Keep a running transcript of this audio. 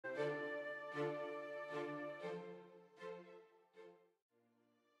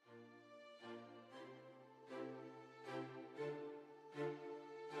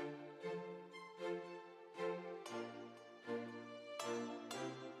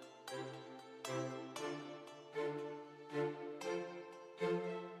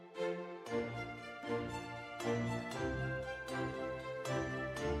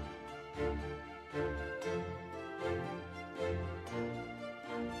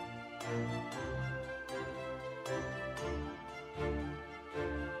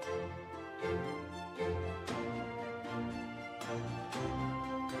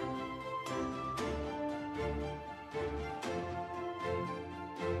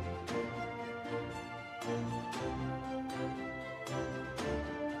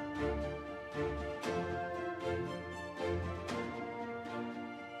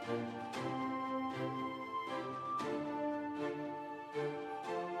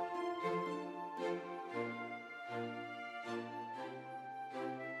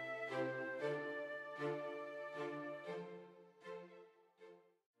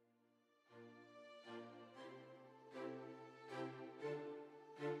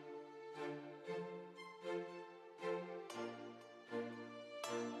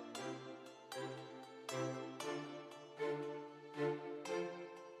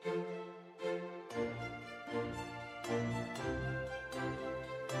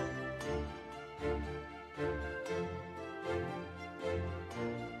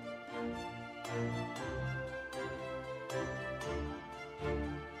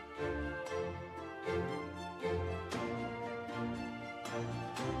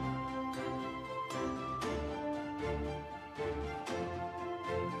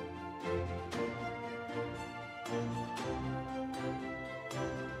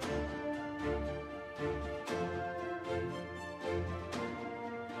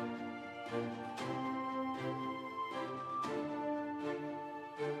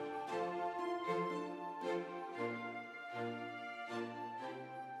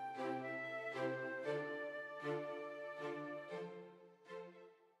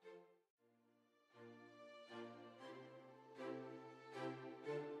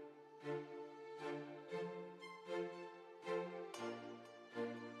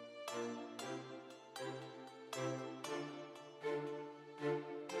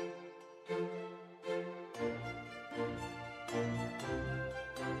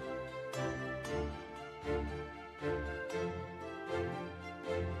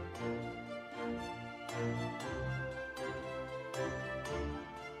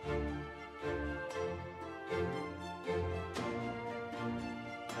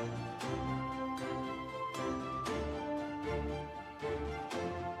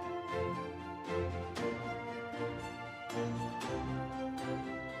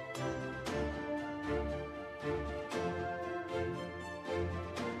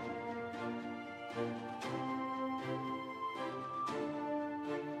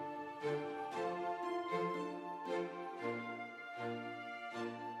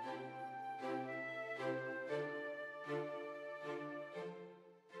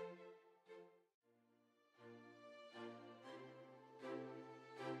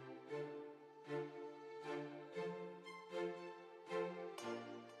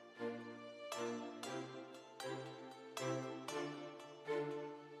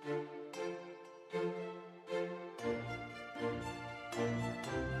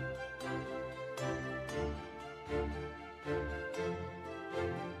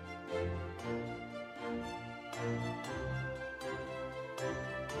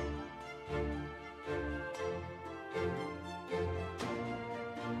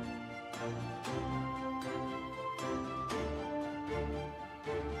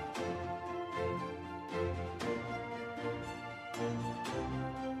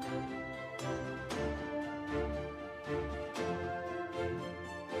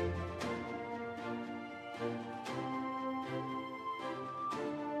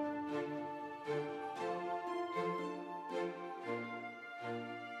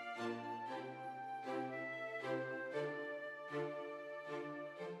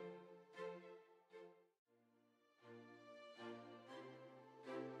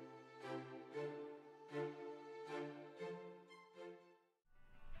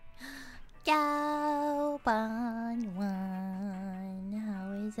Ciao, one.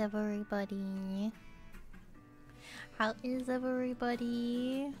 How is everybody? How is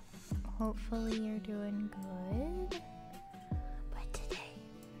everybody? Hopefully you're doing good. But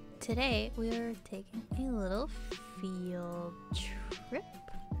today we are taking a little field trip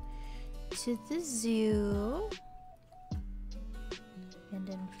to the zoo. And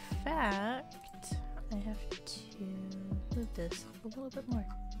in fact, I have to move this a little bit more.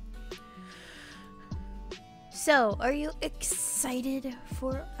 So, are you excited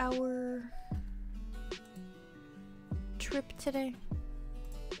for our trip today?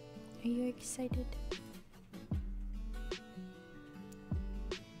 Are you excited?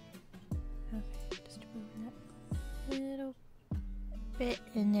 Okay, just moving that a little bit,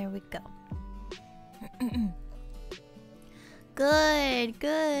 and there we go. Good,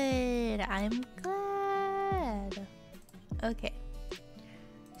 good. I'm glad. Okay.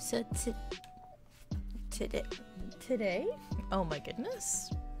 So today, oh my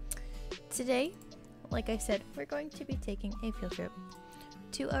goodness. Today, like I said, we're going to be taking a field trip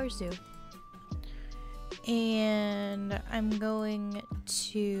to our zoo. And I'm going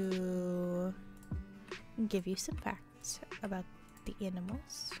to give you some facts about the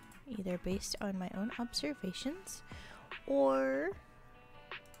animals, either based on my own observations or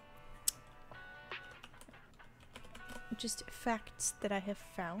just facts that I have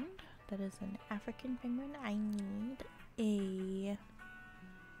found. That is an African penguin. I need a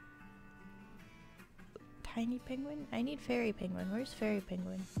tiny penguin. I need fairy penguin. Where's fairy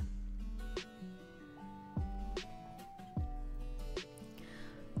penguin?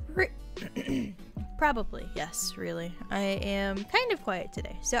 Probably, yes, really. I am kind of quiet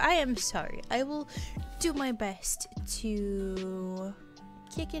today, so I am sorry. I will do my best to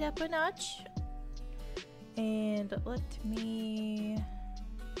kick it up a notch. And let me...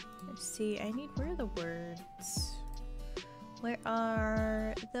 Let's see, where are the words? Where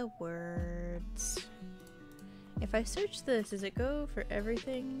are the words? If I search this, does it go for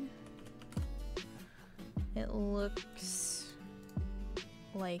everything? It looks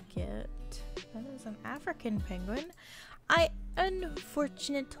like it. That is an African penguin.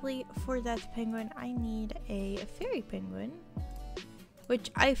 Unfortunately for that penguin, I need a fairy penguin.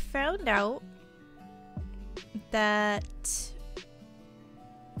 Which I found out that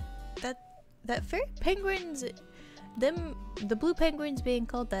fairy penguins, the blue penguins being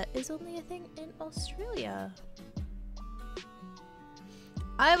called that, is only a thing in Australia.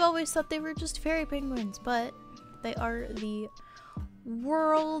 I've always thought they were just fairy penguins, but they are the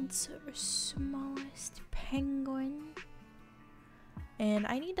world's smallest penguin. And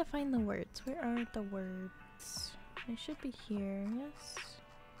I need to find the words. Where are the words? They should be here, yes?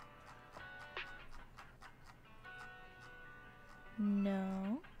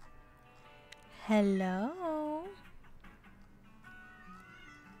 No. Hello?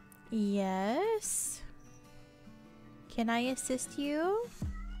 Yes? Can I assist you?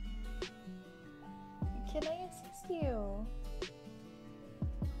 Can I assist you?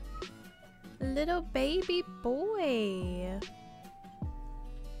 Little baby boy.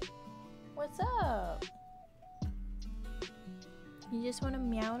 What's up? You just want to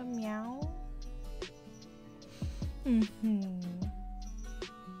meow to meow?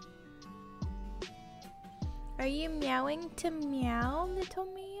 Are you meowing to meow, little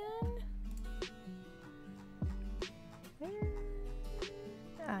man? Where?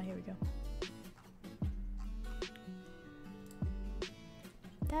 Ah, here we go.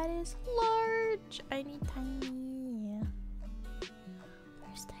 That is large. I need tiny.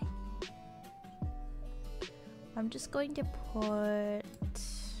 Where's tiny? I'm just going to put...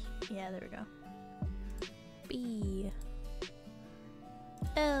 Yeah, there we go. B.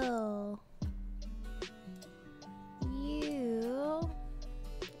 L. U.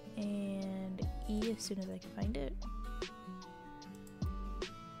 And E as soon as I can find it.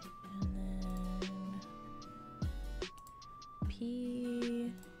 And then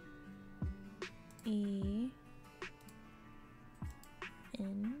P. E.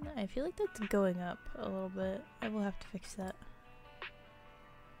 N. I feel like that's going up a little bit. I will have to fix that.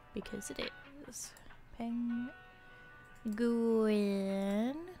 Because it is. Penguin.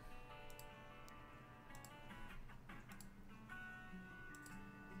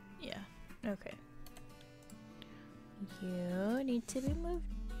 Yeah, okay. You need to be moved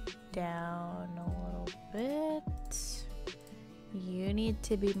down a little bit. You need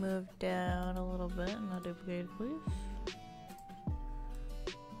to be moved down a little bit. Not duplicated, please.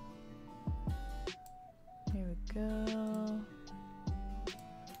 Here we go.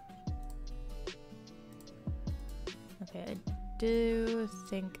 Okay, I do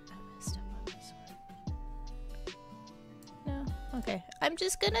think I messed up Okay, I'm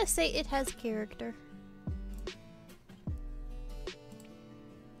just gonna say it has character.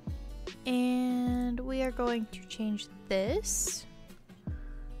 And we are going to change this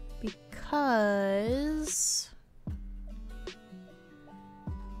because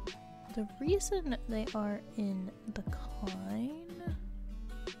the reason they are in decline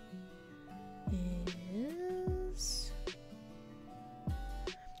is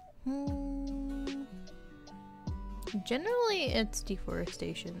generally it's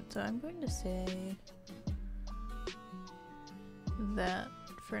deforestation, so I'm going to say that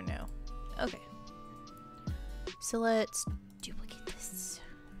for now. Okay, so let's duplicate this,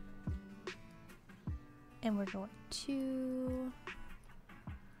 and we're going to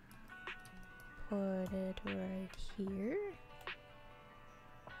put it right here.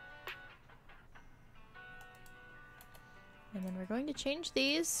 And then we're going to change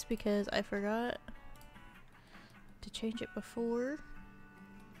these because I forgot to change it before.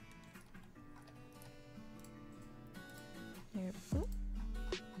 There we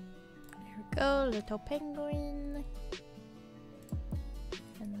go, little penguin.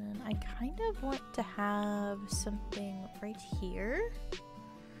 And then I kind of want to have something right here.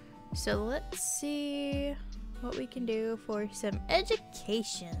 So let's see what we can do for some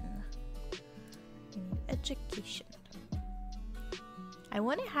education. We need education. I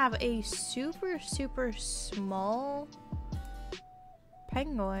want to have a super small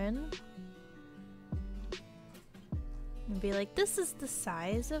penguin and be like, this is the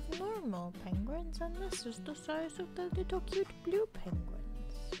size of normal penguins and this is the size of the little cute blue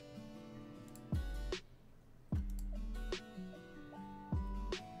penguins.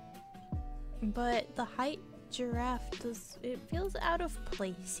 But the height giraffe it feels out of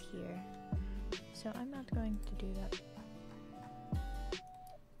place here. So I'm not going to do that.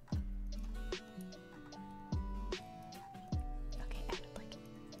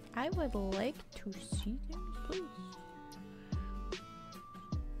 I would like to see them, please.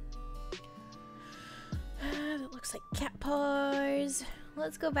 That looks like cat paws.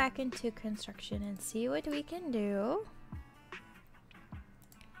 Let's go back into construction and see what we can do.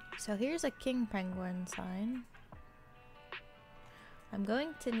 So here's a king penguin sign. I'm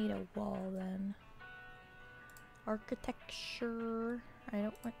going to need a wall then. Architecture. I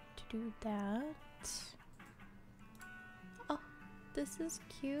don't want to do that. This is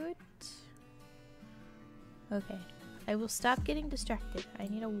cute. Okay, I will stop getting distracted. I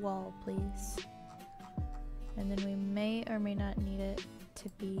need a wall, please. And then we may or may not need it to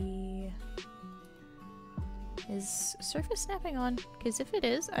be... Is surface snapping on? Because if it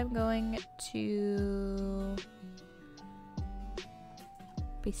is, I'm going to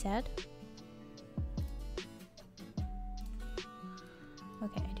be sad.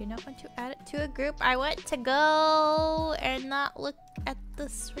 Okay, I do not want to add it to a group. I want to go and not look at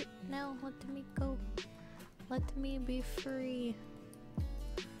this right now. Let me go. Let me be free.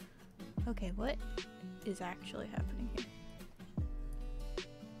 Okay, what is actually happening here?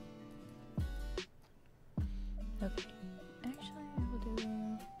 Okay, actually I will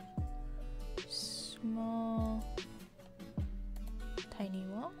do small, tiny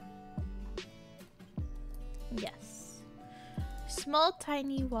wall. Yes. Small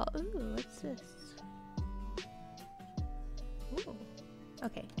tiny wall. Ooh, what's this? Ooh.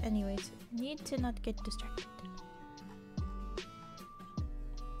 Okay, anyways, need to not get distracted.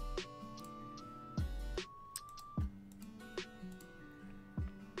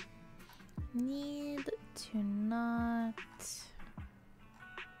 Need to not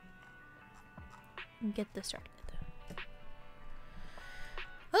get distracted.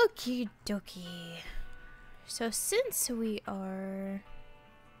 Okie dokie. So since we are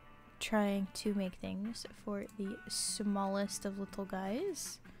trying to make things for the smallest of little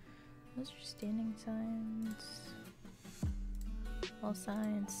guys, those are standing signs, wall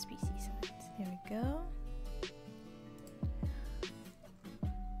signs, species signs. There we go.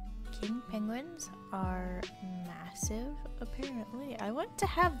 King penguins are massive, apparently. I want to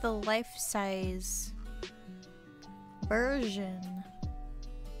have the life-size version.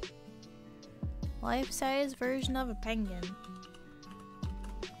 Life-size version of a penguin.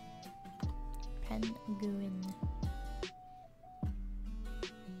 Penguin.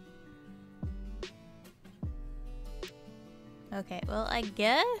 Okay, well, I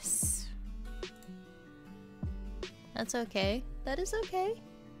guess that's okay. That is okay.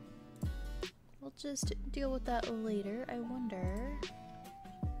 We'll just deal with that later. I wonder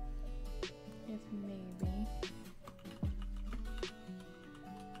if maybe...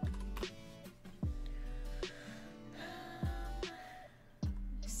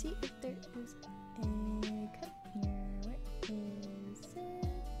 see if there is a cut here. Where is...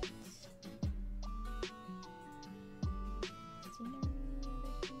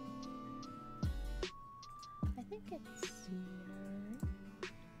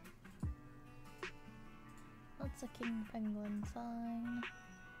 penguin sign.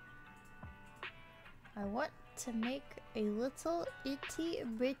 I want to make a little itty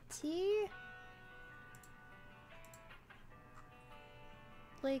bitty,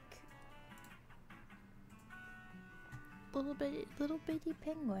 like, little bitty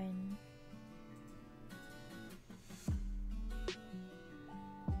penguin.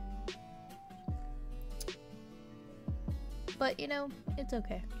 But you know, it's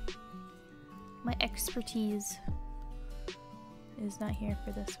okay. My expertise is not here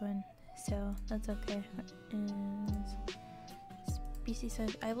for this one, so that's okay. Species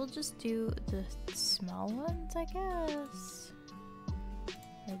size. I will just do the small ones, I guess.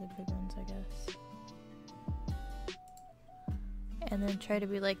 Or the big ones, I guess. And then try to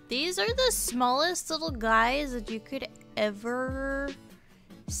be like, these are the smallest little guys that you could ever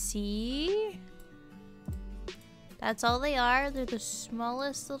see. That's all they are. They're the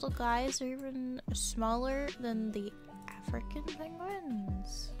smallest little guys. They're even smaller than the African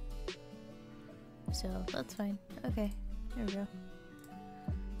penguins. So that's fine. Okay, there we go.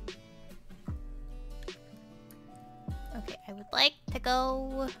 Okay, I would like to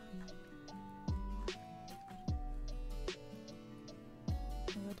go.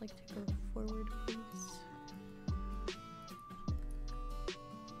 I would like to go forward, please.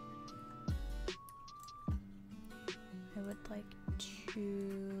 I would like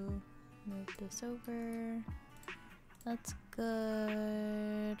to move this over. That's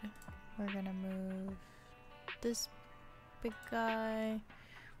good. We're gonna move this big guy.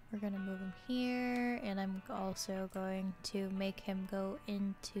 We're gonna move him here, and I'm also going to make him go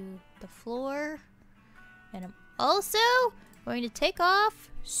into the floor. And I'm also going to take off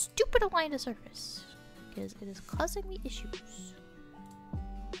stupid align to surface because it is causing me issues.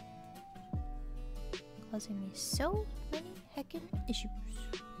 Causing me so many heckin' issues.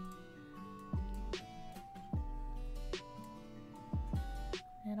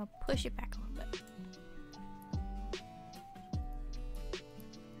 And I'll push it back a little bit.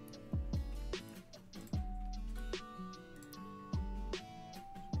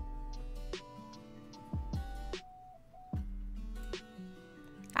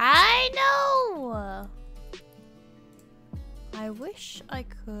 I know! I wish I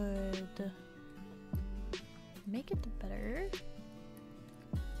could make it better.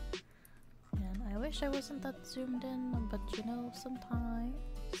 And I wish I wasn't that zoomed in, but you know, sometimes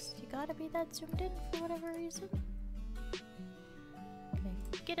you gotta be that zoomed in for whatever reason. Okay,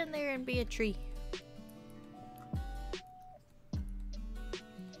 get in there and be a tree.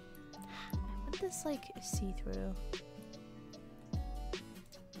 I want this like see-through.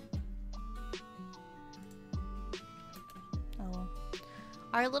 Oh well.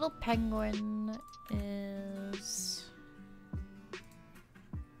 Our little penguin is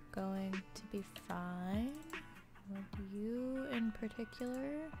going to be fine. With you in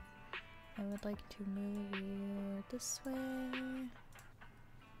particular, I would like to move you this way.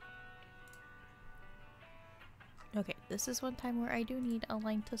 Okay, this is one time where I do need a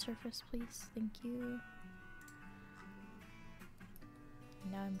line to surface, please. Thank you.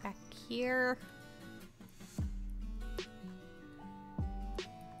 Now I'm back here.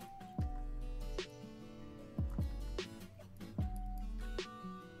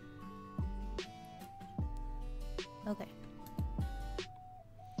 Okay.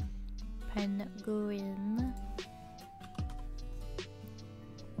 Penguin.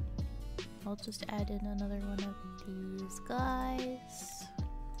 I'll just add in another one of these guys.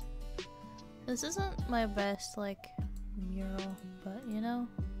 This isn't my best, like, mural, but you know,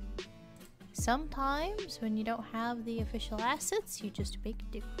 sometimes when you don't have the official assets, you just make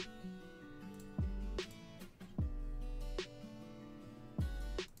do.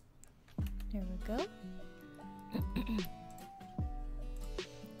 There we go.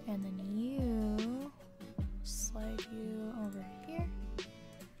 And then you slide you over here.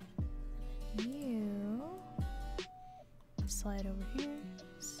 And you slide over here.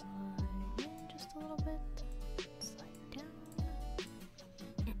 Slide in just a little bit. Slide down.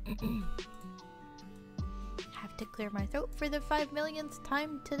 Have to clear my throat for the 5 millionth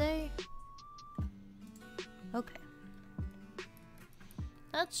time today. Okay.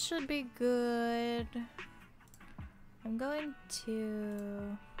 That should be good. I'm going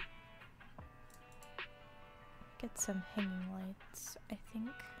to get some hanging lights, I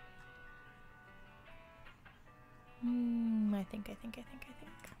think. I think.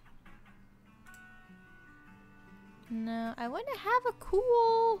 No, I want to have a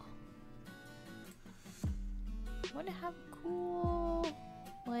cool...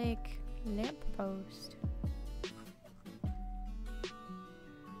 like, lamppost.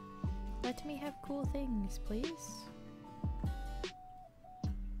 Let me have cool things, please.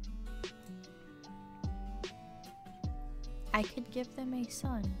 I could give them a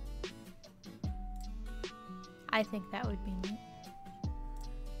son. I think that would be neat.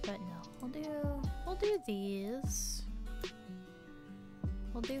 But no, we'll do these.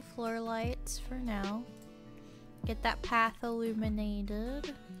 We'll do floor lights for now. Get that path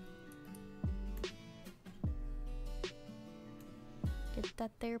illuminated. Get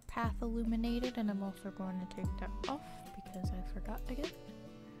that there path illuminated, and I'm also going to take that off because I forgot again.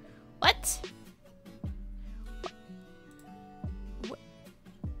 What? What?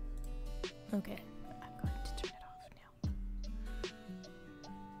 Okay, I'm going to turn it off now.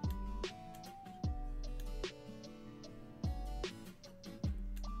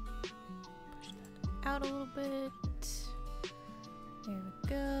 Push that out a little bit. There we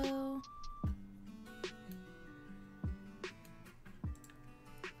go.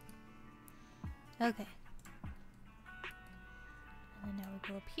 Okay. And then now we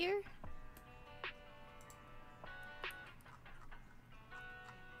go up here.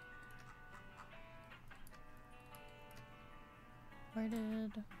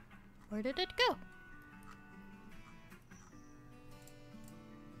 Where did it go?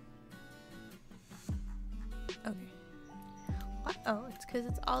 Okay. What? Oh, it's because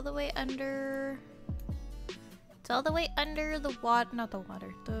it's all the way under. It's all the way under the water, not the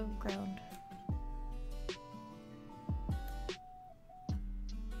water, the ground.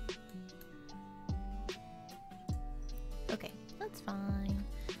 Okay, that's fine.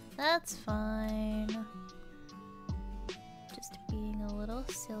 That's fine. Just being a little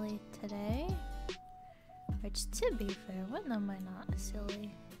silly today. Which, to be fair, when am I not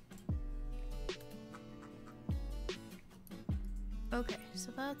silly? Okay,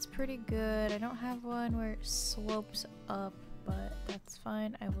 so that's pretty good. I don't have one where it slopes up, but that's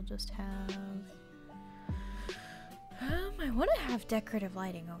fine. I will just have... I want to have decorative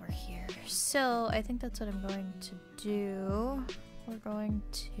lighting over here. So, I think that's what I'm going to do. We're going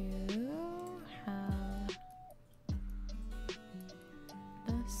to have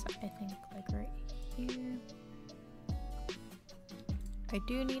this, I think, like right here. I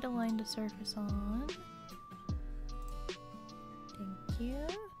do need a line to surface on. Thank you.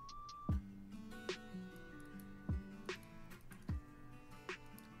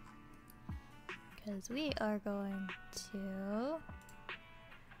 Because we are going to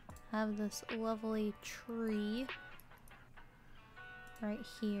have this lovely tree right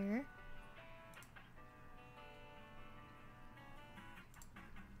here.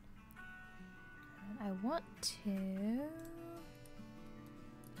 And I want to...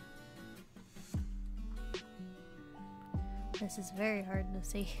 This is very hard to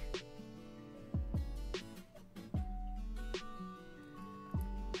see.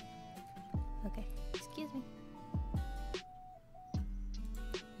 Okay, excuse me.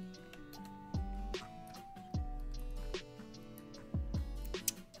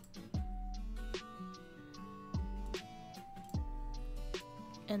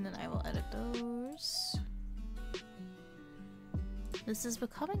 And then I will edit those. This is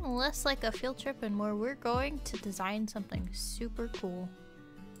becoming less like a field trip and more we're going to design something super cool.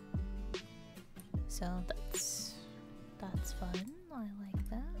 So that's fun. I like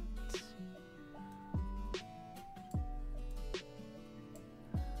that.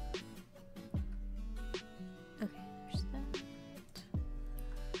 Okay, there's that.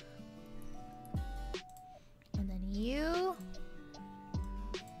 And then you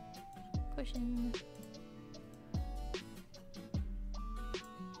push in.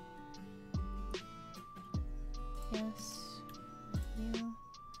 Yes. You.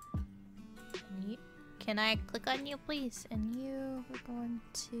 And you. Can I click on you, please? And you. We're going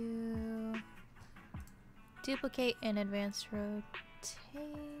to duplicate and advanced rotate.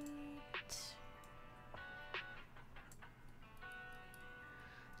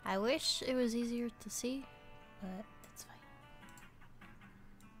 I wish it was easier to see, but it's fine.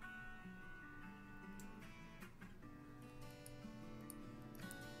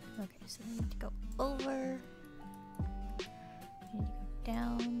 Okay, so I need to go over. I need to go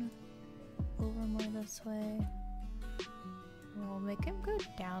down. Over more this way. We'll make him go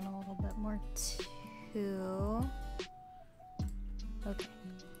down a little bit more too. Okay.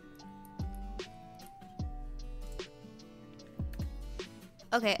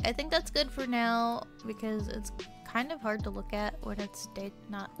 Okay, I think that's good for now because it's kind of hard to look at when it's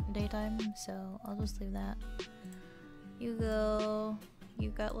not daytime, so I'll just leave that. You go. You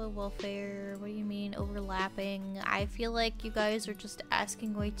got low welfare. What do you mean overlapping? I feel like you guys are just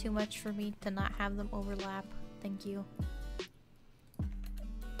asking way too much for me to not have them overlap. Thank you.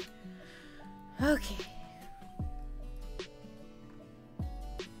 Okay.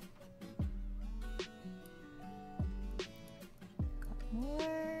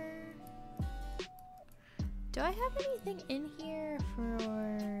 Do I have anything in here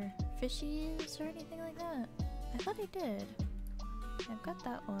for fishies or anything like that? I thought I did. I've got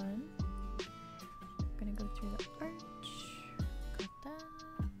that one. I'm gonna go through the arch. Got that.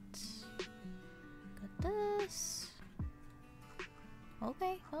 Got this.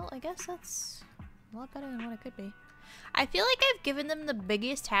 Okay, well, I guess that's a lot better than what it could be. I feel like I've given them the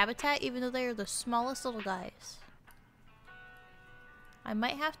biggest habitat even though they are the smallest little guys. I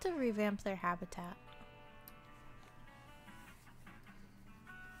might have to revamp their habitat.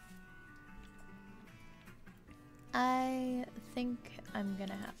 I think I'm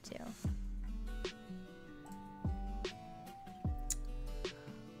gonna have to.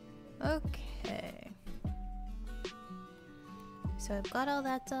 Okay. So I've got all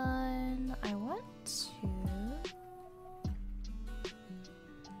that done. I want to...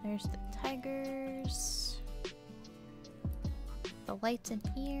 There's the tigers. The lights in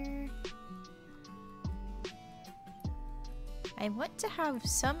here. I want to have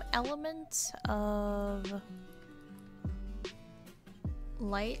some elements of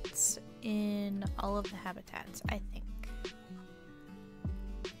lights in all of the habitats, I think.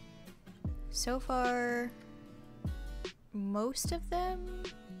 So far, most of them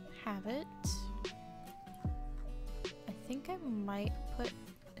have it. I think I might put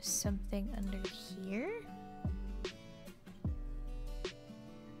something under here.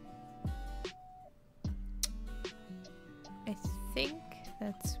 I think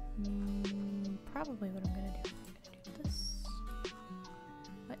that's probably what I'm gonna do. I'm gonna do this.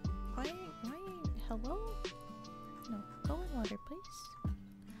 What? Why? Hello? No, go in water, please.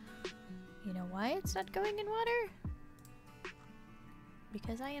 You know why it's not going in water?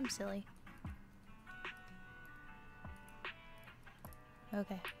 Because I am silly.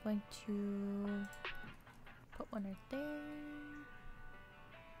 Okay, going to put one right there.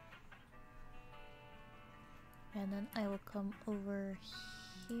 And then I will come over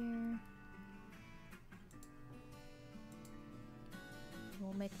here.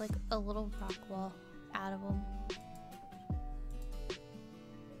 We'll make like a little rock wall out of them.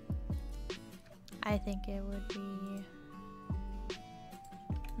 I think it would be...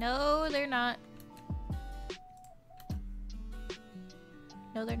 No, they're not.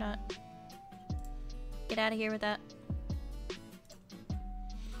 No, they're not. Get out of here with that.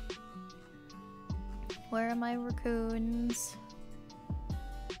 Where are my raccoons?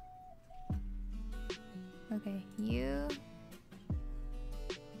 Okay, you.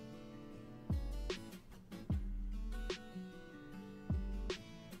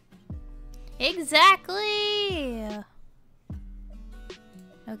 Exactly!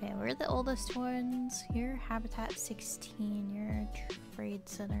 Okay, we're the oldest ones. You're Habitat 16. You're a trade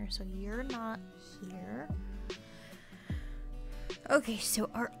center, so you're not here. Okay, so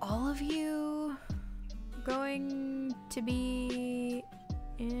are all of you going to be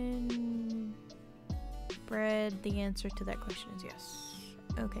inbred? The answer to that question is yes.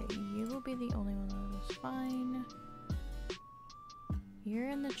 Okay, you will be the only one that is fine. You're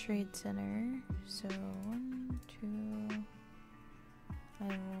in the trade center, so 1, 2. I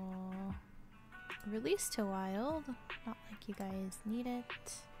will release to wild. Not like you guys need it,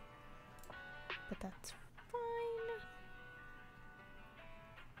 but that's fine.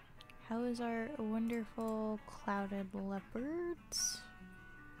 How is our wonderful clouded leopards?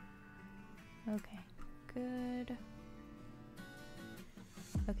 Okay, good.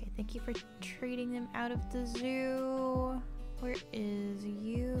 Okay, thank you for trading them out of the zoo. Where is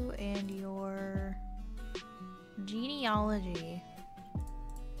you and your genealogy?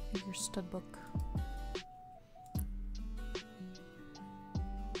 Your stud book.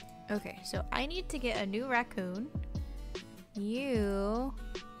 Okay, so I need to get a new raccoon. You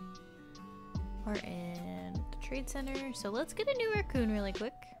are in the trade center, so let's get a new raccoon really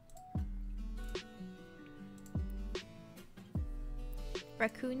quick.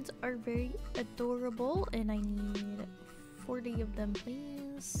 Raccoons are very adorable, and I need 40 of them,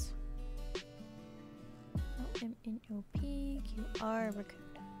 please. O-M-N-O-P, you are a raccoon.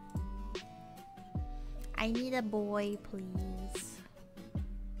 I need a boy, please.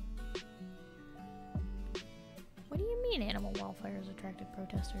 What do you mean animal welfare has attracted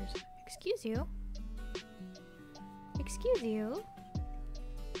protesters? Excuse you? Excuse you?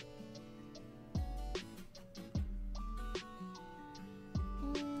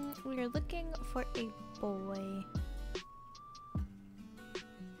 We are looking for a boy.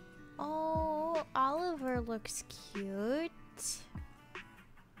 Oh, Oliver looks cute.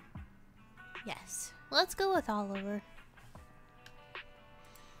 Yes, let's go with Oliver.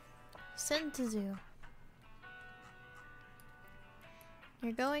 Send to zoo.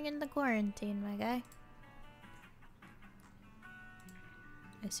 You're going into quarantine, my guy.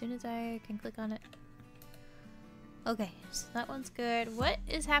 as soon as I can click on it. Okay, so that one's good. What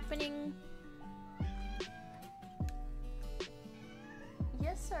is happening?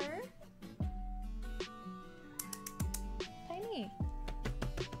 Yes, sir. Tiny.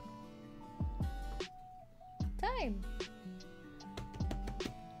 Time.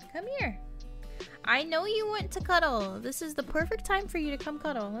 Come here. I know you want to cuddle. This is the perfect time for you to come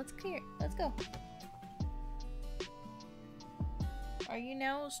cuddle. Let's clear. Let's go. Are you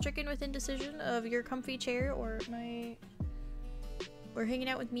now stricken with indecision of your comfy chair or hanging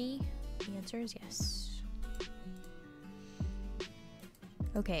out with me? The answer is yes.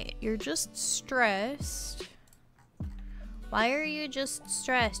 Okay, you're just stressed. Why are you just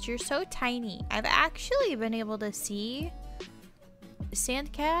stressed? You're so tiny. I've actually been able to see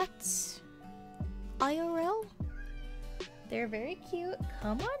sand cats IRL. They're very cute.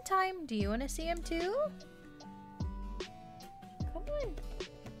 Come on, Time. Do you want to see them too? Come on.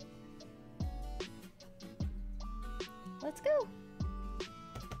 Let's go.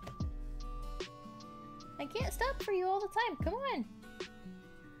 I can't stop for you all the time. Come on.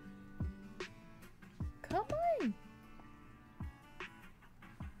 Come on.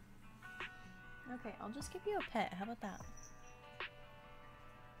 Okay, I'll just give you a pet. How about that?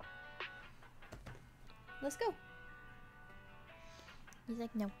 Let's go. He's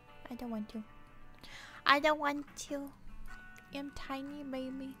like, no, I don't want to. I don't want to. I'm tiny,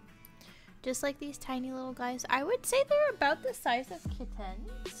 baby. Just like these tiny little guys. I would say they're about the size of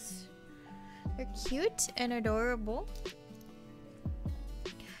kittens. They're cute and adorable.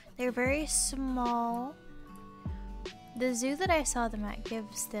 They're very small. The zoo that I saw them at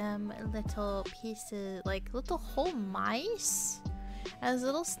gives them little pieces, like little whole mice as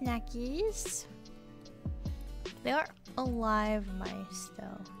little snackies. They are alive mice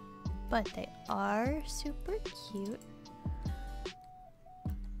though, but they are super cute.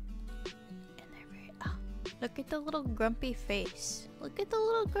 And they're very, look at the little grumpy face. Look at the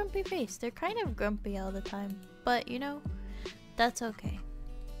little grumpy face. They're kind of grumpy all the time, but you know, that's okay.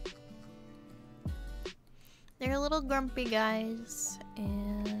 They're little grumpy guys,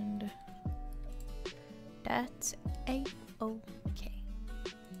 and that's a-okay.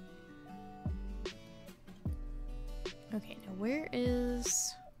 Okay, now where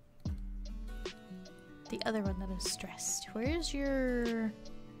is the other one that is stressed? Where's your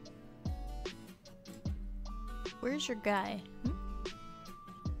guy?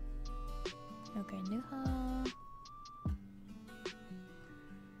 Okay, Nuha.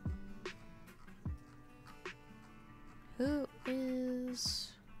 Who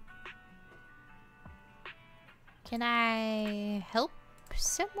is... Can I help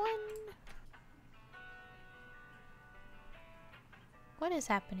someone? What is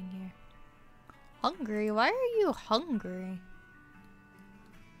happening here? Hungry? Why are you hungry?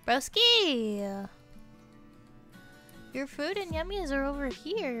 Broski! Your food and yummies are over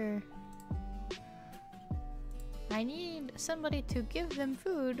here. I need somebody to give them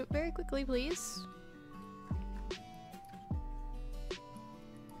food very quickly, please.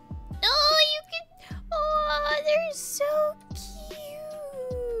 Oh, you can... Oh, they're so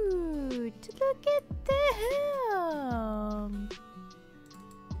cute! Look at them!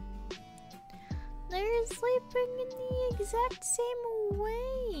 They're sleeping in the exact same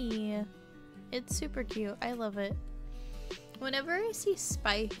way. It's super cute. I love it. Whenever I see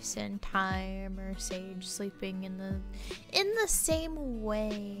Spice and Time or Sage sleeping in the same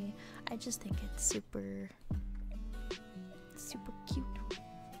way, I just think it's super cute.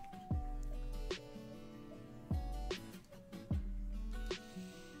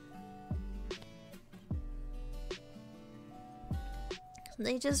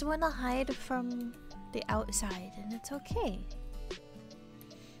 They just want to hide from the outside, and it's okay.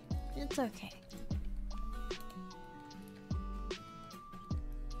 It's okay.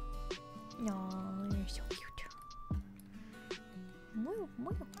 Oh, you're so cute.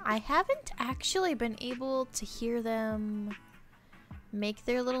 I haven't actually been able to hear them make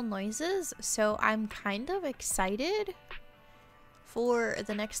their little noises, so I'm kind of excited for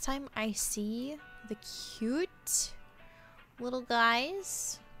the next time I see the cute little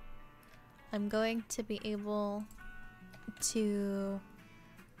guys. I'm going to be able to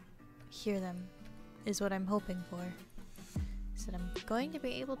hear them, is what I'm hoping for. So I'm going to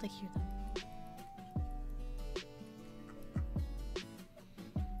be able to hear them.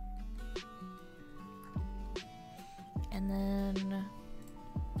 And then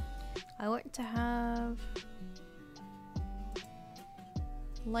I want to have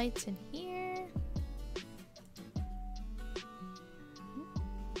lights in here.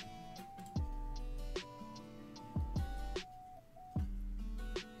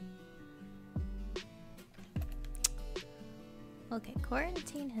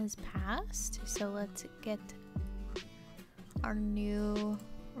 quarantine has passed, so let's get our new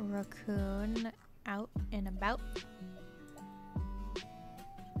raccoon out and about.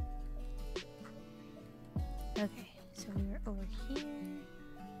 Okay, so we were over here.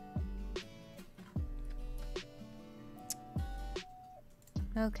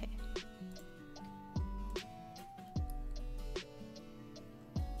 Okay.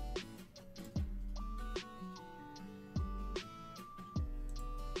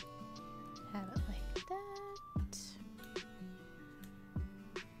 Have it like that.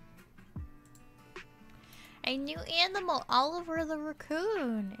 A new animal, Oliver the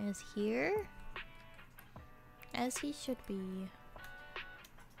raccoon, is here. As he should be.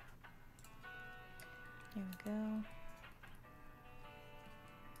 There we go.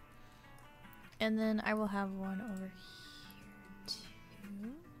 And then I will have one over here too.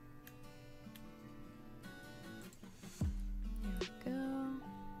 There we go.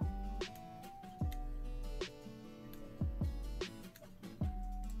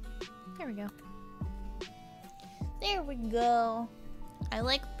 There we go. There we go. I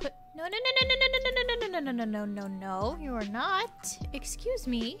like put no, you are not. Excuse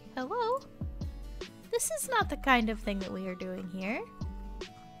me. Hello? This is not the kind of thing that we are doing here.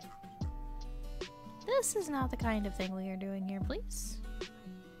 This is not the kind of thing we are doing here, please.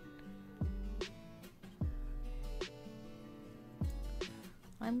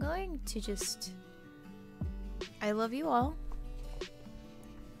 I'm going to just... I love you all.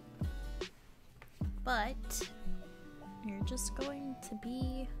 But you're just going to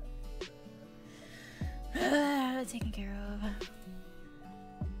be taken care of.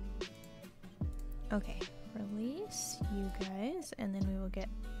 Okay, release you guys, and then we will get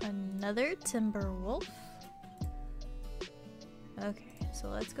another timber wolf. Okay, so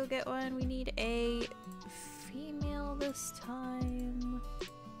let's go get one. We need a female this time.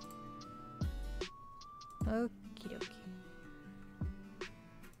 Okie dokie.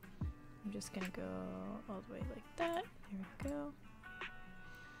 I'm just gonna go all the way like that. There we go.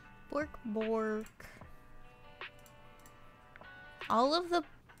 Bork bork. All of the...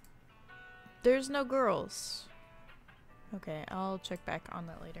 There's no girls. Okay, I'll check back on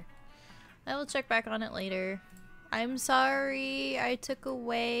that later. I will check back on it later. I'm sorry I took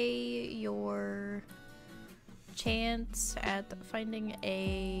away your chance at finding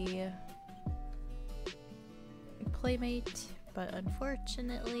a playmate, but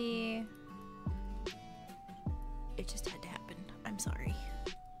unfortunately it just had to happen. I'm sorry.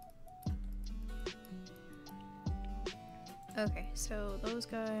 Okay, so those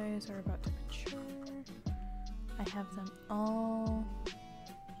guys are about to mature. I have them all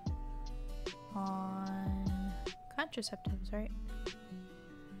on contraceptives, right?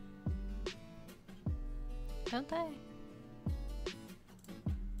 Don't they?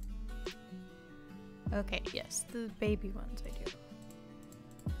 Okay, yes, the baby ones I do.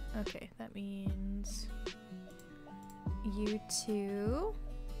 Okay, that means you two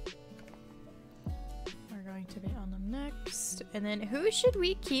are going to be on them next. And then who should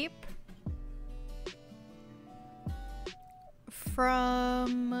we keep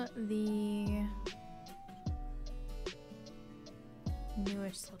from the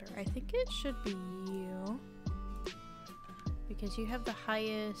newest litter? I think it should be you, because you have the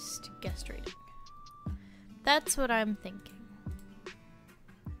highest guest rating. That's what I'm thinking.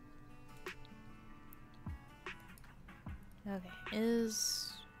 Okay, is...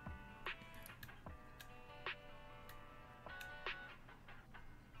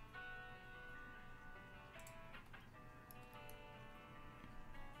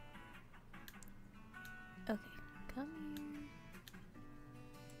 Okay, come here.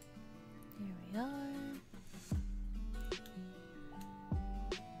 Here we are.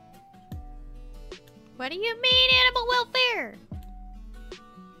 What do you mean, animal welfare?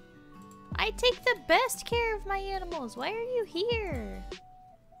 I take the best care of my animals. Why are you here?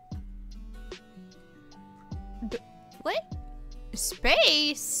 What?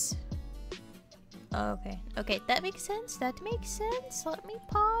 Space? Oh, okay. Okay, that makes sense. That makes sense. Let me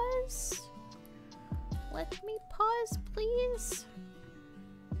pause. Let me pause, please.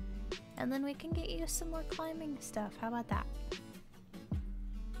 And then we can get you some more climbing stuff. How about that?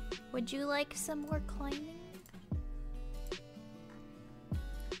 Would you like some more climbing?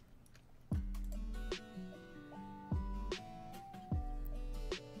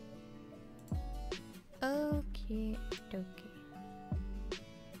 Okay, dokie.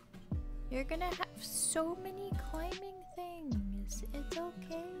 You're gonna have so many climbing things. It's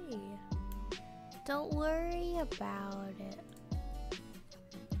okay. Don't worry about it.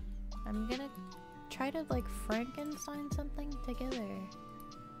 I'm gonna try try to like Frankenstein something together.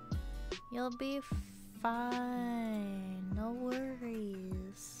 You'll be fine. No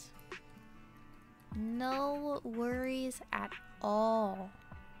worries. No worries at all.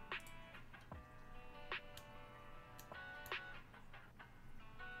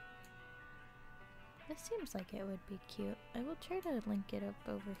 This seems like it would be cute. I will try to link it up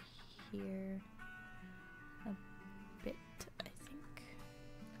over here a bit, I think.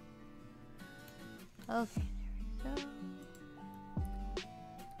 Okay, there we go.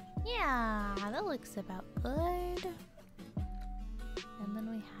 Yeah, that looks about good. And then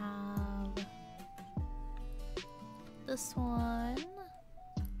we have this one.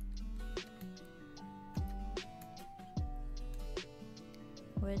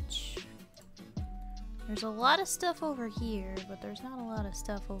 Which, there's a lot of stuff over here, but there's not a lot of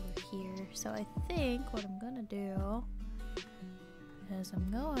stuff over here. So I think what I'm gonna do is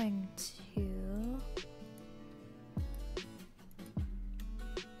I'm going to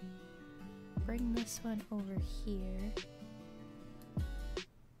bring this one over here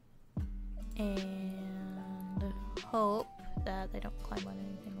and hope that they don't climb on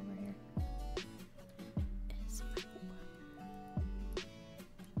anything over here.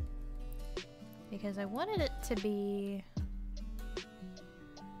 Because I wanted it to be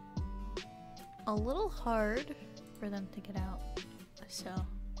a little hard for them to get out. So,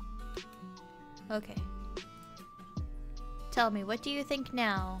 okay. Tell me, what do you think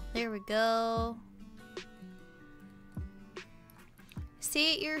now? There we go.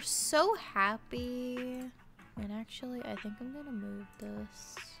 See, you're so happy. And actually, I think I'm gonna move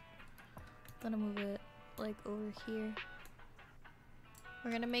this. I'm gonna move it like over here.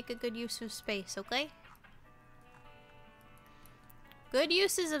 We're gonna make a good use of space, okay? Good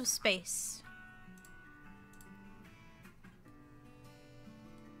uses of space.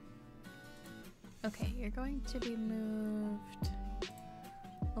 Okay, you're going to be moved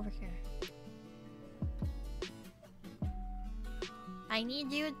over here. I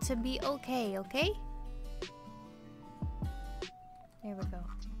need you to be okay, okay? There we go.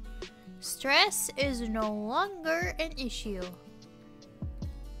 Stress is no longer an issue.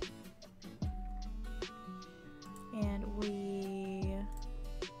 And we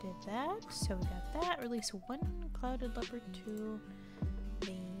did that, so we got that. Release one clouded leopard to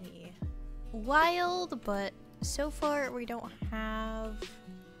the wild, but so far we don't have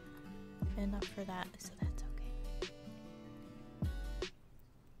enough for that, so that's okay.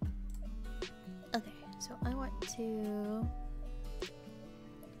 Okay, so I want to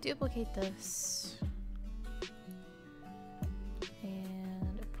duplicate this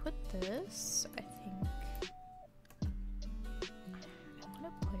and put this, I think, I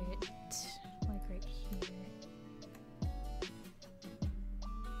want to put it like right here.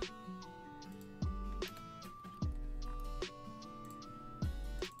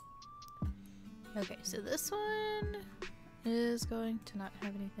 Okay, so this one is going to not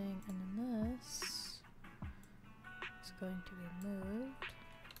have anything, and then this is going to be moved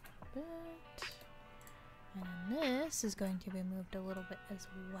a bit, and then this is going to be moved a little bit as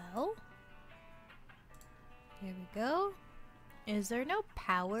well. There we go. Is there no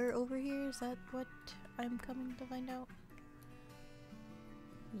power over here? Is that what I'm coming to find out?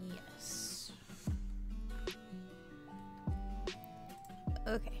 Yes.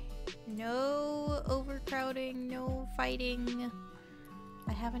 Okay. No overcrowding, no fighting.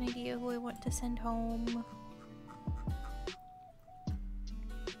 I have an idea who I want to send home.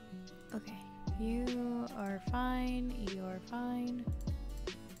 Okay, you are fine, you are fine.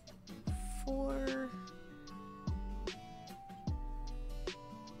 4.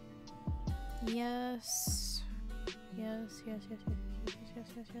 Yes. Yes, yes, yes, yes, yes, yes,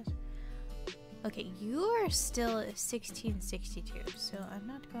 yes, yes. Okay, you are still at 1662, so I'm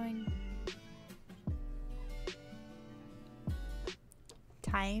not going...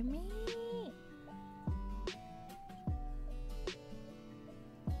 Timey?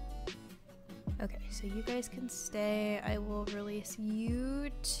 Okay, so you guys can stay. I will release you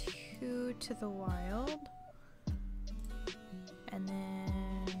two to the wild. And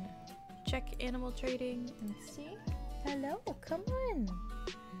then check animal trading and see. Hello, come on.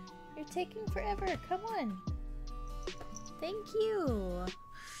 You're taking forever. Come on. Thank you.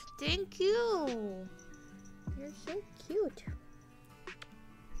 Thank you. You're so cute.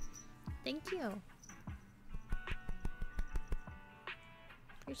 Thank you.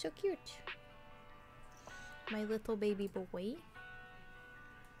 You're so cute. My little baby boy.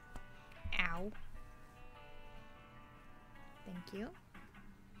 Ow. Thank you.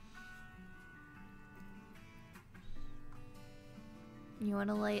 You want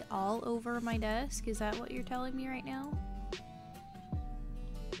to lay all over my desk? Is that what you're telling me right now?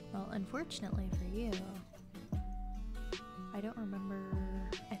 Well, unfortunately for you, I don't remember.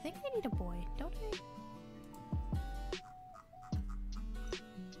 I think I need a boy, don't I?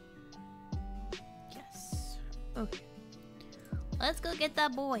 Yes. Okay. Let's go get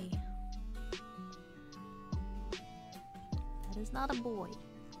that boy. That is not a boy.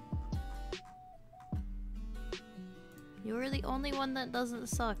 You're the only one that doesn't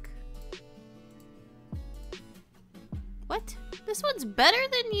suck. What? This one's better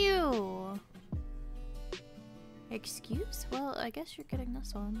than you! Excuse? Well, I guess you're getting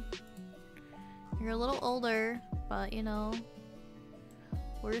this one. You're a little older, but you know,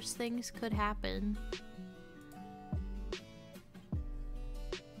 worse things could happen.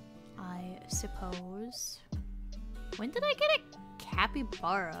 I suppose. When did I get a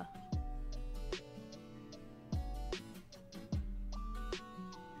capybara?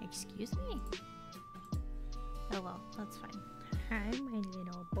 Excuse me? Oh well, that's fine. Hi, my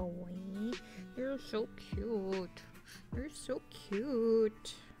little boy. You're so cute. You're so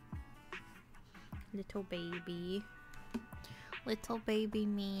cute. Little baby. Little baby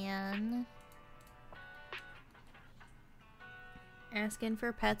man. Asking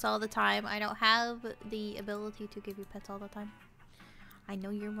for pets all the time. I don't have the ability to give you pets all the time. I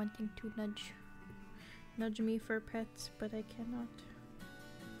know you're wanting to nudge me for pets, but I cannot.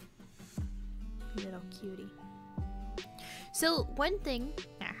 Little cutie. So one thing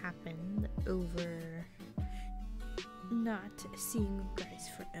that happened over not seeing you guys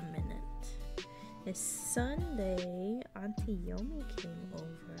for a minute is Sunday Auntie Yomi came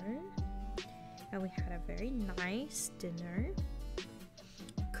over and we had a very nice dinner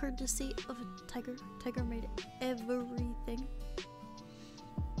courtesy of Tiger. Tiger made everything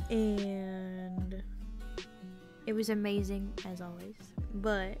and it was amazing as always,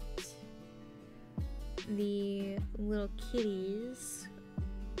 but the little kitties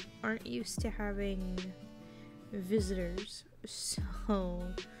aren't used to having visitors, so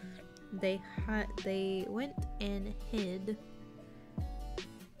they went and hid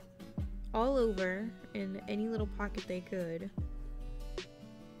all over in any little pocket they could.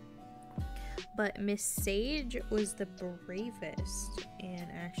 But Miss Sage was the bravest and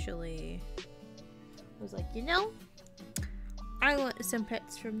actually was like, you know, I want some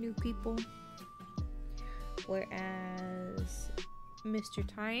pets from new people. Whereas Mr.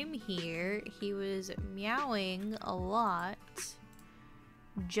 Time here, he was meowing a lot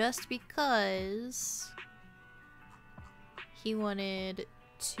just because he wanted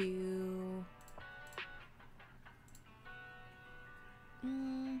to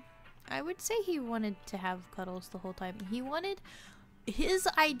I would say he wanted to have cuddles the whole time. He wanted, his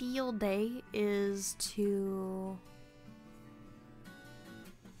ideal day is to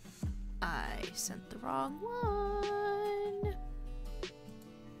I sent the wrong one.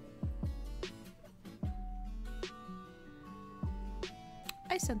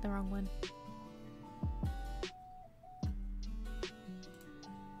 I sent the wrong one.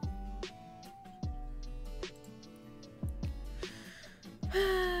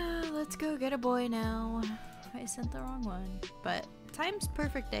 Let's go get a boy now. I sent the wrong one. But Time's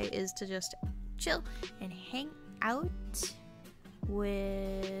perfect day is to just chill and hang out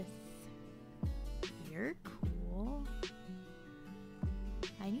with... You're cool.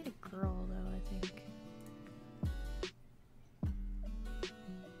 I need a girl though, I think.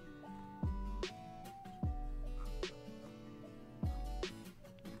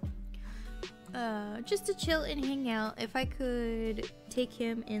 Just to chill and hang out. If I could take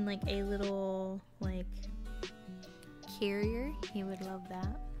him in like a little like carrier, he would love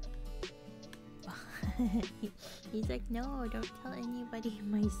that. He's like, no, don't tell anybody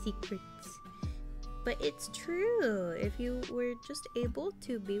my secrets. But it's true. If you were just able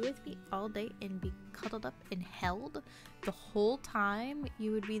to be with me all day and be cuddled up and held the whole time,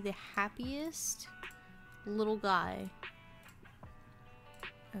 you would be the happiest little guy.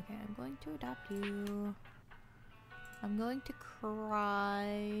 Okay, I'm going to adopt you. I'm going to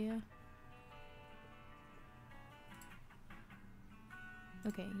cry.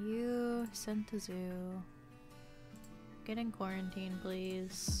 Okay, you sent to zoo. Get in quarantine,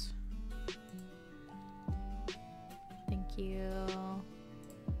 please. Thank you.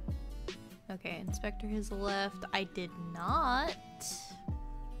 Okay, Inspector has left. I did not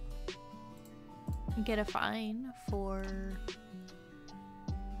get a fine for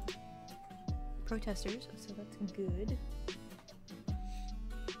protesters, so that's good.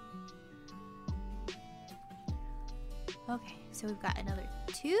 Okay, so we've got another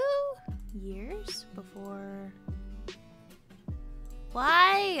 2 years before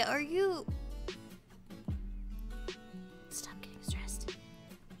Why are you... Stop getting stressed.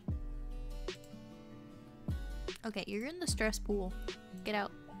 Okay, you're in the stress pool. Get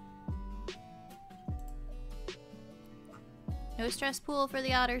out. No stress pool for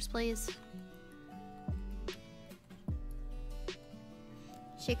the otters, please.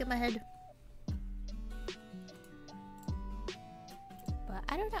 Shaking my head. But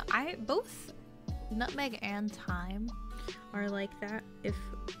I don't know. Both Nutmeg and Thyme are like that. If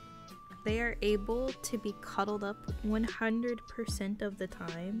they are able to be cuddled up 100% of the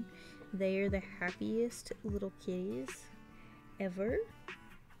time, they are the happiest little kitties ever.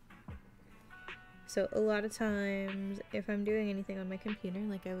 So a lot of times, if I'm doing anything on my computer,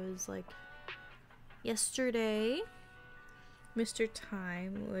 like I was like yesterday, Mr.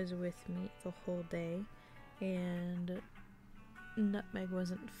 Thyme was with me the whole day, and Nutmeg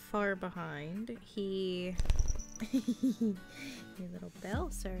wasn't far behind. He you little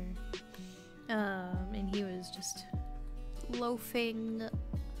Belser. And he was just loafing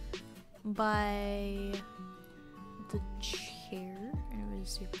by the chair, and it was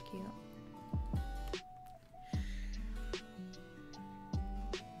super cute.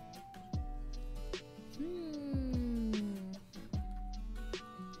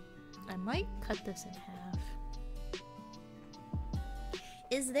 I might cut this in half.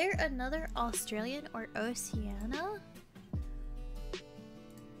 Is there another Australian or Oceania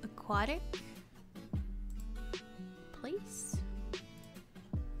aquatic place?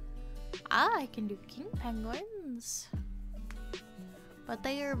 Ah, I can do king penguins, but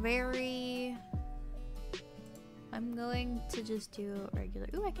they are very... I'm going to just do a regular...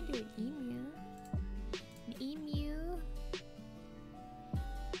 Ooh, I can do an emu. An emu.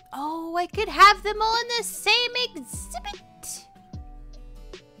 Oh, I could have them all in the same exhibit!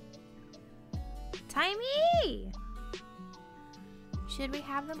 Timey! Should we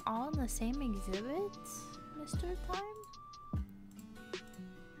have them all in the same exhibit, Mr. Time?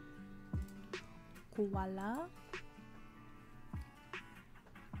 Koala?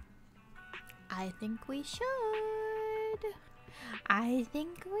 I think we should. I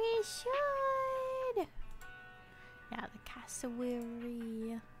think we should. Yeah, the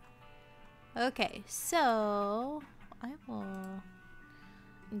cassowary. Okay, so I will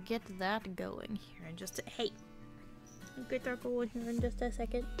get that going here in just a... Hey! Get that going here in just a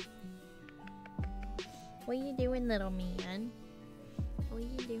second. What are you doing, little man? What are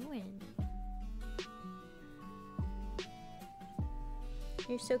you doing?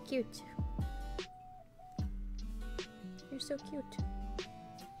 You're so cute. You're so cute.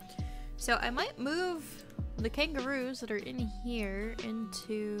 So I might move the kangaroos that are in here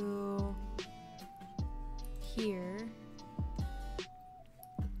into here.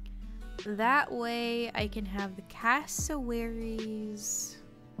 That way I can have the cassowaries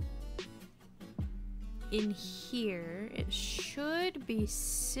in here. It should be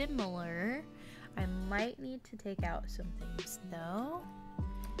similar. I might need to take out some things though.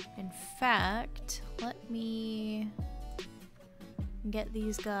 In fact, let me get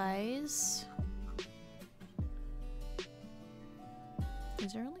these guys.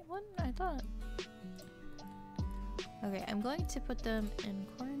 Is there only one? I thought. Okay, I'm going to put them in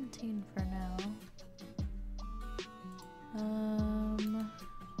quarantine for now.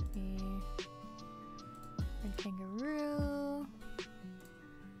 Red kangaroo.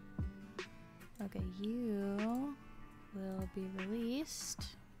 Okay, you will be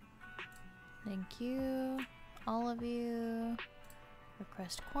released. Thank you, all of you.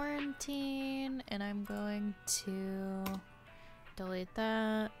 Request quarantine, and I'm going to delete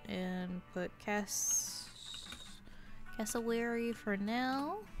that and put cassowary for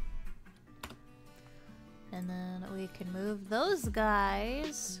now. And then we can move those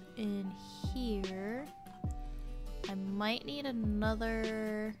guys in here. I might need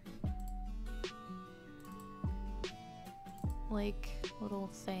another like little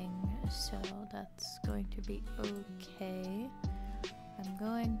thing, so that's going to be okay. I'm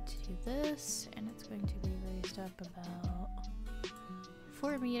going to do this, and it's going to be raised up about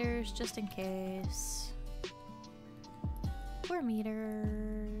 4 meters just in case. 4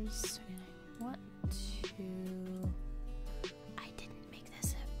 meters. And I want to... I didn't make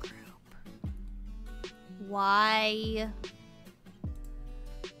this a group. Why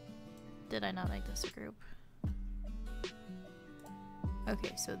did I not make this a group?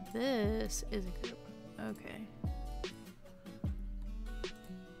 Okay, so this is a group. Okay.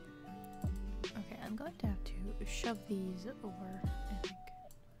 Okay, I'm going to have to shove these over, I think.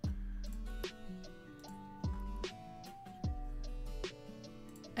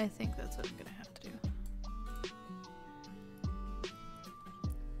 I think that's what I'm gonna have to do.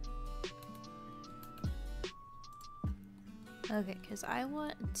 Okay, because I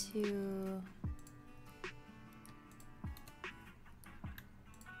want to...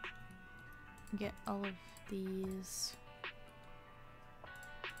 get all of these...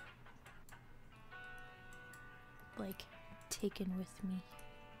 like, taken with me.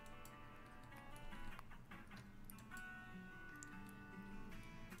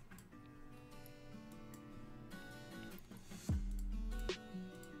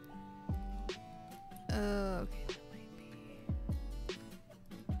 Okay, that might be...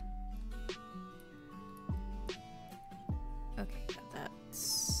 Okay,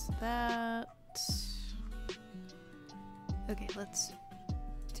 that's that. Okay, let's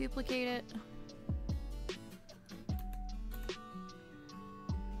duplicate it.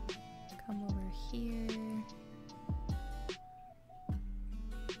 Come over here.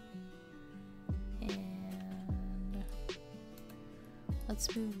 And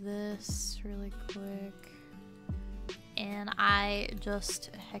let's move this really quick. And I just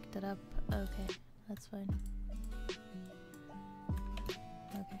hecked it up. Okay, that's fine.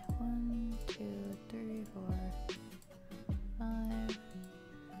 Okay, 1, 2, 3, 4, 5,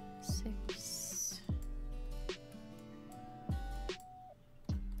 6.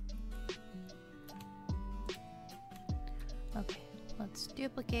 Okay, let's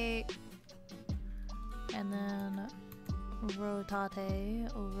duplicate and then rotate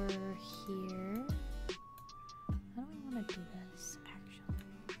over here. How do I want to do this actually?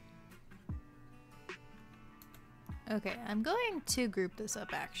 Okay, I'm going to group this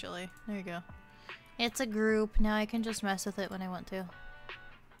up actually. There you go. It's a group. Now I can just mess with it when I want to.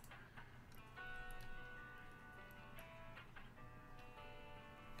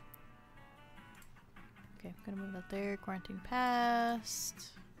 Okay, I'm gonna move that there. Quarantine passed.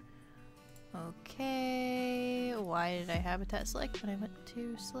 Okay. Why did I habitat select when I went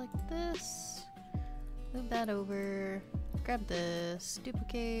to select this? Move that over. Grab this.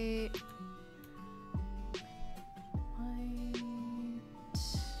 Duplicate. Might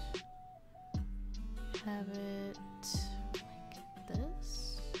have it like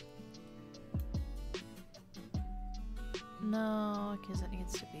this. No, because it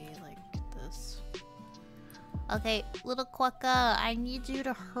needs to be like this. Okay, little quokka, I need you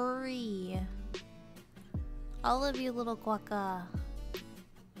to hurry. All of you little quokka.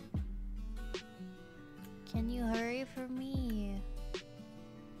 Can you hurry for me?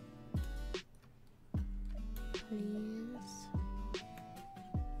 Please.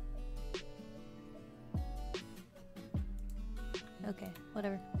 Okay,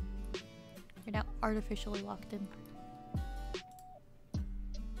 whatever. You're now artificially locked in.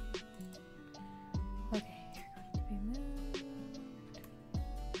 Okay, you're going to be moved.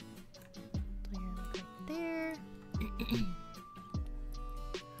 You're like right there.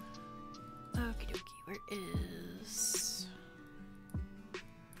 Okie dokie, where is...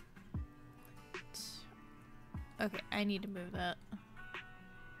 Okay, I need to move that.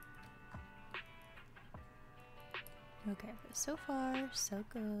 Okay, but so far, so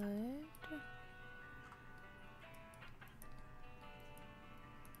good.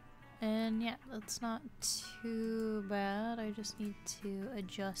 And yeah, that's not too bad. I just need to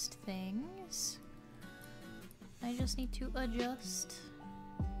adjust things. I just need to adjust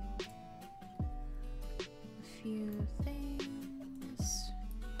a few things.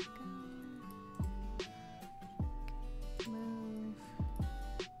 Go. Move.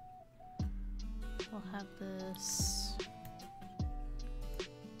 We'll have this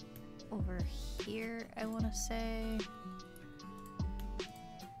over here, I want to say.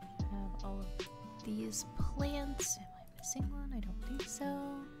 Have all of these plants. Am I missing one? I don't think so.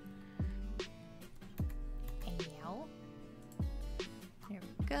 Ow. There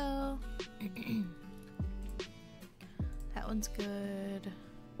we go. That one's good.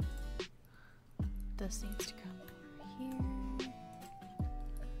 This needs to come over here.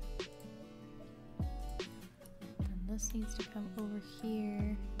 Then this needs to come over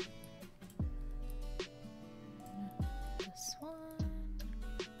here. This one.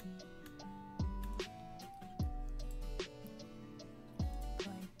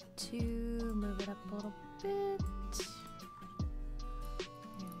 Going to move it up a little bit.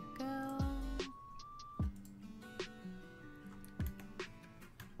 There we go.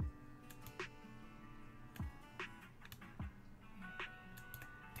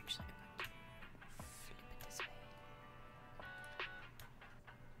 Actually, I'm going to flip it this way.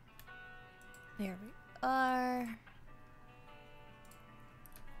 There we are.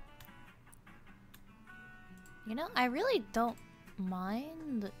 You know, I really don't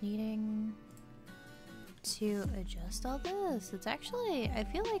mind needing to adjust all this. It's actually, I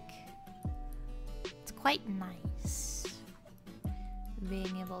feel like it's quite nice.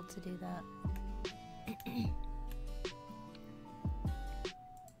 being able to do that.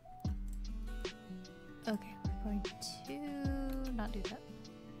 Okay, we're going to not do that.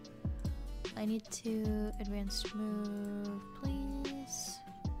 I need to advanced move, please.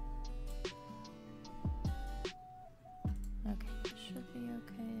 Okay, should be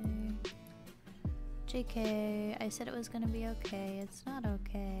okay. JK, I said it was gonna be okay. It's not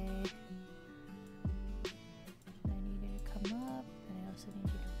okay. I need you to come up, and I also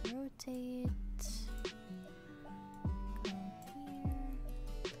need you to rotate. Come here.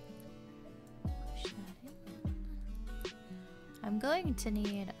 Push that in. I'm going to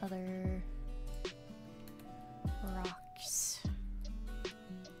need other rocks.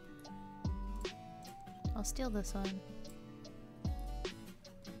 I'll steal this one.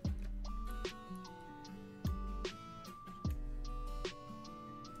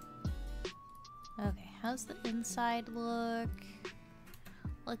 Okay, how's the inside look?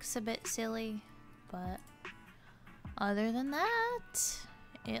 Looks a bit silly, but other than that,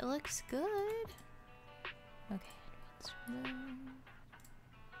 it looks good. Okay, let's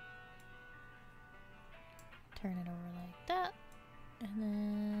turn it over like that, and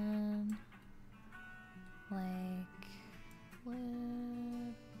then like a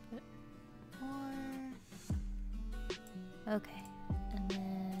little bit more. Okay, and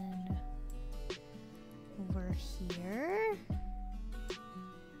then over here,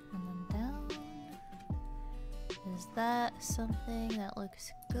 and then down. Is that something that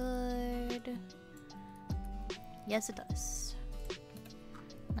looks good? Yes, it does.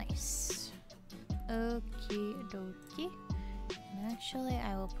 Nice. Okie dokie. And actually,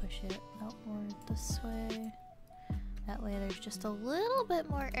 I will push it outward this way. That way there's just a little bit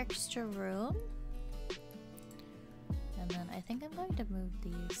more extra room. And then I think I'm going to move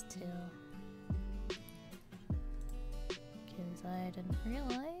these too. Because I didn't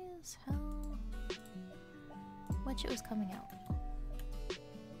realize how much it was coming out.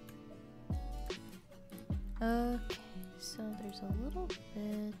 Okay, so there's a little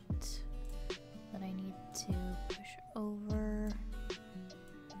bit that I need to push over.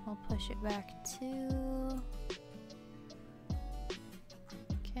 I'll push it back too.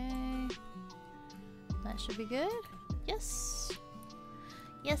 Okay. That should be good. Yes.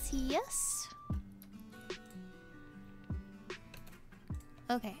 Yes, yes.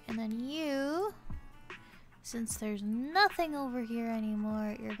 Okay, and then you, since there's nothing over here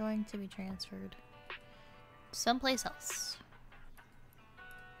anymore, you're going to be transferred someplace else.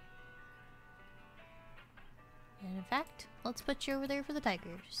 And in fact, let's put you over there for the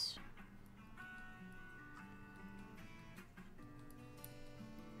tigers.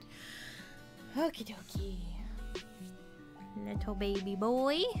 Okie dokie. Little baby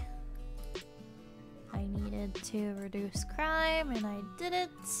boy. I needed to reduce crime and I did it.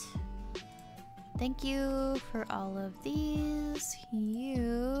 Thank you for all of these.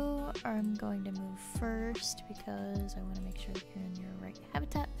 You I'm going to move first because I want to make sure that you're in your right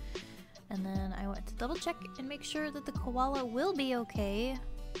habitat. And then I want to double check and make sure that the koala will be okay.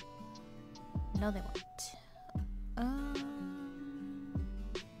 No, they won't.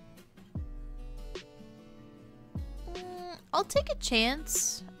 I'll take a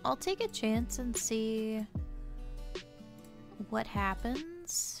chance. I'll take a chance and see what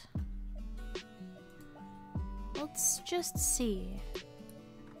happens. Let's just see.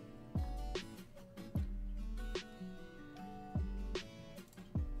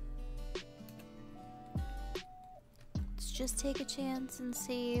 Let's just take a chance and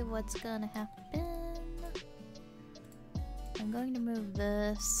see what's gonna happen. I'm going to move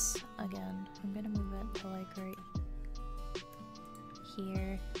this again. I'm gonna move it to like right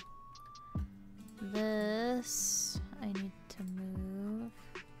here. This I need to move.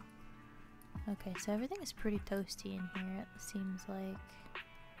 Okay, so everything is pretty toasty in here, it seems like.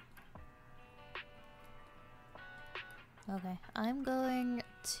 Okay, I'm going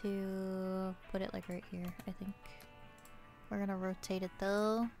to put it like right here, I think. We're gonna rotate it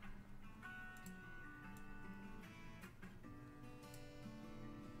though.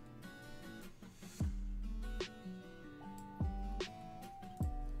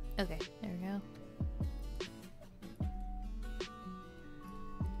 Okay, there we go.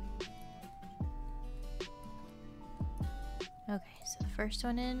 Okay, so the first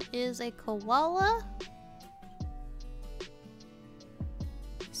one in is a koala.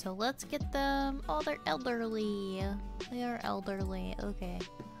 So let's get them. Oh, they're elderly. They are elderly. Okay.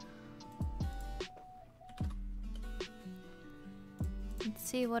 Let's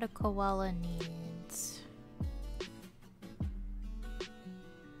see what a koala needs.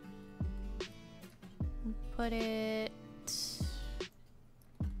 Put it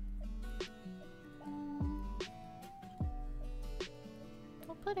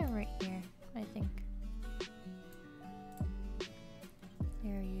put it right here, I think.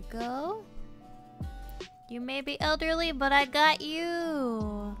 There you go. You may be elderly, but I got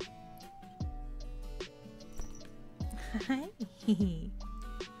you. Hi.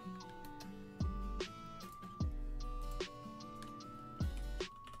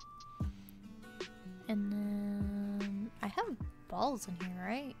 And then I have balls in here,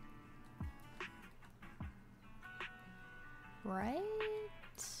 right? Right?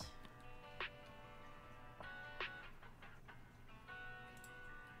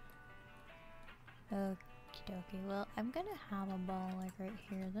 Okie dokie. Well, I'm gonna have a ball like right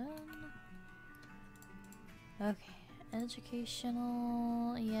here then. Okay.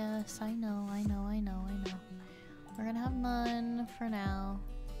 Educational. Yes, I know. We're gonna have none for now.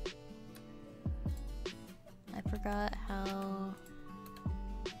 I forgot how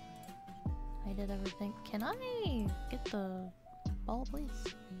I did everything. Can I get the ball,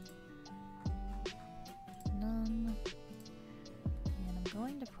 please? None. And I'm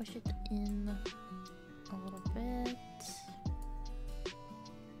going to push it in a little bit.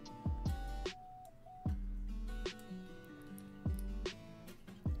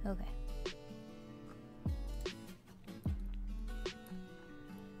 Okay.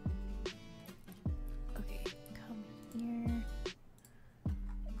 Okay, come here.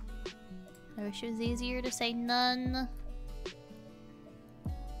 I wish it was easier to say none.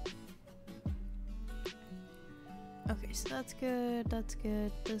 Okay, so that's good, that's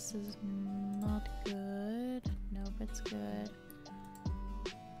good. This is not good. Nope, it's good.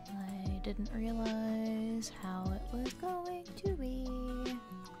 I didn't realize how it was going to be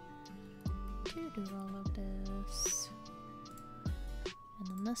to do all of this. And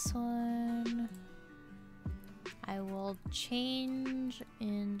then this one I will change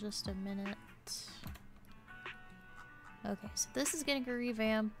in just a minute. Okay, so this is getting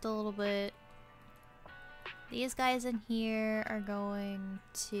revamped a little bit. These guys in here are going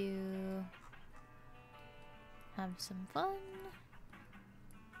to have some fun.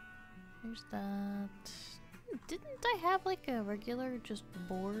 There's that. Didn't I have like a regular just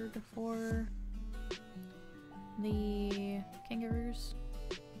board for the kangaroos?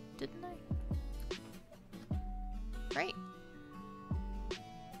 Didn't I? Right?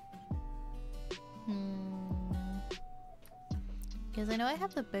 Because I know I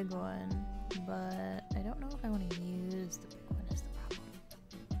have the big one, but I don't know if I want to use the big one is the problem.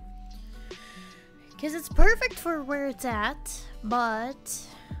 Because it's perfect for where it's at, but...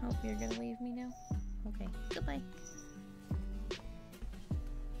 Oh, you're gonna leave me now? Okay, goodbye.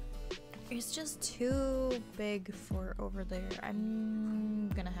 It's just too big for over there. I'm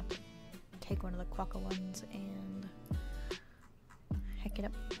gonna have to take one of the quokka ones and heck it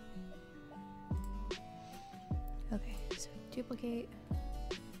up. Okay, so duplicate.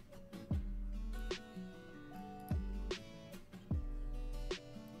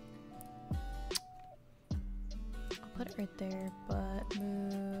 I'll put it right there, but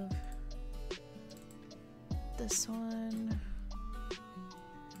move this one.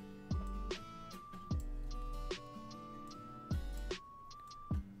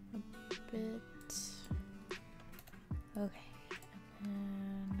 A bit. Okay.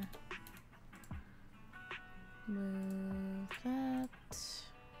 And move that.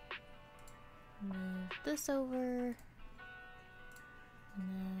 Move this over.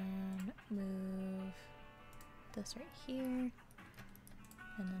 And then move this right here.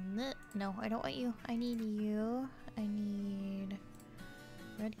 And then this. No, I don't want you. I need you. I need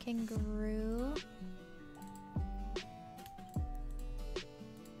red kangaroo.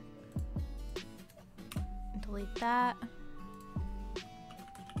 Delete that.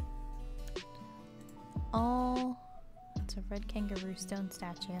 Oh, it's a red kangaroo stone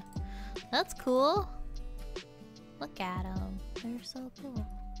statue. That's cool. Look at them. They're so cool.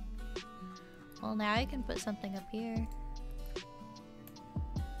 Well, now I can put something up here.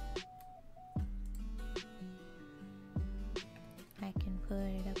 I can put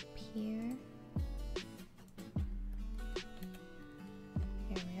it up here.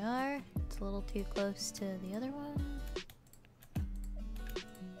 Here we are. It's a little too close to the other one.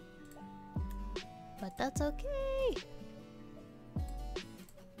 But that's okay.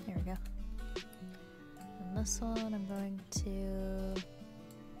 There we go. And this one I'm going to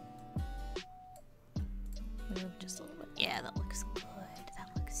move just a little bit. Yeah, that looks good. That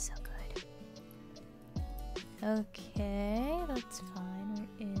looks so good. Okay, that's fine.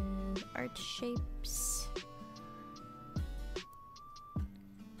 Where is art shapes?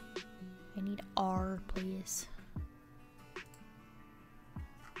 I need R, please.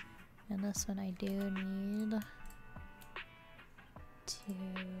 And this one I do need to...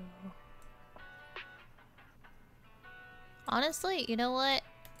 Honestly, you know what?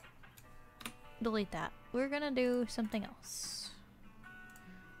 Delete that. We're gonna do something else.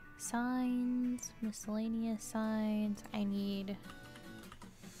 Signs, miscellaneous signs. I need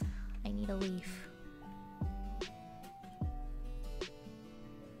a leaf.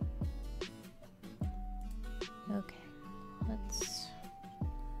 Okay, let's...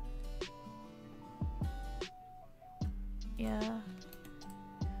 Yeah.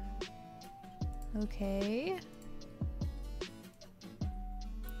 Okay.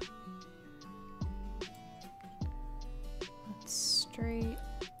 Let's straight.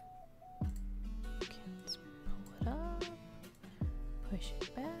 Okay, let's pull it up. Push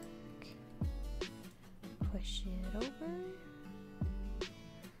it back. Push it over.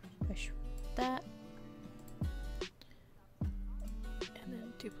 Push that. And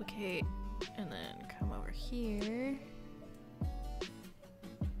then duplicate. And then come over here.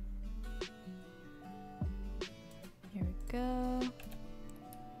 There we go.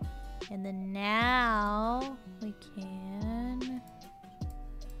 And then now we can...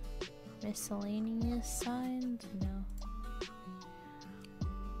 Miscellaneous signs? No.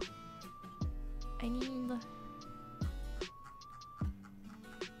 I need...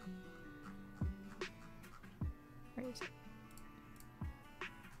 Where is it?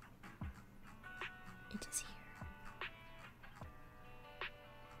 It is here.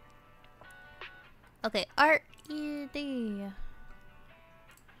 Okay, R-E-D.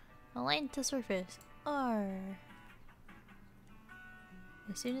 Align to surface. R.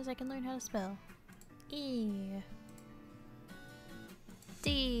 As soon as I can learn how to spell. E.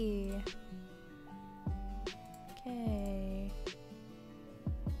 D. K.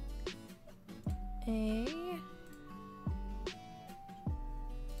 A.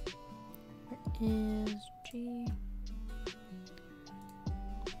 Where is G?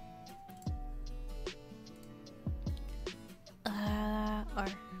 R.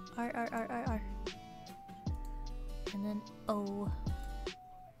 R. And then O.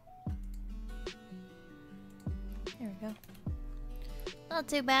 There we go. Not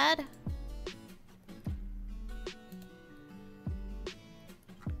too bad.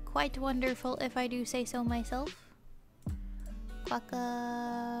 Quite wonderful if I do say so myself.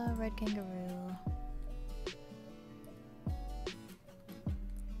 Quacka, red kangaroo.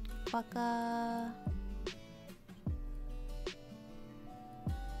 Quacka.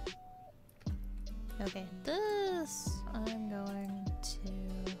 Okay, this I'm going to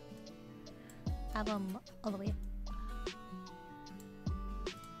have them all the way up.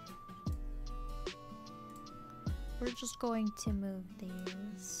 We're just going to move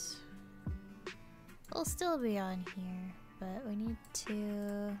these. They'll still be on here, but we need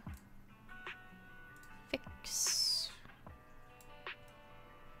to fix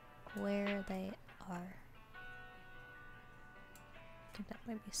where they are. I think that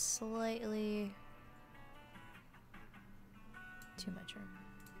might be slightly too much room.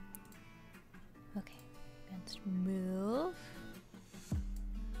 Okay, let's move.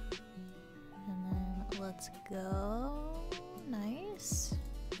 And then let's go. Nice.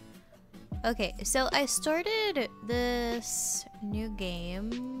 Okay, so I started this new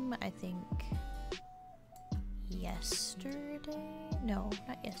game, I think yesterday? No,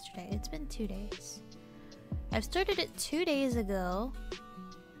 not yesterday. It's been 2 days. I've started it 2 days ago.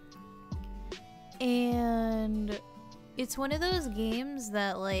 And it's one of those games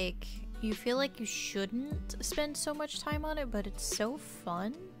that, like, you feel like you shouldn't spend so much time on it, but it's so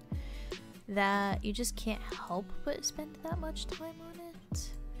fun that you just can't help but spend that much time on it.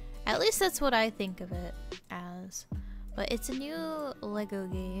 At least that's what I think of it as. But it's a new Lego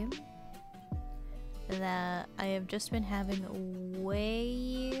game that I have just been having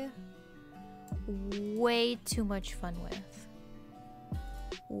way too much fun with.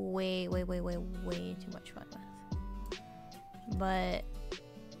 Way too much fun with. But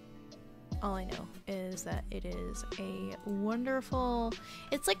all I know is that it is a wonderful...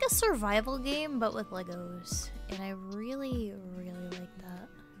 It's like a survival game, but with Legos. And I really like that.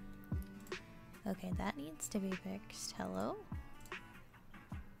 Okay, that needs to be fixed. Hello?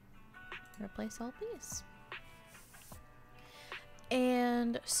 Replace all, please.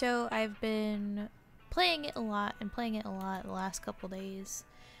 And so I've been playing it a lot the last couple days.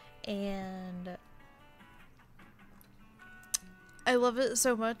 And I love it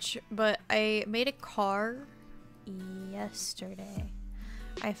so much, but I made a car yesterday.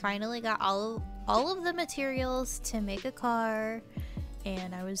 I finally got all of the materials to make a car,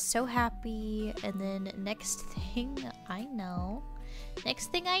 and I was so happy. And then next thing I know,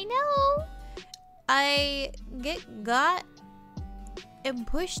 I got am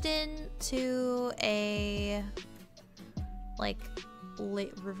pushed into a like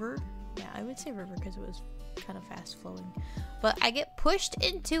river. Yeah, I would say river because it was kind of fast flowing. But I get pushed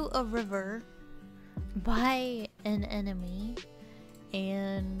into a river by an enemy,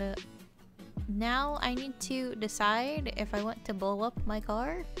 and now I need to decide if I want to blow up my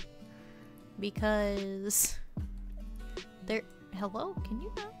car because hello, can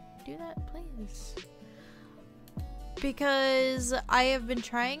you not do that, please? Because I have been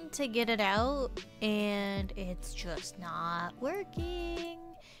trying to get it out and it's just not working.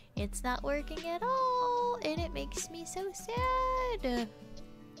 It's not working at all, and it makes me so sad.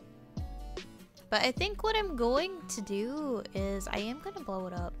 But I think what I'm going to do is I am going to blow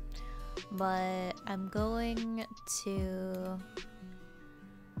it up, but I'm going to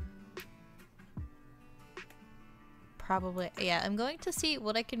I'm going to see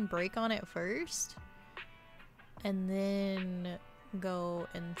what I can break on it first, and then go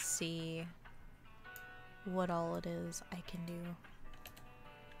and see what all it is I can do,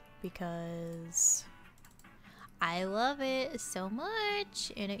 because I love it so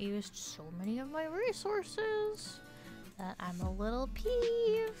much and it used so many of my resources that I'm a little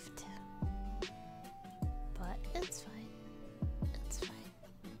peeved, but it's fine. It's fine.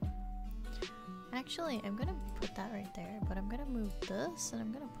 Actually, I'm gonna put that right there, but I'm gonna move this and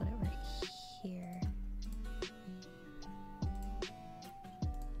I'm gonna put it right here.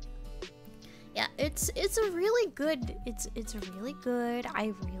 Yeah, it's a really good, it's really good.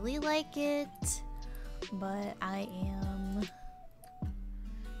 I really like it, but I am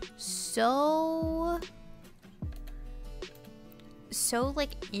so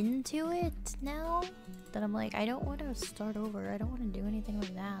like into it now that I'm like, I don't want to start over. I don't want to do anything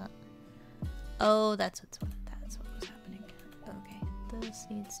like that. Oh, that's what was happening. Okay, this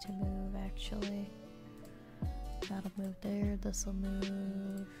needs to move actually. That'll move there. This'll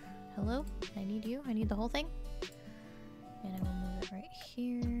move. Hello? I need you. I need the whole thing. And I will move it right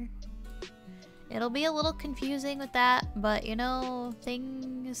here. It'll be a little confusing with that, but you know,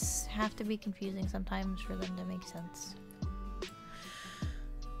 things have to be confusing sometimes for them to make sense.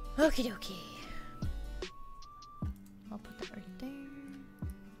 Okie dokie. I'll put that right there.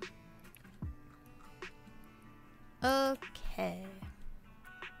 Okay.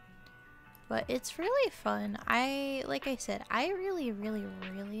 But it's really fun. Like I said, I really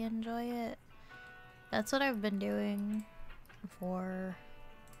enjoy it. That's what I've been doing for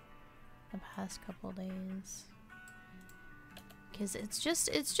the past couple days. Because it's just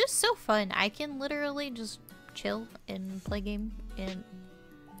so fun. I can literally just chill and play game and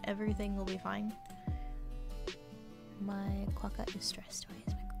everything will be fine. My quokka is stressed. Why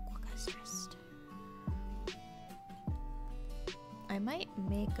is my quokka stressed? I might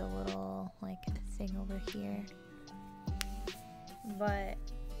make a little like thing over here, but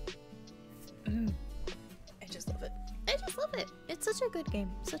I just love it. I just love it. It's such a good game.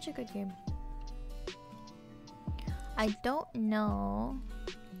 Such a good game. I don't know.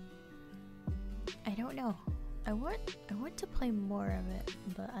 I want to play more of it,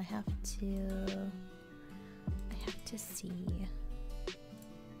 but I have to see. I have to see.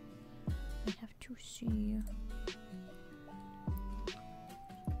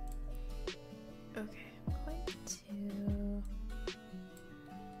 Okay, I'm going to...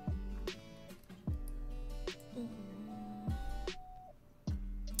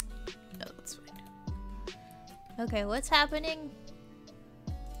 Oh, that's fine. Okay, what's happening?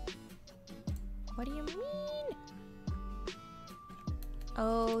 What do you mean?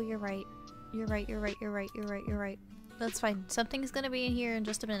 Oh, you're right. You're right. That's fine. Something's gonna be in here in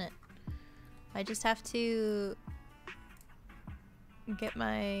just a minute. I just have to get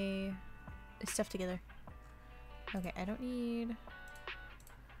my stuff together. Okay, I don't need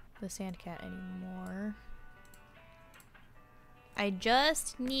the sand cat anymore. I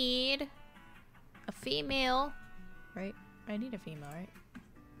just need a female, right? I need a female, right?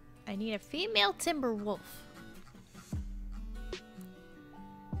 I need a female timber wolf.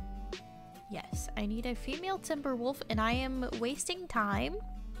 Yes, I need a female timber wolf, and I am wasting time.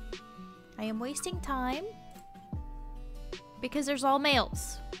 I am wasting time because there's all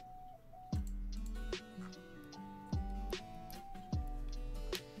males.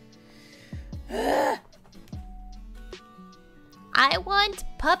 I want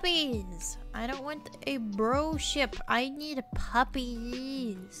puppies. I don't want a bro ship. I need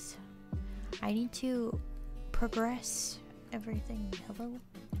puppies. I need to progress everything. Hello?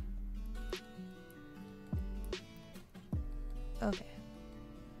 Okay.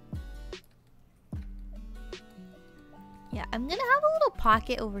 Yeah, I'm gonna have a little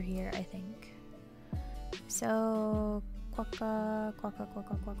pocket over here, I think. So, Quokka, quokka,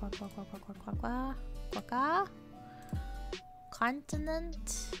 quokka, quokka, quokka, quokka, quokka, quokka.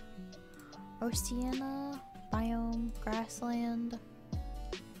 Continent, Oceania, biome, grassland,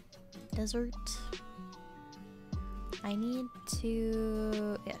 desert. I need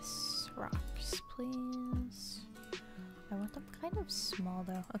to, yes, rocks, please. I want them kind of small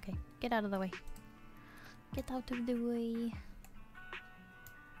though. Okay, get out of the way. Get out of the way.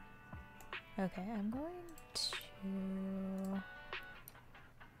 Okay, I'm going to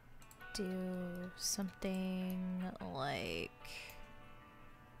do something like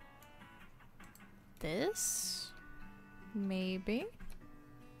this, maybe.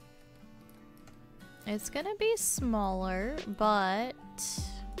 It's gonna be smaller, but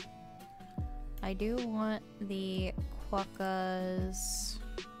I do want the quokkas.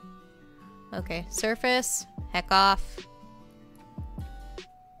 Okay, surface, heck off.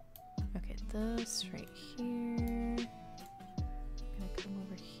 Okay, this right here. Gonna come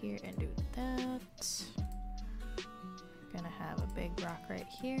over here and do that. Gonna have a big rock right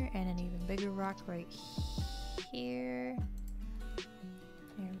here and an even bigger rock right here.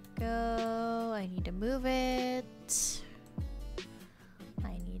 There we go. I need to move it.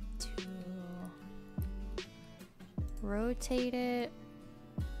 I need to rotate it.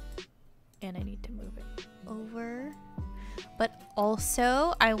 And I need to move it over. But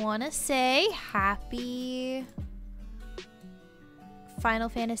also, I want to say happy Final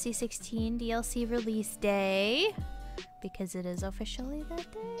Fantasy 16 DLC release day. Because it is officially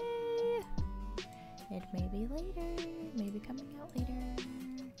that day. It may be later. Maybe coming out later.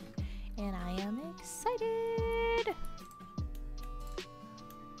 And I am excited.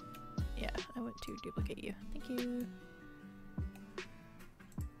 Yeah, I went to duplicate you. Thank you.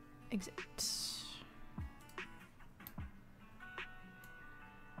 Exit.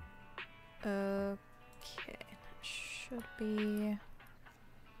 Okay, that should be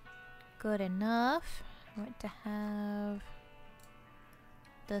good enough. I want to have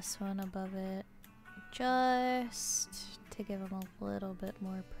this one above it just to give them a little bit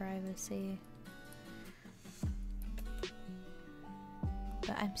more privacy.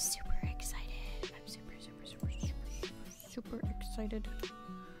 But I'm super excited. I'm super excited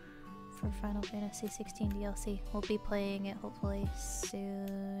for Final Fantasy 16 DLC. We'll be playing it hopefully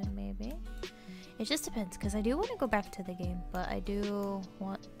soon, maybe. It just depends, because I do want to go back to the game, but I do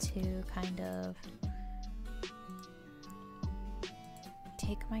want to kind of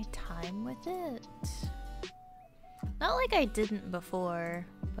take my time with it. Not like I didn't before,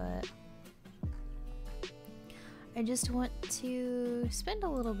 but I just want to spend a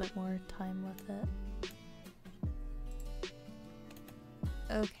little bit more time with it.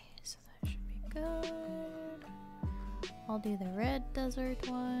 Okay, so that should be good. I'll do the red desert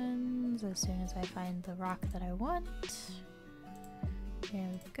ones as soon as I find the rock that I want. There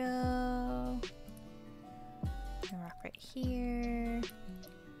we go. A rock right here.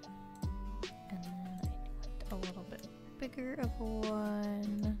 And then I want a little bit bigger of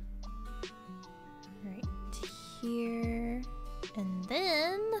one right here. And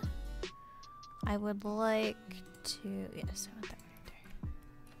then I would like to, yes, I want that right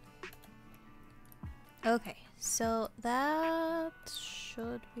there. Okay, so that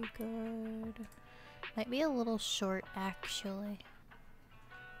should be good. Might be a little short actually.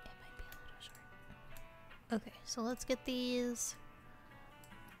 Okay, so let's get these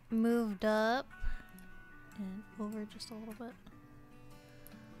moved up and over just a little bit.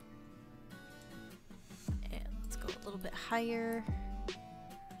 And let's go a little bit higher.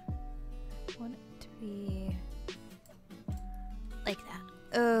 I want it to be like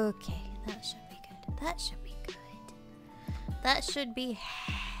that. Okay, that should be good. That should be good. That should be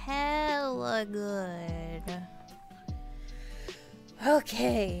hella good.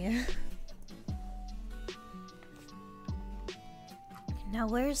 Okay. Now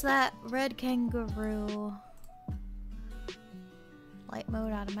where's that red kangaroo? Light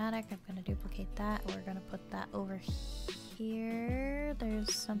mode automatic. I'm gonna duplicate that. We're gonna put that over here.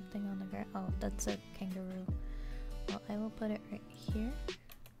 There's something on the ground. Oh, that's a kangaroo. Well, I will put it right here.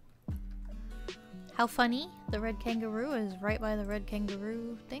 How funny. The red kangaroo is right by the red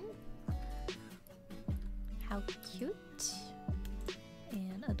kangaroo thing. How cute.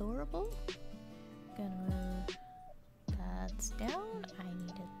 And adorable. Gonna move that's down. I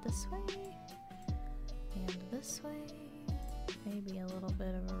need it this way and this way. Maybe a little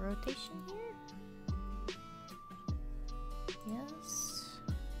bit of a rotation here. Yes.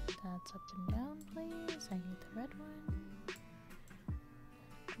 That's up and down, please. I need the red one.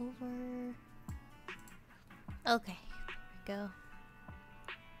 Over. Okay. There we go.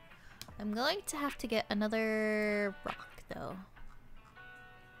 I'm going to have to get another rock though.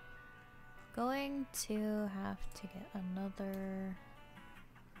 Going to have to get another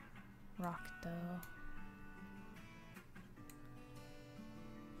rock though.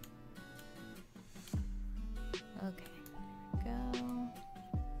 Okay, there we go.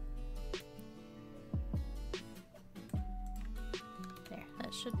 There,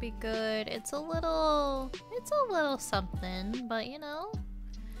 that should be good. It's a little something, but you know,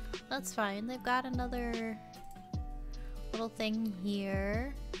 that's fine. They've got another little thing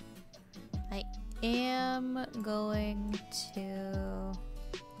here. I am going to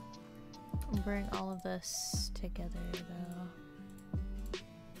bring all of this together though.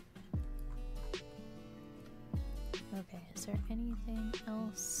 Okay, is there anything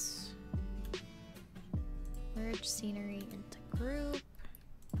else? Merge scenery into group.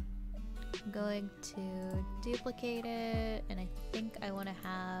 I'm going to duplicate it, and I think I want to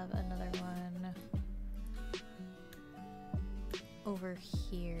have another one over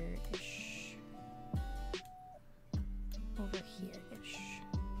here-ish. Over here-ish.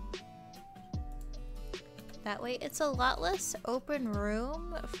 That way it's a lot less open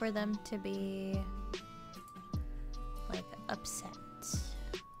room for them to be like upset.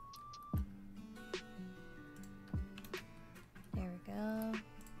 There we go.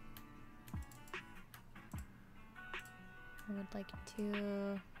 I would like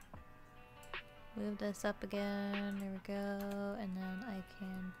to move this up again. There we go. And then I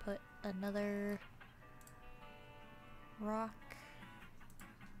can put another rock.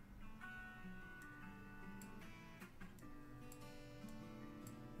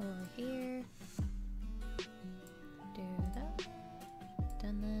 Over here. Do that.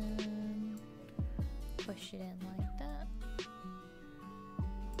 And then push it in like that.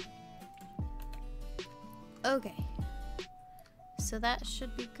 Okay. So that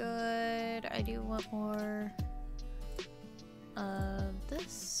should be good. I do want more of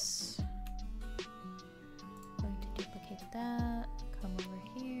this. Going to duplicate that. Come over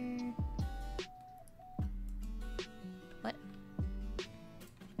here. What?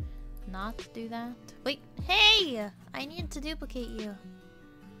 Not do that? Wait, hey! I need to duplicate you.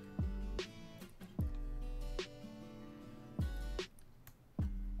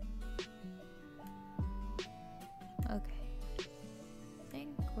 Okay. I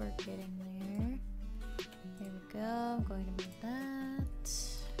think we're getting there. There we go. I'm going to move that.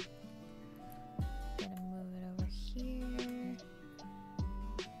 Gonna move it over here.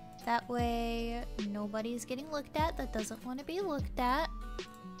 That way, nobody's getting looked at that doesn't want to be looked at.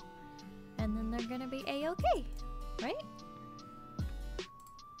 And then they're gonna be a-okay, right?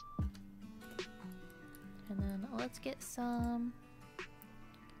 And then let's get some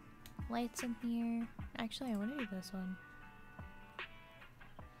lights in here. Actually, I want to do this one.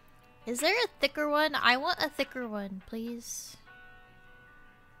 Is there a thicker one? I want a thicker one, please.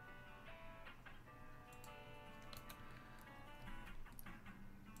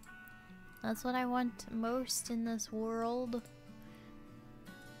 That's what I want most in this world.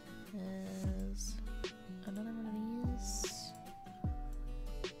 Is another one of these.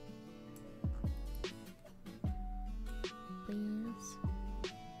 Please.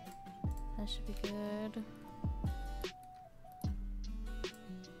 That should be good.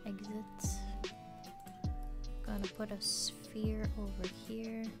 Exit. Gonna put a sphere over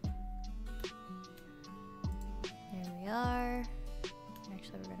here. There we are.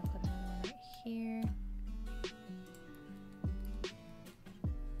 Actually, we're gonna put another one right here.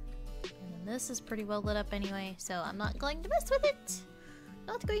 This is pretty well lit up anyway, so I'm not going to mess with it.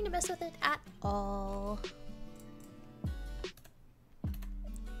 Not going to mess with it at all.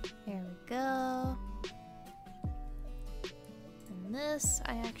 There we go. And this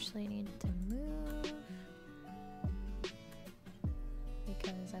I actually need to move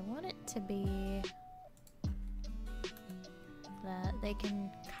because I want it to be that they can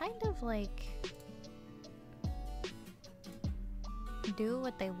kind of like do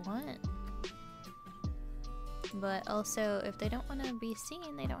what they want. But also, if they don't want to be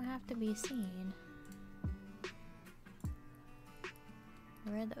seen, they don't have to be seen.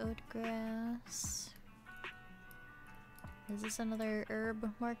 Red oat grass. Is this another herb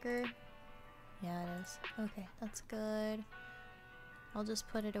marker? Yeah, it is. Okay, that's good. I'll just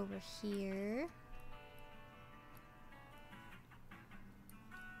put it over here.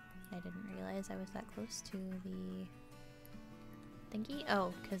 I didn't realize I was that close to the thingy.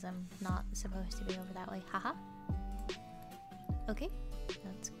 Oh, because I'm not supposed to be over that way. Haha. Okay,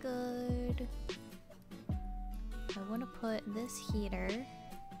 that's good. I want to put this heater.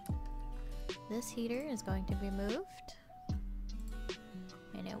 This heater is going to be moved.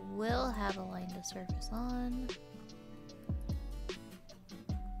 And it will have a line to surface on.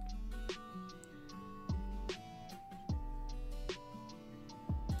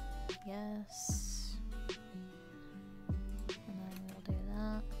 guess. And then we'll do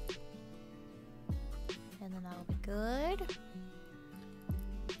that. And then that'll be good.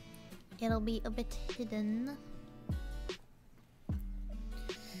 It'll be a bit hidden.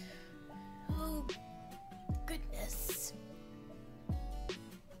 Oh, goodness.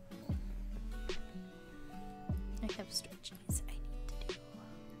 I have stretchies I need to do.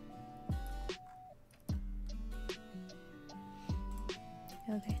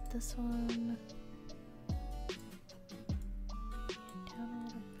 Okay, this one. Down a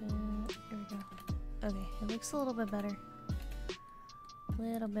little bit. There we go. Okay, it looks a little bit better. A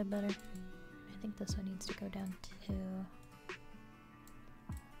little bit better. I think this one needs to go down too.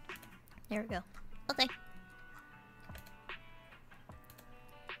 There we go. Okay.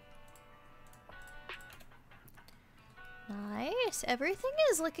 Nice. Everything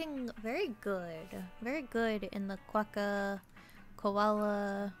is looking very good. Very good in the quokka,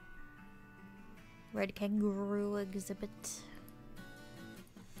 koala, red kangaroo exhibit.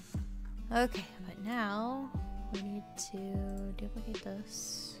 Okay, but now we need to duplicate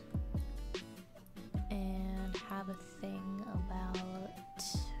this and have a thing about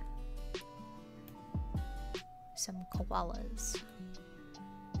some koalas.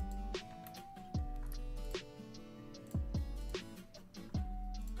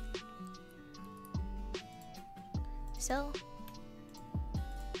 So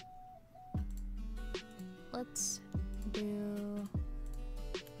let's do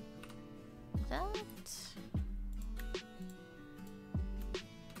that.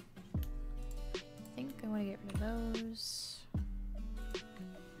 I think I want to get rid of those.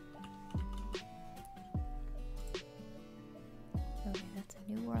 Okay, that's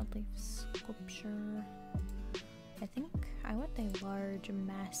a New World Leaf sculpture. I think I want a large,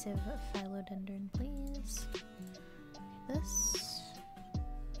 massive philodendron, please. Okay, this.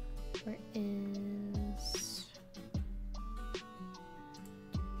 Where is this?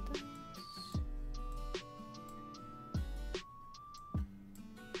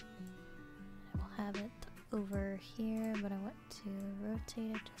 I will have it over here, but I want to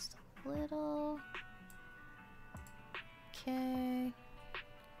rotate it just a little. Okay.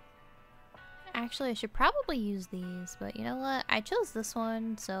 Actually, I should probably use these, but you know what? I chose this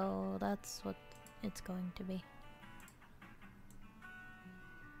one, so that's what it's going to be.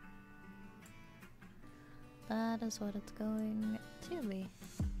 That is what it's going to be.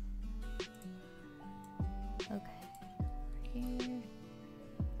 Okay. Here.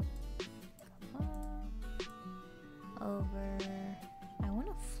 Come on. Over. I want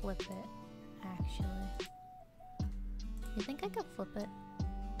to flip it, actually. You think I could flip it?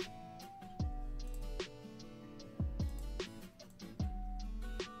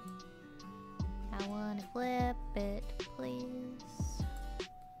 I want to flip it, please.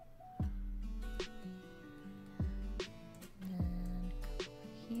 And come over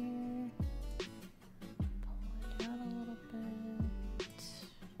here. Pull it out a little bit.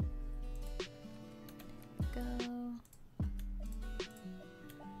 Go.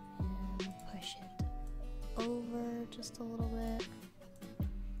 And push it over just a little bit.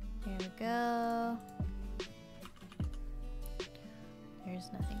 There we go. There's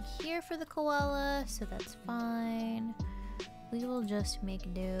nothing here for the koala, so that's fine. We will just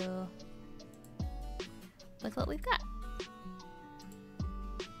make do with what we've got.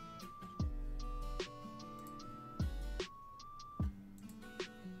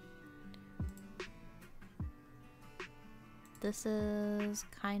 This is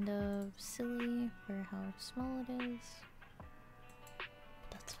kind of silly for how small it is.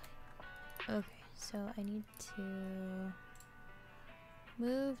 But that's fine. Okay, so I need to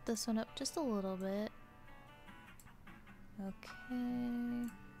move this one up just a little bit. Okay.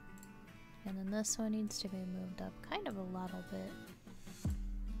 And then this one needs to be moved up kind of a little bit.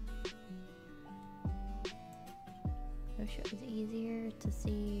 I wish it was easier to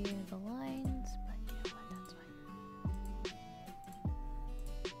see the lines, but you know what, that's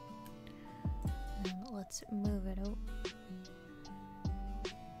fine. And let's move it out.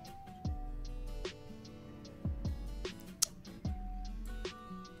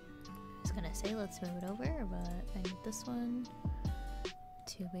 Say let's move it over, but I need this one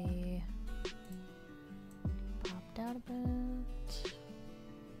to be popped out a bit.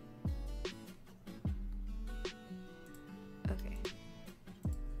 Okay.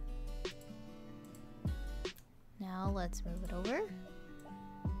 Now let's move it over.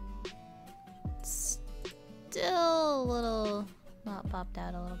 It's still a little not popped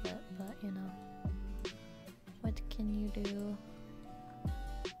out a little bit, but you know, what can you do?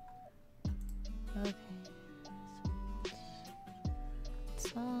 Okay, it's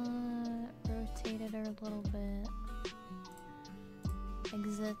fine.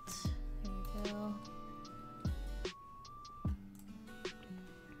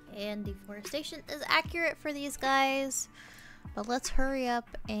 And deforestation is accurate for these guys. But let's hurry up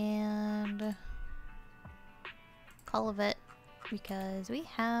and call it because we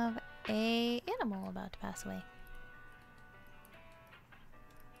have a animal about to pass away.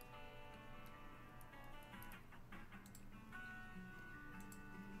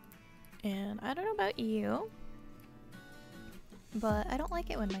 And I don't know about you, but I don't like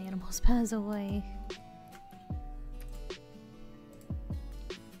it when my animals pass away.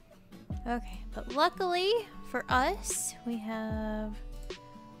 Okay, but luckily for us, we have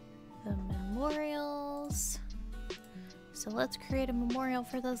the memorials. So let's create a memorial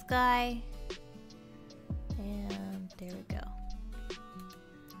for this guy. And there we go.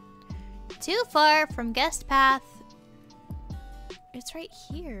 Too far from guest path. It's right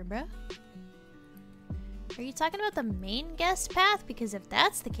here, bruh. Are you talking about the main guest path? Because if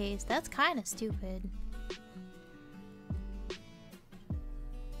that's the case, that's kind of stupid.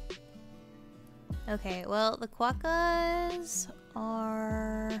 Okay, well, the quokkas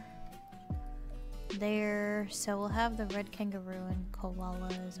are there, so we'll have the red kangaroo and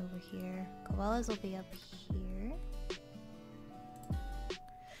koalas over here. Koalas will be up here.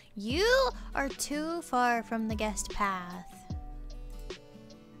 You are too far from the guest path.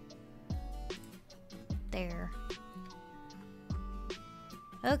 There.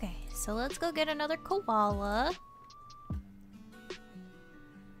 Okay, so let's go get another koala.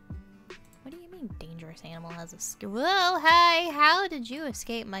 What do you mean dangerous animal has a skill? Whoa, hi, how did you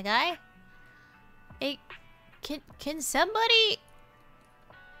escape, my guy? Hey, can somebody...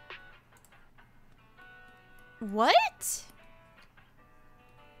 What?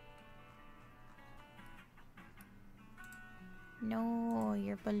 No,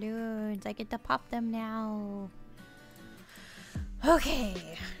 your balloons. I get to pop them now. Okay.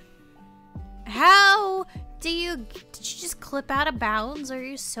 How did you just clip out of bounds? Are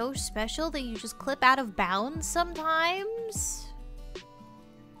you so special that you just clip out of bounds sometimes?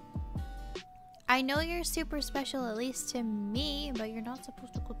 I know you're super special, at least to me, but you're not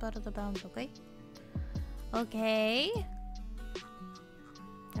supposed to clip out of the bounds, okay? Okay.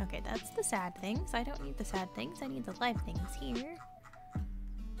 Okay, that's the sad things. I don't need the sad things. I need the live things here.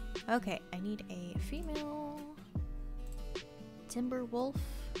 Okay, I need a female timber wolf.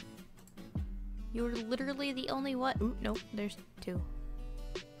 You're literally the only one. Ooh, nope, there's two.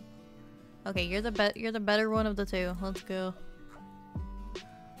 Okay, you're the better one of the two. Let's go.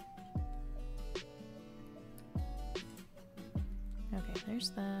 Okay,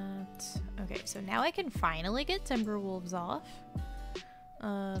 there's that. Okay, so now I can finally get timber wolves off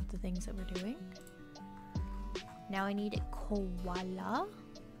of the things that we're doing. Now I need a koala.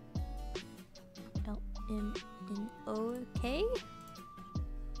 L-M-N-O-K.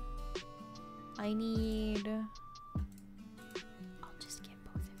 I need... I'll just get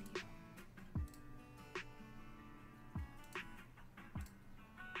both of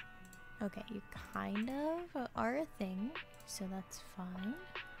you. Okay, you kind of are a thing, so that's fine.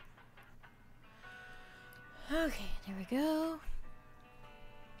 Okay, there we go.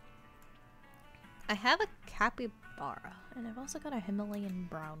 I have a capybara, and I've also got a Himalayan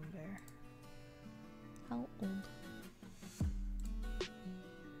brown bear. How old?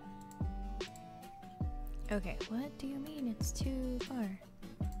 Okay, what do you mean it's too far?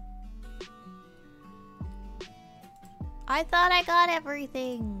 I thought I got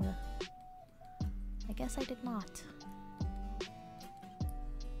everything! I guess I did not.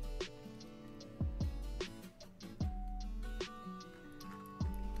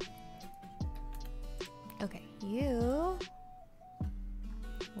 Okay, you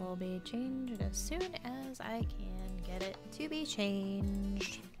will be changed as soon as I can get it to be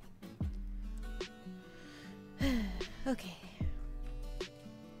changed. Okay.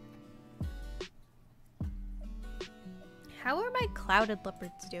 How are my clouded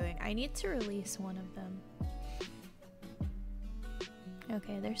leopards doing? I need to release one of them.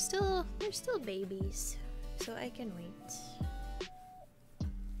 Okay, they're still babies, so I can wait.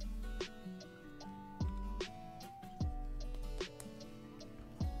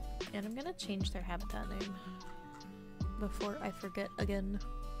 And I'm gonna change their habitat name before I forget again.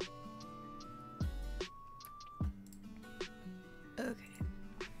 Okay.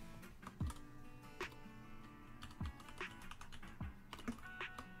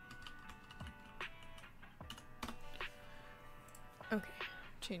 Okay,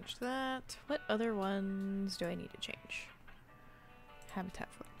 change that. What other ones do I need to change? Habitat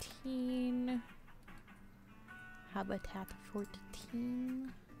 14. Habitat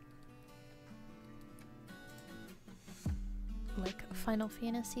 14. Like Final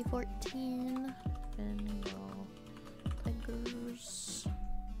Fantasy 14. Bengal Tigers.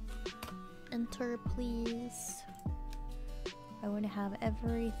 center, please. I want to have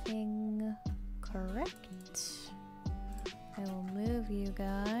everything correct. I will move you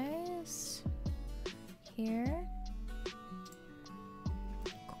guys here.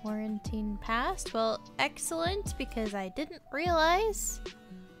 Quarantine passed. Well, excellent, because I didn't realize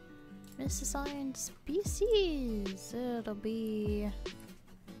misassigned species. It'll be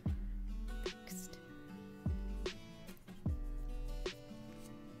fixed.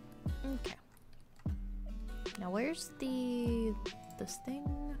 Okay. Now where's this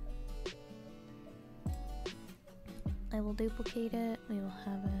thing? I will duplicate it. We will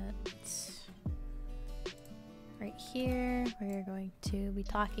have it right here. We're going to be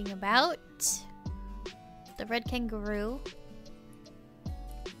talking about the red kangaroo.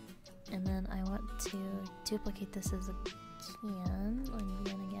 And then I want to duplicate this as a can.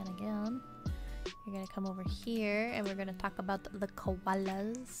 Again. You're gonna come over here and we're gonna talk about the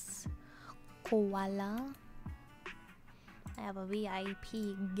koalas. Koala. I have a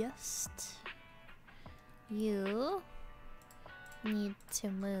VIP guest. You need to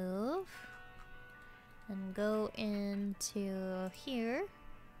move and go into here.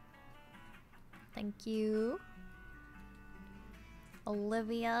 Thank you.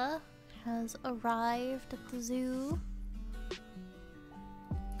 Olivia has arrived at the zoo.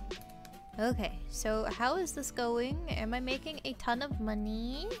 Okay, so how is this going? Am I making a ton of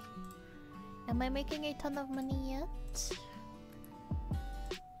money? Am I making a ton of money yet?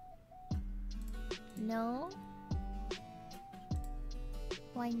 No?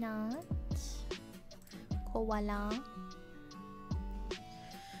 Why not? Koala.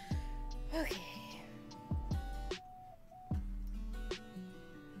 Okay.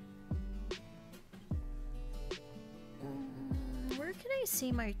 Where can I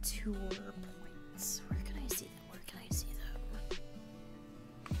see my tour points? Where can I see them? Where can I see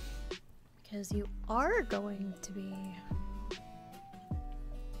them? Because you are going to be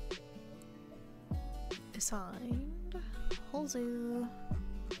assigned whole zoo.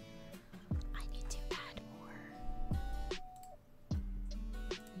 I need to add more.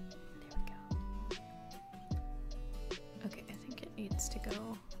 There we go. Okay, I think it needs to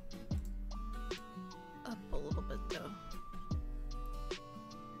go up a little bit though.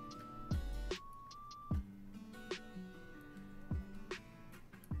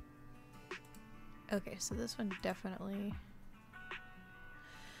 Okay, so this one definitely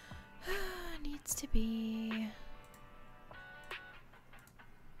needs to be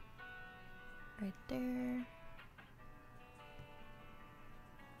right there.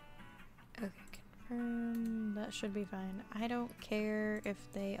 Okay, confirm. That should be fine. I don't care if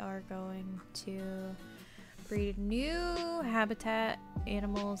they are going to breed new habitat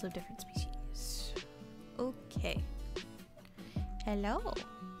animals of different species. Okay. Hello.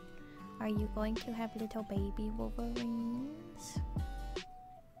 Are you going to have little baby wolverines?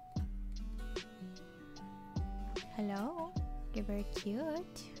 Hello? You're very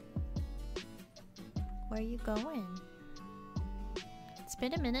cute. Where are you going? It's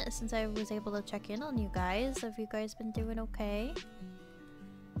been a minute since I was able to check in on you guys. Have you guys been doing okay?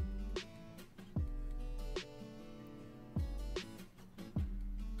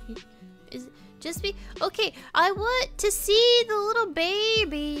 Just be okay. I want to see the little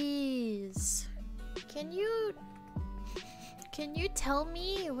babies. Can you tell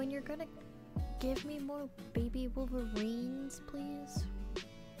me when you're gonna give me more baby wolverines, please?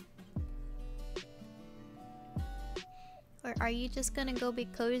 Or are you just gonna go be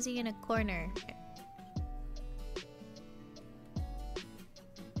cozy in a corner?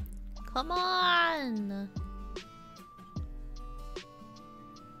 Come on!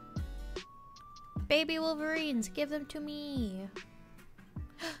 Baby wolverines, give them to me!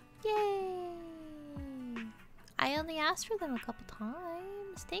 Yay! I only asked for them a couple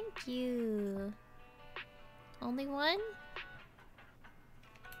times. Thank you. Only one?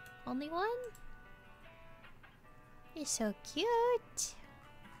 Only one? He's so cute.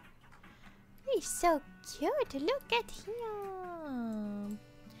 He's so cute. Look at him.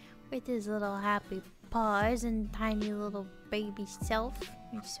 With his little happy paws and tiny little baby self.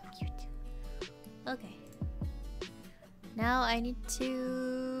 He's so cute. Okay. Now I need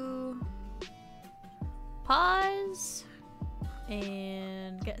to pause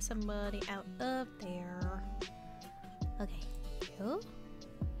and get somebody out of there. Okay, you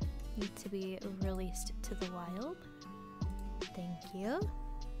need to be released to the wild. Thank you.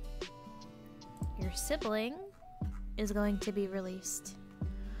 Your sibling is going to be released.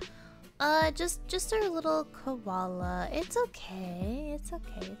 Just our little koala. It's okay. It's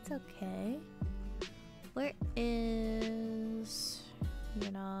okay. It's okay. Where is...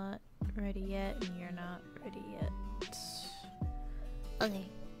 You're not ready yet, and you're not ready yet. Okay.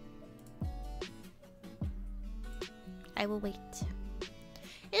 I will wait.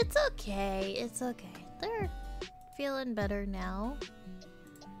 It's okay, it's okay. They're feeling better now.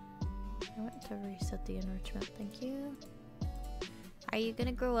 I want to reset the enrichment, thank you. Are you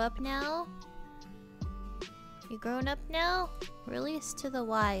gonna grow up now? You grown up now? Release to the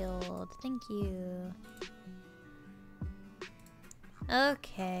wild, thank you.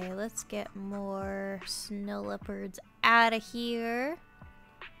 Okay, let's get more snow leopards out of here.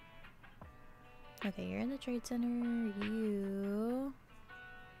 Okay, you're in the trade center.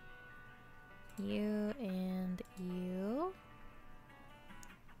 You and you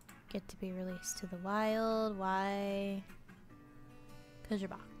get to be released to the wild. Why? Because you're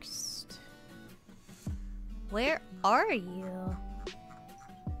boxed. Where are you?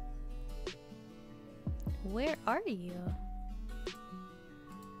 Where are you?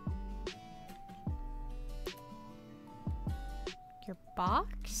 You're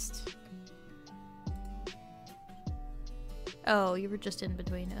boxed? Oh, you were just in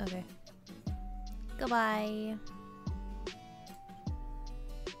between. Okay. Goodbye.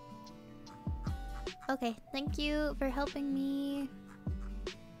 Okay, thank you for helping me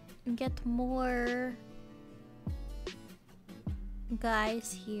get more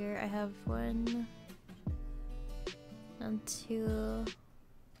guys here. I have 1 and 2.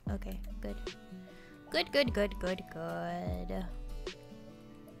 Okay, good. Good, good, good, good, good.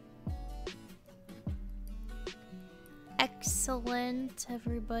 Excellent.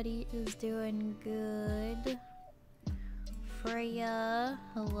 Everybody is doing good. Freya,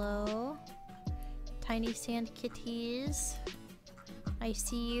 hello. Tiny sand kitties. I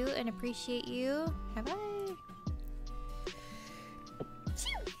see you and appreciate you. Have I?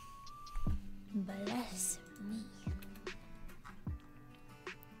 Bless me.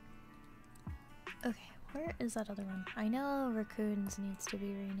 Okay, where is that other one? I know Raccoons needs to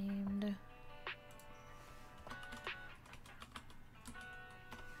be renamed.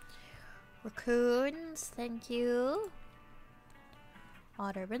 Raccoons, thank you.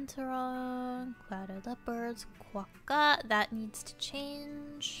 Otter Binturong, Clouded Leopards, Quokka, that needs to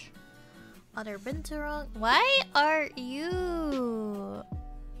change. Otter Binturong, why are you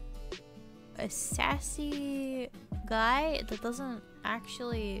a sassy guy that doesn't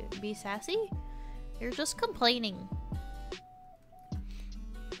actually be sassy? You're just complaining.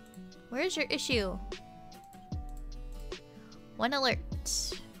 Where's your issue? 1 alert.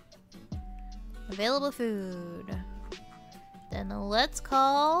 Available food. Then let's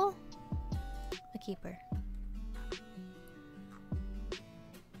call the keeper.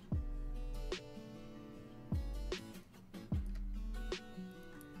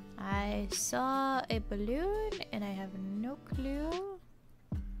 I saw a balloon and I have no clue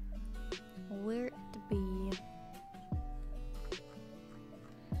where it be.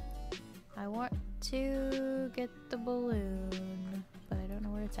 I want to get the balloon, but I don't know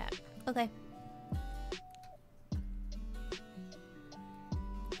where it's at. Okay.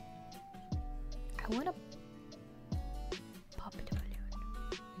 I want to pop the balloon.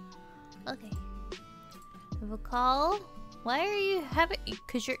 Okay. Vakal, why are you having...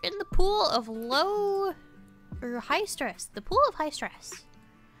 Because you're in the pool of low... or high stress. The pool of high stress.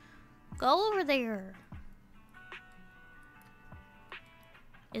 Go over there.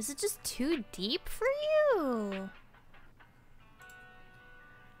 Is it just too deep for you?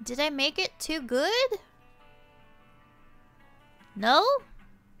 Did I make it too good? No?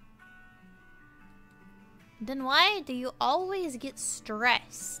 Then why do you always get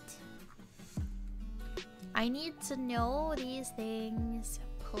stressed? I need to know these things,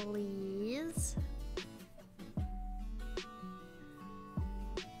 please.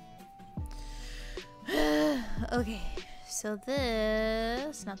 Okay, so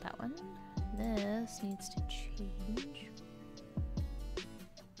this, not that one. This needs to change.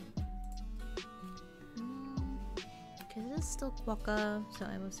 Okay, this is still Quokka, so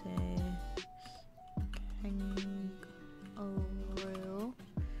I will say kangaroo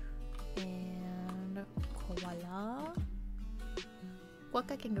and koala.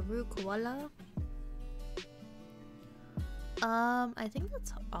 Quokka, kangaroo, koala. I think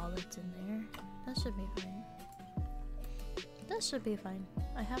that's all that's in there. That should be fine. That should be fine.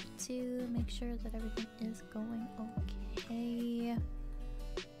 I have to make sure that everything is going okay.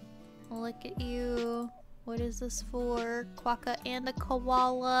 Look at you. What is this for? Quokka and a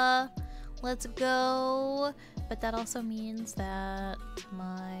koala. Let's go. But that also means that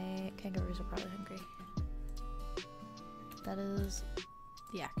my kangaroos are probably hungry. That is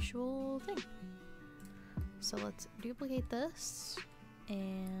the actual thing. So let's duplicate this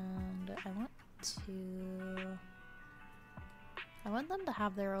and to... I want them to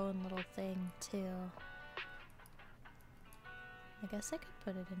have their own little thing too. I guess I could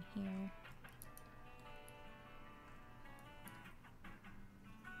put it in here.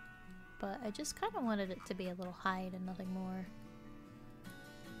 But I just kind of wanted it to be a little hide and nothing more.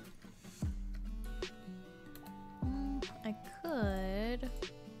 I could...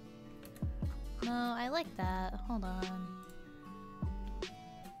 No, I like that. Hold on.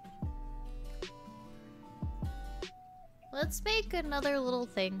 Let's make another little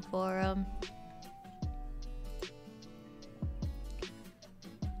thing for him.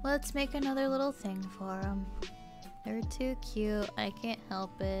 Let's make another little thing for him. They're too cute. I can't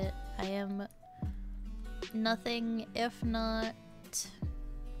help it. I am nothing if not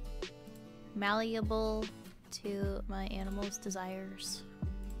malleable to my animal's desires.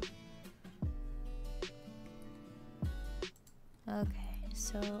 Okay,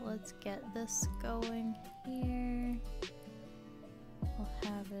 so let's get this going here. We'll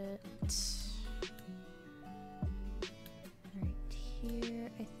have it right here,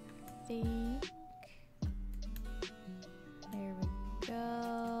 I think. There we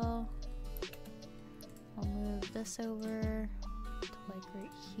go. I'll move this over to like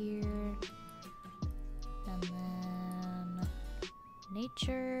right here. And then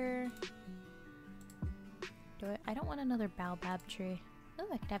nature. I don't want another baobab tree. Oh,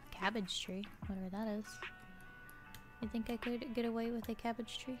 I could have a cabbage tree, whatever that is. You think I could get away with a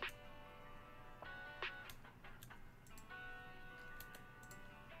cabbage tree?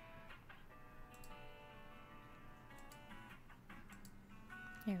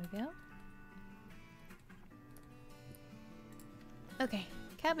 There we go. Okay,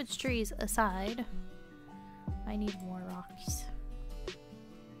 cabbage trees aside, I need more rocks.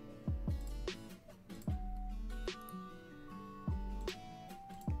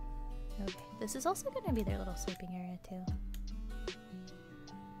 Okay, this is also going to be their little sleeping area too.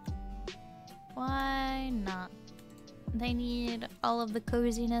 Why not? They need all of the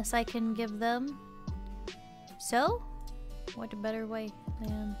coziness I can give them. So, what a better way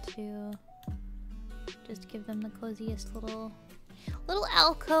than to just give them the coziest little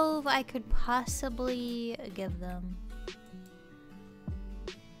alcove I could possibly give them.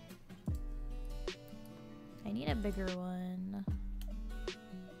 I need a bigger one.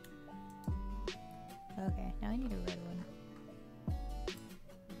 Okay, now I need a red one.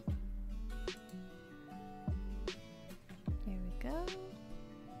 There we go.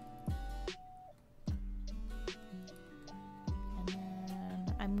 And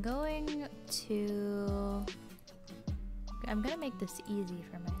then I'm gonna make this easy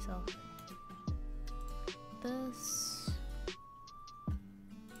for myself. This.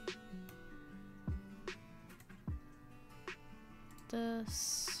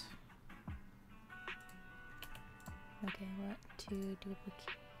 Okay, what to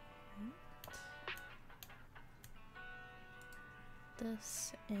duplicate?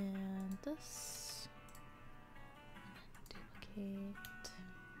 This and this. Duplicate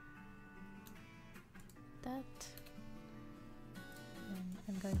that. And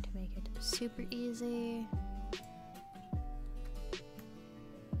I'm going to make it super easy.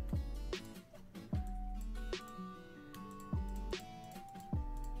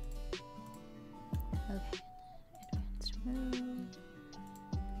 Okay, advanced move.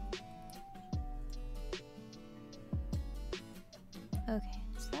 Okay,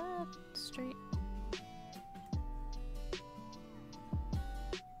 is that straight?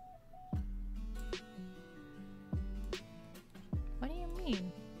 What do you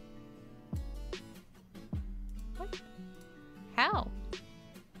mean? What? How?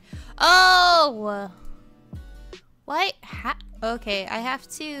 Oh! What? Okay, I have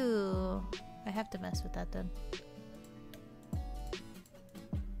to mess with that then.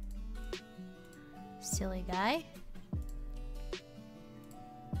 Silly guy.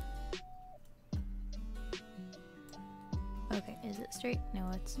 Okay, is it straight? No,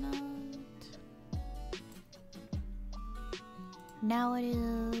 it's not. Now it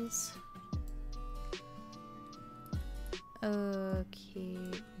is. Okay,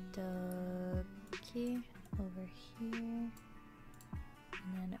 dokie. Over here.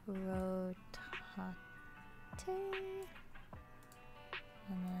 And then rotate. And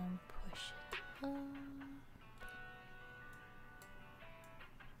then push it up.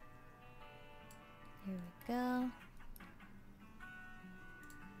 Here we go.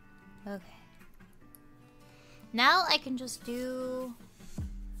 Okay. Now I can just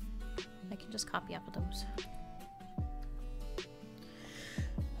copy up of those.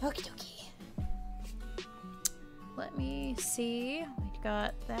 Okie dokie. Let me see. We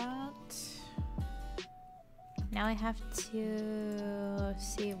got that. Now I have to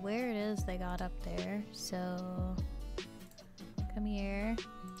see where it is they got up there. So, come here.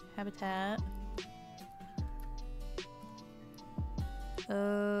 Habitat.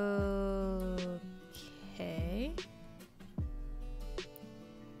 Okay.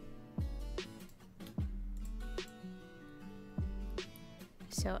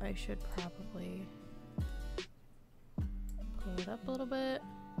 So I should probably pull it up a little bit.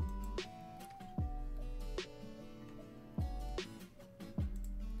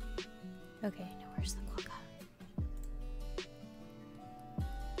 Okay, now where's the quokka?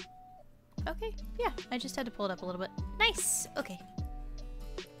 Okay, yeah, I just had to pull it up a little bit. Nice! Okay.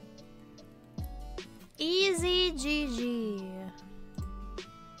 Easy GG.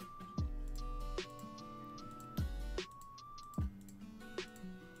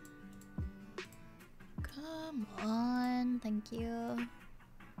 Come on, thank you.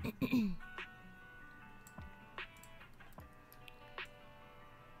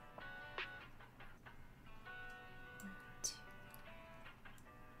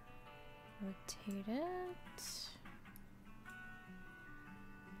 Rotate it.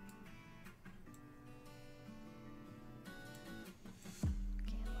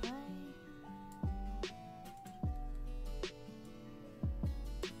 Okay,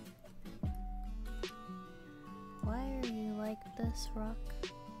 why are you like this, rock?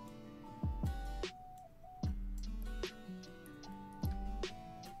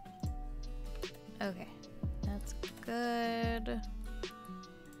 Okay, that's good.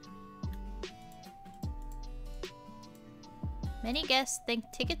 Many guests think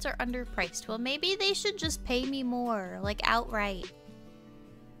tickets are underpriced. Well, maybe they should just pay me more, like outright.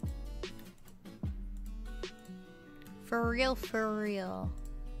 For real, for real.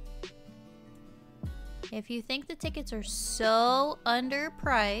 If you think the tickets are so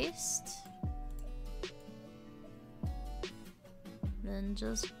underpriced, then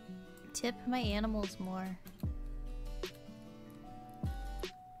just tip my animals more.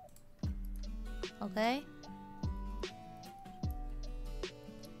 Okay?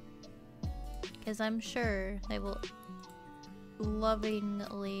 Because I'm sure they will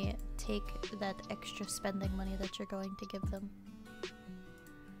lovingly take that extra spending money that you're going to give them.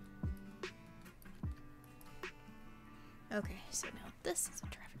 Okay, so now this is a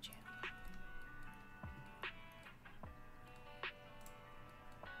traffic jam.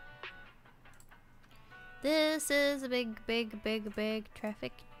 This is a big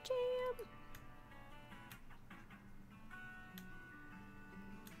traffic jam.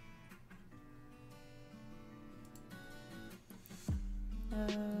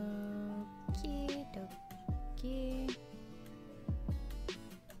 Okie dokie.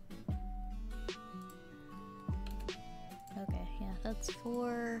 Okay, yeah, that's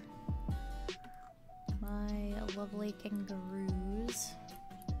for my lovely kangaroos.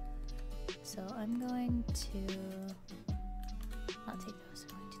 So I'm going to not take those,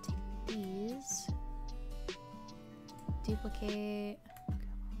 I'm going to take these. Duplicate. Come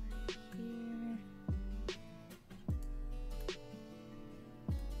over here.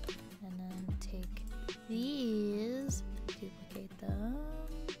 And then take these, duplicate them.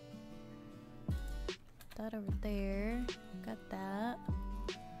 That over there. Got that.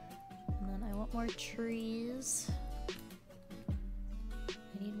 And then I want more trees.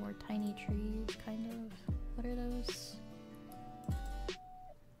 I need more tiny trees, kind of. What are those?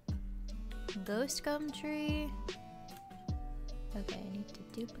 Ghost gum tree. Okay, I need to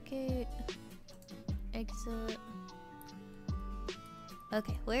duplicate. Exit.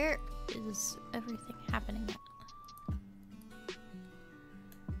 Okay, where is everything happening at?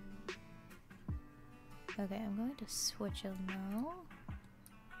 Okay, I'm going to switch them now.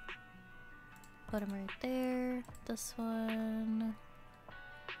 Put them right there. This one.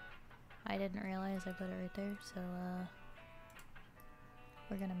 I didn't realize I put it right there, so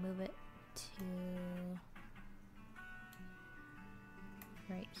we're gonna move it to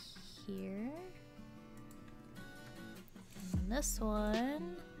right here. And this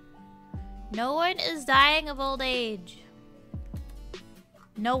one. No one is dying of old age.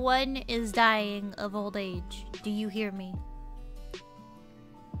 No one is dying of old age. Do you hear me?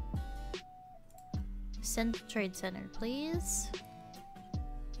 Send to Trade Center, please.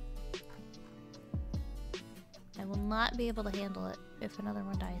 I will not be able to handle it if another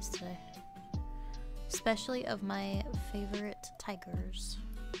one dies today. Especially of my favorite tigers.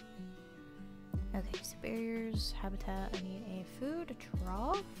 Okay, so barriers, habitat, I need a food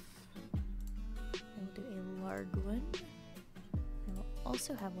trough. I will do a large one. I will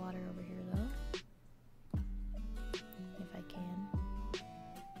also have water over here though. If I can.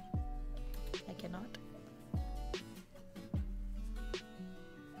 I cannot.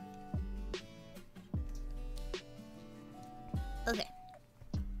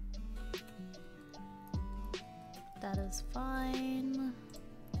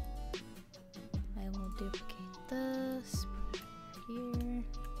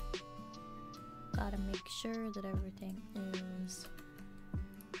 that everything is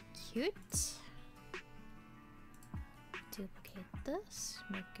cute. Duplicate this,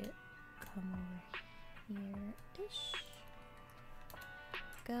 make it come over here-ish.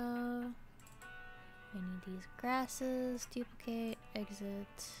 Go. I need these grasses, duplicate,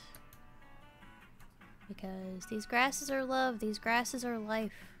 exit. Because these grasses are love, these grasses are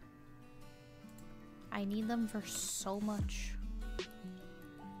life. I need them for so much.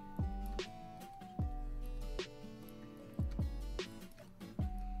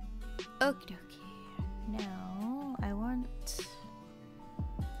 Okie dokie. Now, I want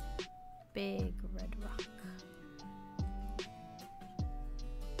big red rock.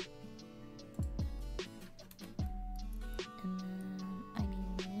 And then I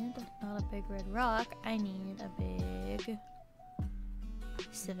need, not a big red rock, I need a big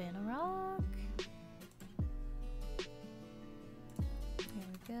savannah rock. There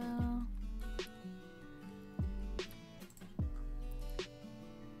we go.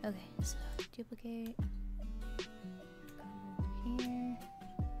 Okay, so duplicate. Come over here.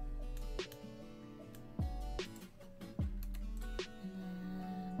 And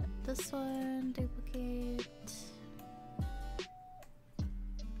then this one, duplicate.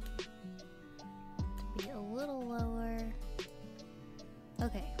 To be a little lower.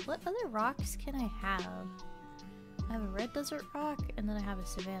 Okay, what other rocks can I have? I have a red desert rock, and then I have a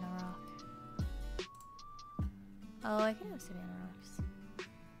savannah rock. Oh, I can have savannah rocks.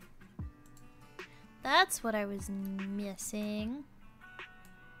 That's what I was missing.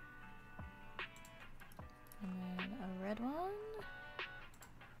 And then a red one.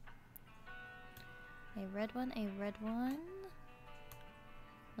 A red one, a red one.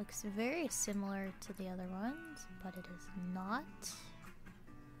 Looks very similar to the other ones, but it is not.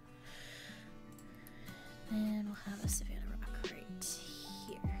 And we'll have a savannah rock right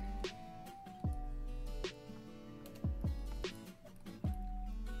here.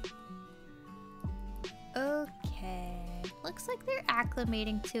 Okay, looks like they're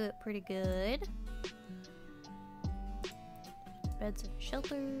acclimating to it pretty good. Beds and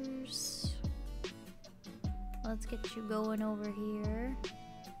shelters. Let's get you going over here.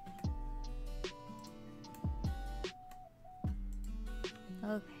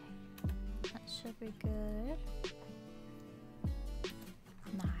 Okay, that should be good.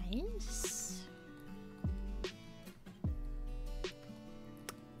 Nice.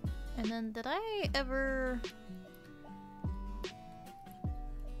 And then did I ever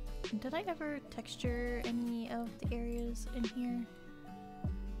texture any of the areas in here?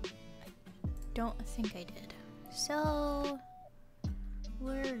 I don't think I did. So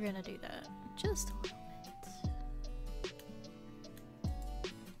we're gonna do that just a little bit.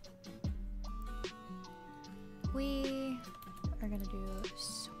 We are gonna do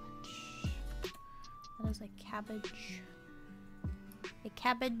so much. That is a cabbage. A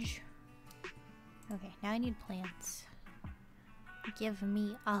cabbage. Okay, now I need plants. Give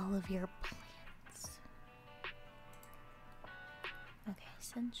me all of your plants. Okay,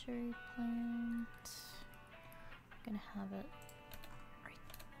 century plant. I'm gonna have it right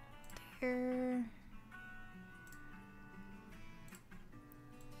there.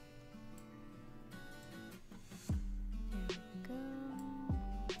 There we go.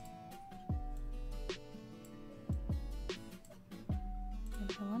 And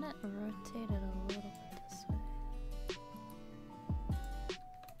I want to rotate it a little bit this way.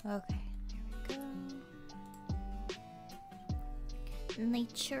 Okay, there we go.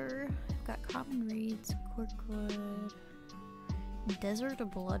 Nature. I've got common reeds, corkwood, desert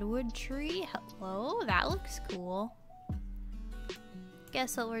bloodwood tree. Hello, that looks cool.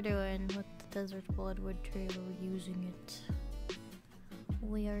 Guess what we're doing with the desert bloodwood tree? We're using it.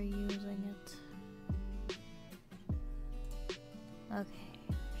 We are using it. Okay,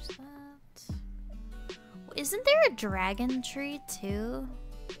 there's that. Isn't there a dragon tree too?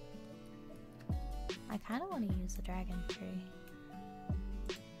 I kind of want to use the dragon tree.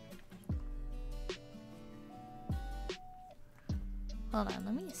 Hold on,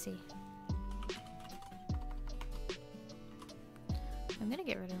 let me see. I'm gonna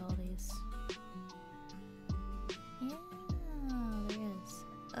get rid of all these. Yeah, there is.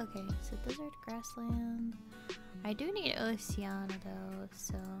 Okay, so desert grassland. I do need Oceana though,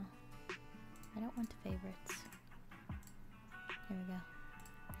 so I don't want the favorites. There we go.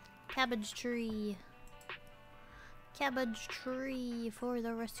 Cabbage tree. Cabbage tree for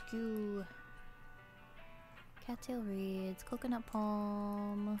the rescue. Cattail reeds, coconut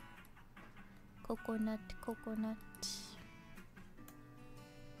palm, coconut.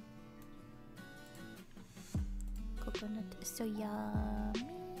 Coconut is so yummy.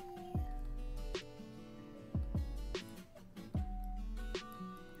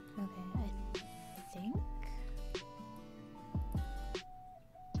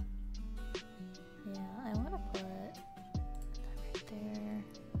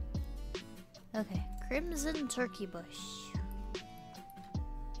 Crimson turkey bush.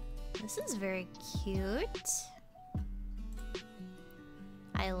 This is very cute.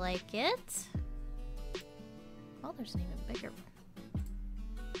 I like it. Oh, there's an even bigger one.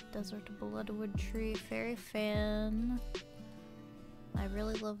 Desert bloodwood tree, fairy fan. I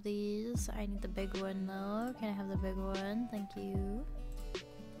really love these. I need the big one though. Can I have the big one? Thank you.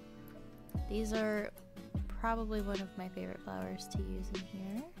 These are probably one of my favorite flowers to use in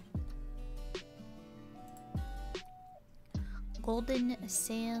here. Golden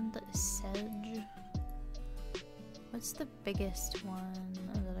sand sedge. What's the biggest one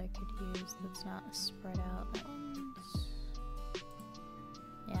that I could use that's not spread out? That one's...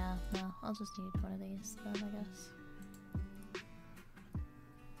 Yeah, no, I'll just need one of these then, I guess.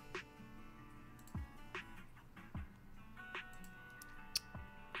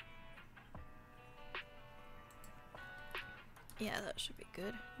 Yeah, that should be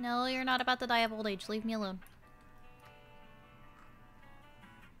good. No, you're not about to die of old age. Leave me alone.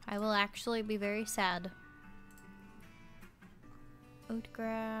 I will actually be very sad.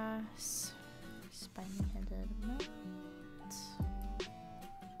 Oatgrass. Spiny-headed moth.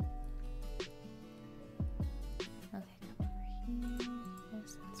 Okay, come over here.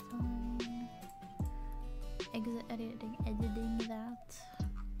 Yes, that's fine. Exit editing that.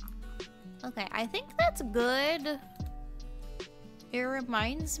 Okay, I think that's good. It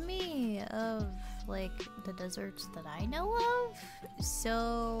reminds me of, like, the deserts that I know of.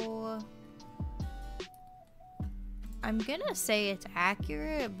 So I'm gonna say it's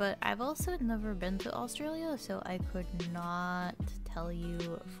accurate, but I've also never been to Australia, so I could not tell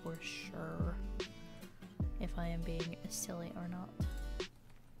you for sure if I am being silly or not.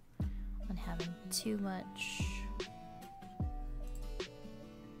 On having too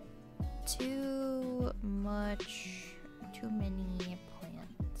many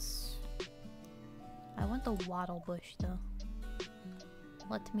plants. I want the wattle bush though.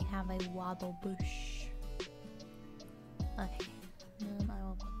 Let me have a wattle bush. Okay, then I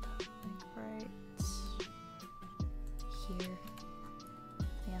will put that like right here.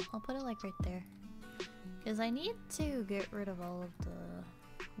 Yeah, I'll put it like right there. Because I need to get rid of all of the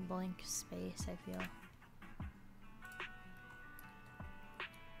blank space, I feel.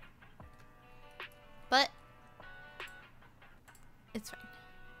 But it's fine.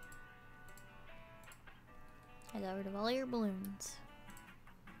 I got rid of all your balloons.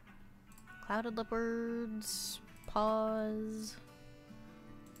 Clouded leopards. Pause.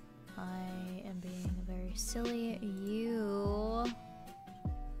 I am being very silly. You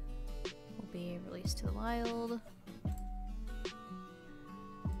will be released to the wild.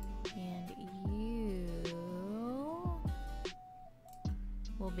 And you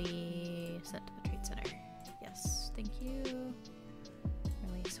will be sent to the trade center. Yes, thank you.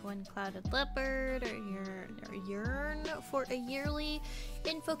 Release one clouded leopard or yearn for a yearly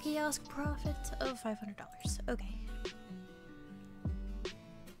info kiosk profit of $500. Okay.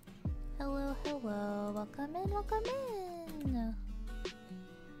 Hello, hello. Welcome in, welcome in.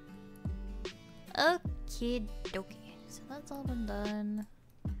 Okie dokie. So that's all been done.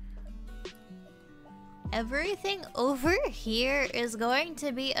 Everything over here is going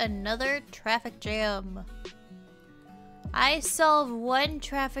to be another traffic jam. I solve one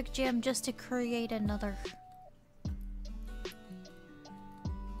traffic jam just to create another.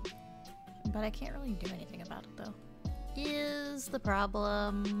 But I can't really do anything about it though. Is the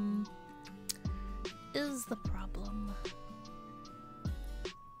problem. Is the problem.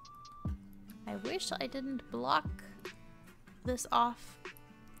 I wish I didn't block this off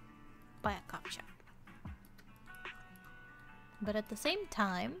by a cop shop. But at the same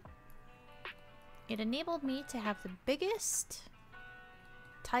time, it enabled me to have the biggest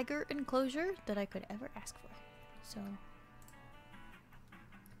tiger enclosure that I could ever ask for. So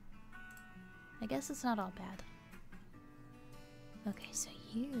I guess it's not all bad. Okay, so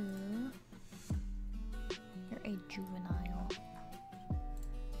you're a juvenile.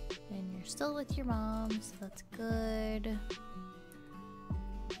 And you're still with your mom, so that's good.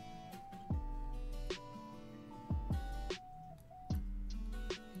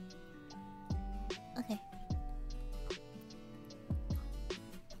 Okay.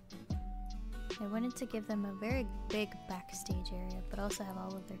 I wanted to give them a very big backstage area, but also have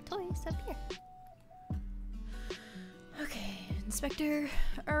all of their toys up here. Okay, Inspector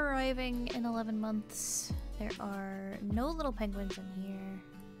arriving in 11 months. There are no little penguins in here.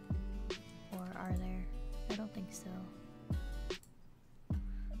 Or are there? I don't think so.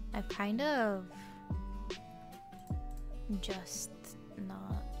 I've kind of just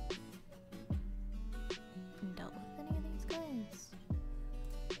not dealt with any of these guys.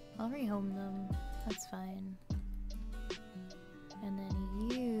 I'll rehome them. That's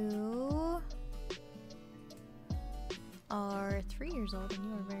years old and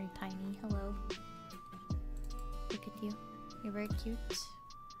you are very tiny. Hello. Look at you. You're very cute.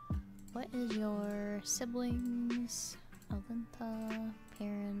 What is your siblings? Alinta,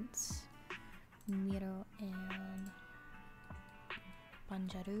 parents, Miro, and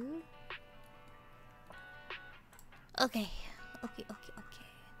Banjaru. Okay. Okay.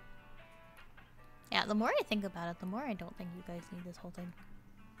 Yeah, the more I think about it, the more I don't think you guys need this whole thing.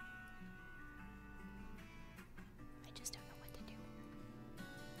 I just don't know what to do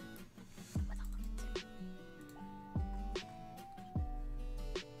with all of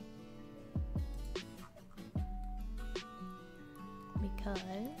it.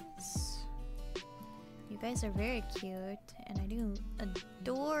 Because you guys are very cute, and I do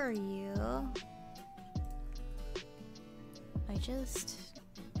adore you. I just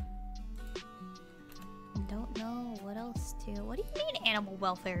don't know what else to. What do you mean animal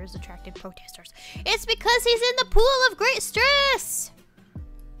welfare has attracted protesters? It's because he's in the pool of great stress!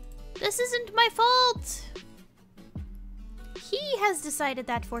 This isn't my fault! He has decided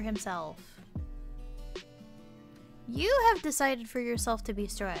that for himself. You have decided for yourself to be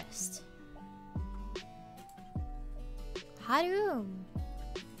stressed. Haru!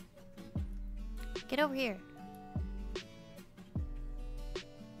 Get over here.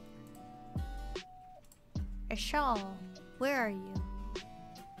 Ashal, where are you?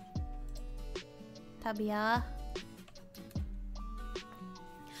 Tabia.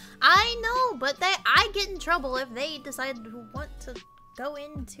 I know, but I get in trouble if they decide to want to go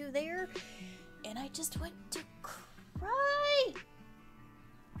into there, and I just want to cry.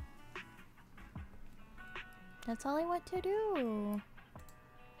 That's all I want to do.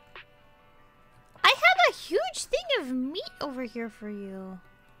 I have a huge thing of meat over here for you.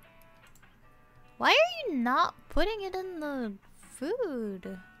 Why are you not putting it in the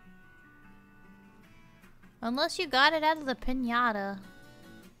food? Unless you got it out of the piñata.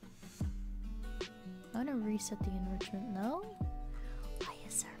 I want to reset the enrichment. No? Why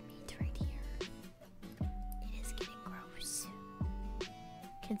is there meat right here? It is getting gross.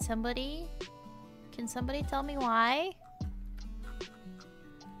 Can somebody tell me why?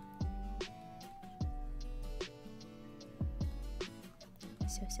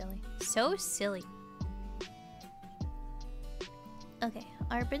 So silly. So silly. Okay,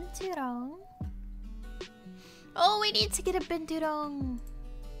 our binturong. Oh, we need to get a binturong.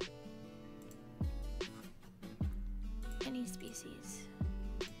 Any species.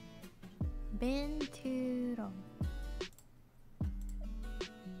 Binturong.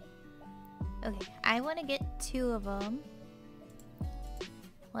 Okay, I want to get 2 of them.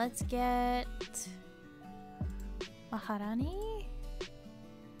 Let's get Maharani.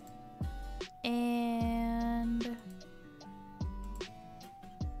 And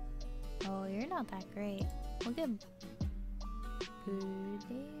oh, you're not that great. We'll get Bude,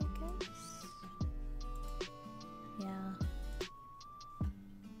 I guess. Yeah.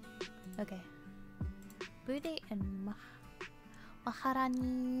 Okay. Bude and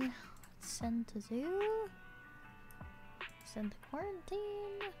Maharani. Send to zoo. Send to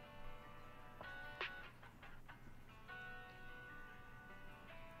quarantine.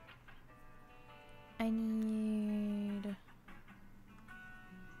 I need...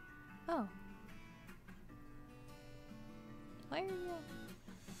 Oh. Why are you...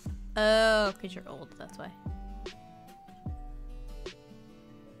 Oh, because you're old, that's why.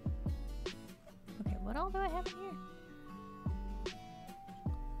 Okay, what all do I have in here? I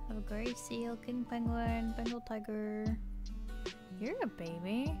have a gray seal, king penguin, Bengal tiger. You're a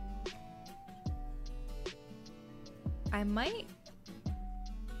baby. I might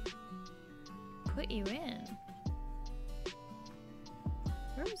put you in.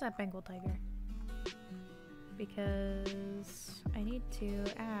 Where was that Bengal tiger? Because I need to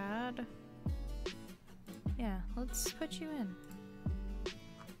add... Yeah, let's put you in.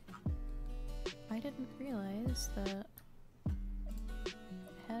 I didn't realize that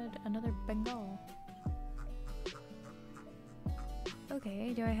I had another Bengal.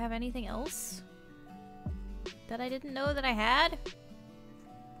 Okay, do I have anything else that I didn't know that I had?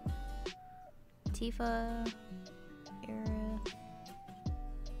 Tifa, Aerith,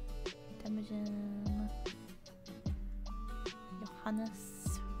 Temujin,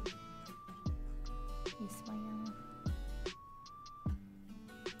 Johannes, Ismail.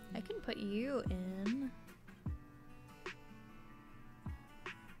 I can put you in.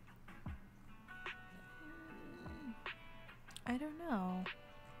 I don't know.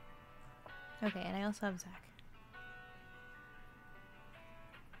 Okay, and I also have Zach.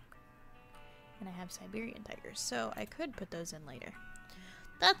 And I have Siberian tigers, so I could put those in later.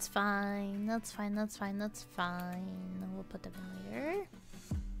 That's fine. That's fine. That's fine. That's fine. We'll put them in later.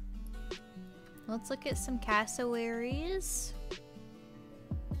 Let's look at some cassowaries.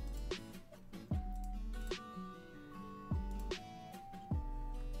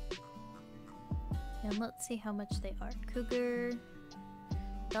 And let's see how much they are. Cougar,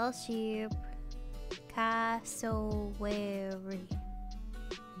 bell sheep, cassowary.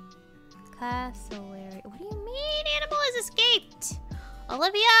 Cassowary. What do you mean animal has escaped?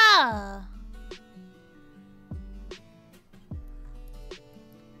 Olivia!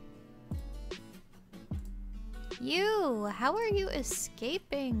 You! How are you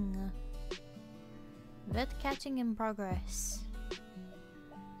escaping? Vet catching in progress.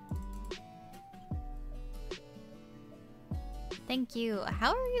 Thank you.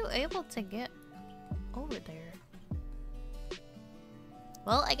 How are you able to get over there?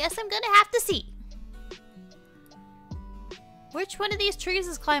 Well, I guess I'm gonna have to see. Which one of these trees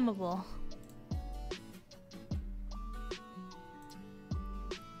is climbable?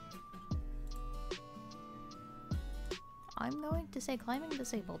 I'm going to say climbing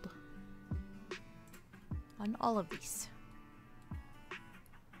disabled. On all of these.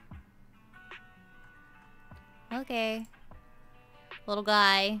 Okay. Little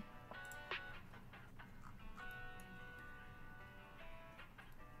guy.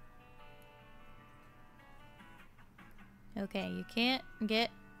 Okay, you can't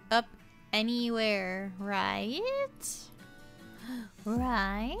get up anywhere, right?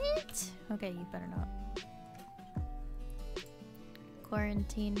 Right? Okay, you better not.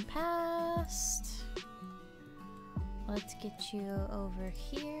 Quarantine passed. Let's get you over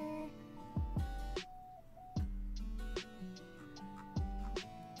here.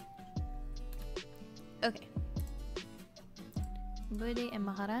 Okay. Bude and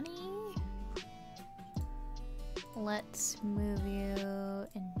Maharani. Let's move you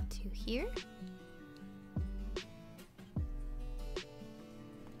into here.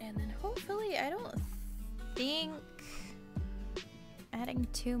 And then hopefully, I don't think adding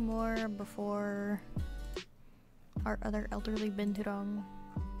 2 more before our other elderly Binturong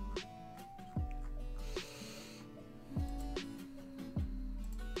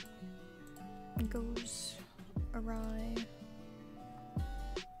goes awry.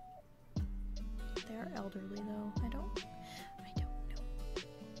 They are elderly though. I don't know.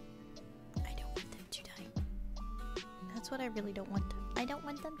 I don't want them to die. That's what I really don't want. I don't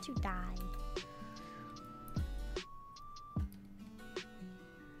want them to die.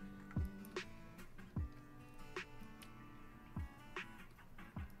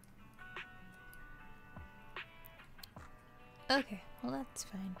 Okay, well that's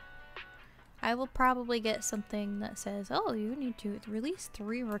fine. I will probably get something that says, oh, you need to release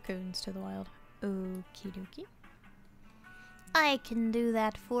 3 raccoons to the wild. Okie dokie. I can do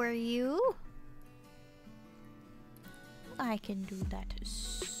that for you. I can do that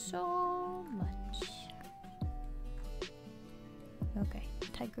so much. Okay,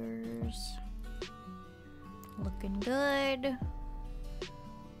 tigers. Looking good.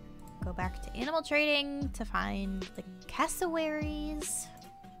 Go back to animal trading to find the cassowaries.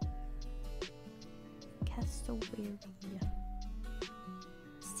 Cassowary.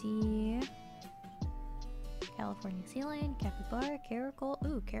 See. California sea lion, capybara, caracal.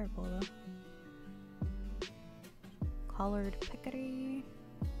 Ooh, caracal though. Collared peccary.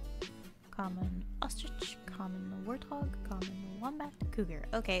 Common ostrich. Common warthog. Common wombat. Cougar.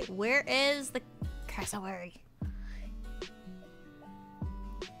 Okay, where is the cassowary?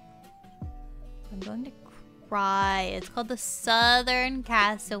 I'm going to cry. It's called the southern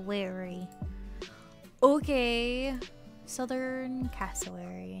cassowary. Okay. Southern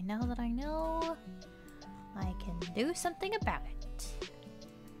cassowary. Now that I know, I can do something about it.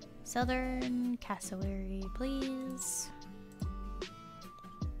 Southern cassowary, please.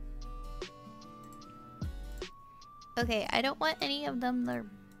 Okay, I don't want any of them that are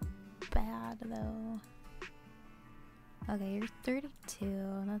bad though. Okay, you're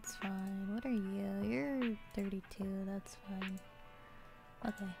 32, that's fine. What are you? You're 32, that's fine.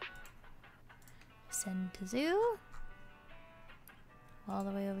 Okay. Send to zoo. All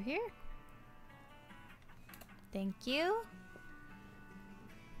the way over here. Thank you.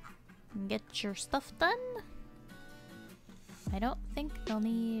 Get your stuff done. I don't think they'll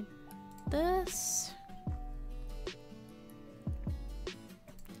need this.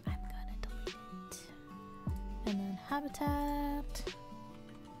 I'm gonna delete it. And then habitat.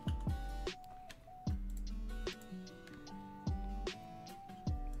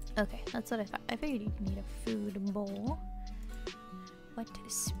 Okay, that's what I thought. I figured you'd need a food bowl. What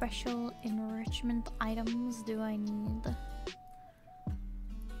special enrichment items do I need?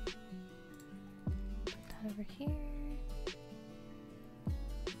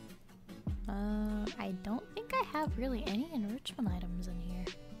 I don't think I have really any enrichment items in here.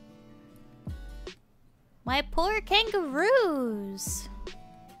 My poor kangaroos!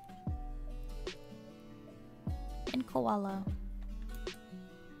 And koala.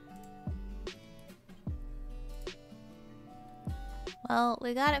 Well,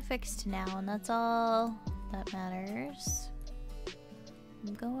 we got it fixed now, and that's all that matters.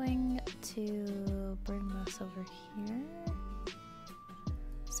 I'm going to bring this over here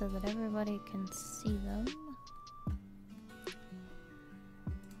so that everybody can see them.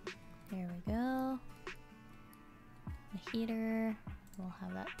 There we go. The heater, we'll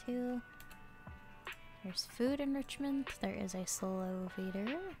have that too. There's food enrichment. There is a slow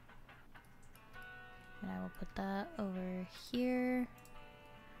feeder. And I will put that over here.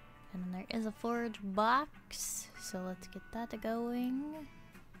 And then there is a forage box. So let's get that going.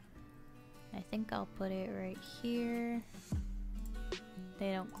 I think I'll put it right here.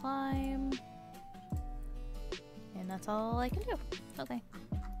 They don't climb. And that's all I can do. Okay.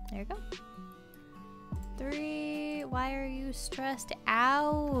 There you go. 3. Why are you stressed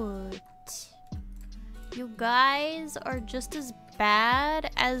out? You guys are just as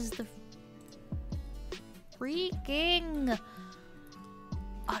bad as the freaking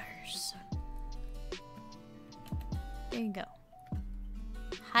otters. There you go.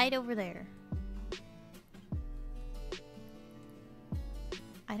 Hide over there.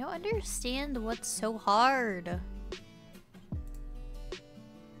 I don't understand what's so hard.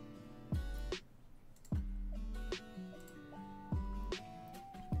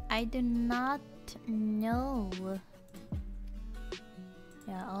 I do not know.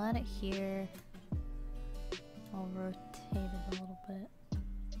 Yeah, I'll add it here. I'll rotate it a little bit.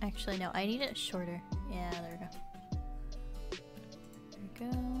 Actually, no, I need it shorter. Yeah, there we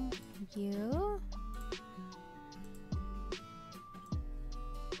go. There we go. You.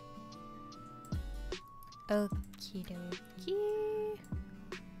 Okie dokie.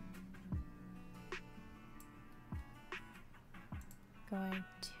 Going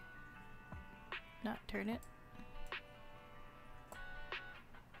to not turn it.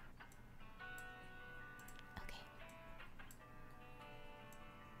 Okay.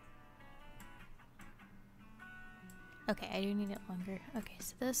 Okay, I do need it longer. Okay,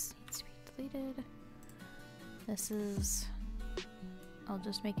 so this needs to be deleted. This is... I'll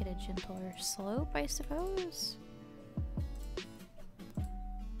just make it a gentler slope, I suppose.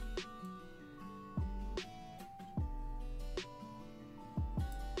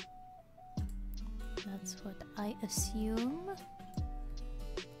 That's what I assume.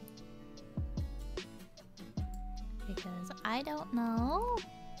 Because I don't know.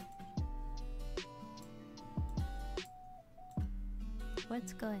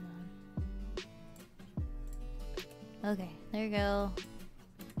 What's going on? Okay, there you go.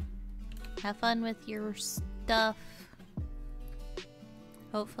 Have fun with your stuff.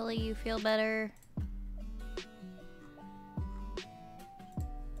 Hopefully you feel better.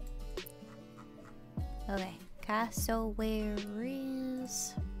 Okay,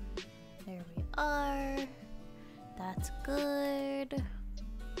 cassowaries. There we are. That's good.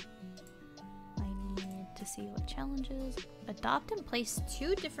 I need to see what challenges. Adopt and place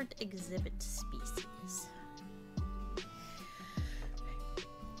 2 different exhibit species.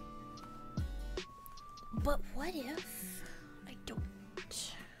 But what if I don't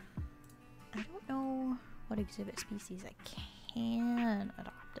know what exhibit species I can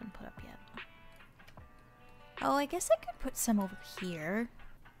adopt and put up yet. Oh, I guess I could put some over here.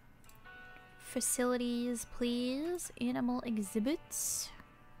 Facilities, please. Animal exhibits.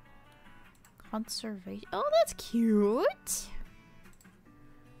 Conservation. Oh, that's cute.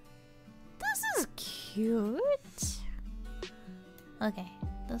 This is cute. Okay,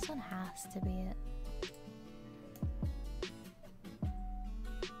 this one has to be it.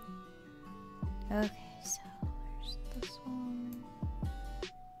 Okay, so there's this one.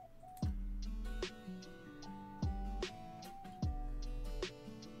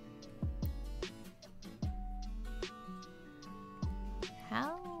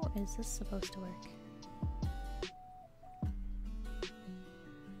 How is this supposed to work?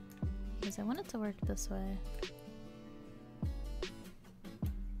 Because I want it to work this way.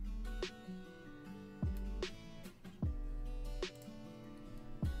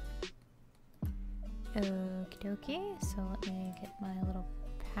 Okie dokie, so let me get my little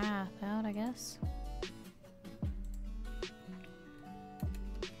path out, I guess.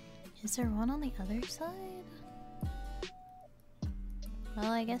 Is there one on the other side?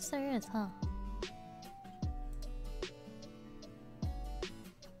 Well, I guess there is, huh?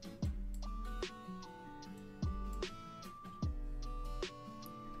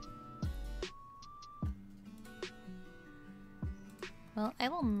 Well, I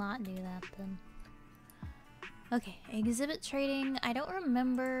will not do that then. Okay, exhibit trading. I don't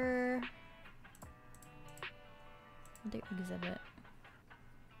remember the exhibit.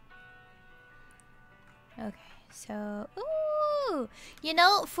 Okay, so ooh, you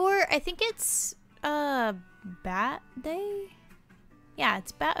know, for I think it's Bat Day. Yeah,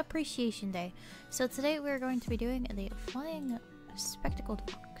 it's Bat Appreciation Day. So today we're going to be doing the flying spectacled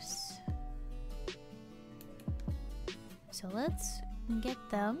fox. So let's get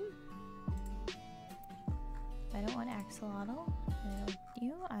them. I don't want axolotl. I don't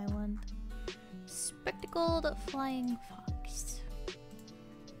you. I want spectacled flying fox.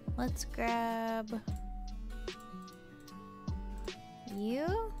 Let's grab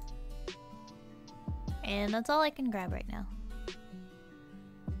you. And that's all I can grab right now.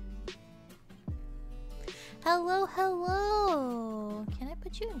 Hello, hello! Can I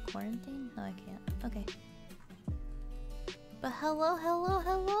put you in quarantine? No, I can't. Okay. But hello, hello,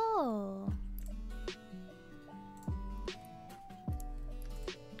 hello!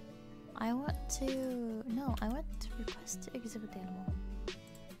 I want to... No, I want to request to exhibit animal.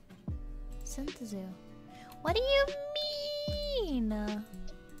 Send to zoo. What do you mean?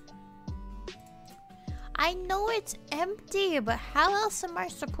 I know it's empty, but how else am I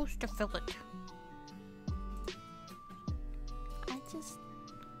supposed to fill it? Just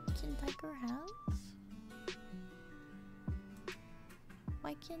can Tiger has?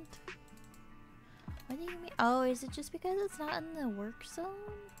 Why can't? What do you mean? Oh, is it just because it's not in the work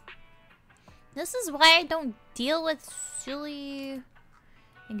zone? This is why I don't deal with silly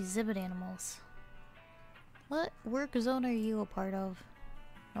exhibit animals. What work zone are you a part of?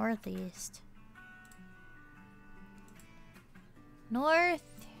 Northeast. Northeast.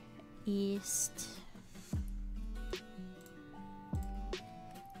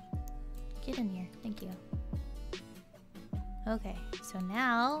 Get in here, thank you. Okay, so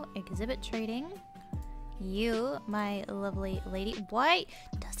now exhibit trading. You, my lovely lady. Why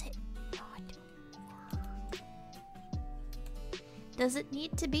does it not work? Does it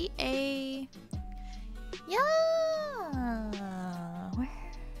need to be a... Yeah. Where?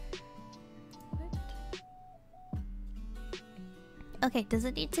 What? Okay, does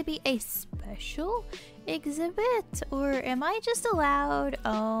it need to be a special exhibit, or am I just allowed?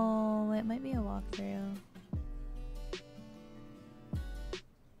 Oh, it might be a walkthrough.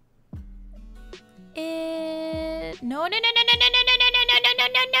 No, no, no, no, no, no, no, no, no, no, no,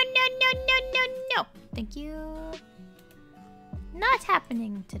 no, no, no, no, no, no, no. Thank you. Not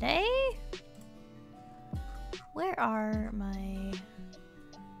happening today. Where are my...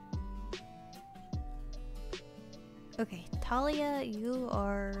 Okay, Talia, you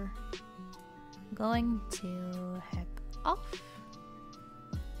are going to heck off.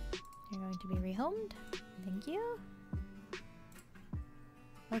 You're going to be rehomed. Thank you.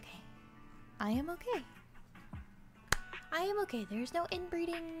 Okay. I am okay. I am okay. There's no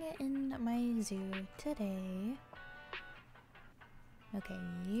inbreeding in my zoo today. Okay,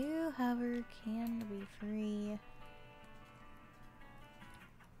 you, however, can be free.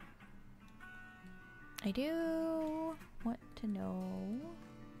 I do want to know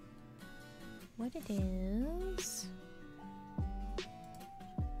what it is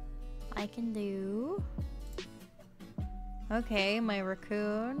I can do. Okay, my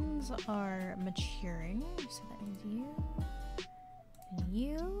raccoons are maturing, so that means you and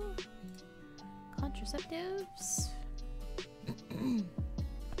you. Contraceptives.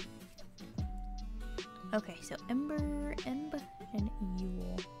 Okay, so Ember, Emb, and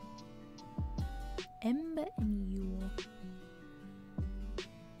Yule. Emb and Yule.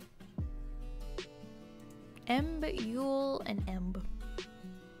 Emb, Yule, and Emb.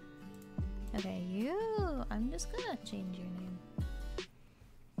 Okay, you. I'm just gonna change your name.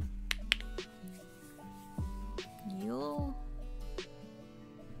 Yule.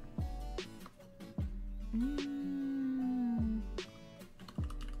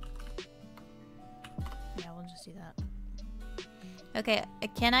 Yeah, we'll just do that. Okay,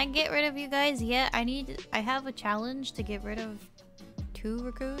 can I get rid of you guys? Yeah, I have a challenge to get rid of 2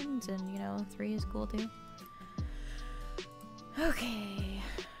 raccoons, and you know, 3 is cool too. Okay.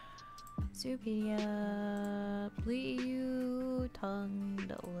 Zoopedia. Blue-tongued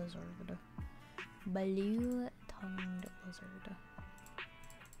lizard. Blue-tongued lizard.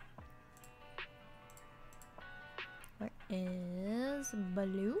 Where is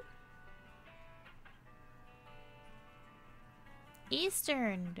Blue?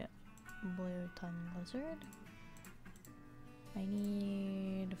 Eastern blue-tongued lizard. I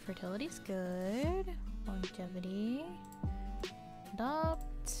need fertility's good. Longevity.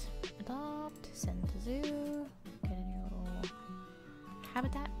 Adopt, send to zoo, get in your little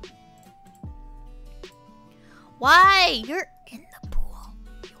habitat. Why? You're in the pool.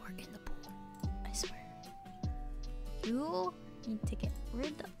 You're in the pool. I swear. You need to get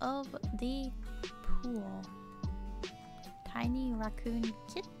rid of the pool. Tiny raccoon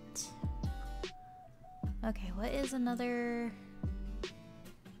kit. Okay, what is another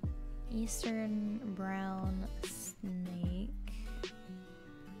eastern brown snake?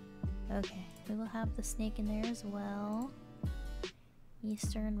 Okay, we will have the snake in there as well.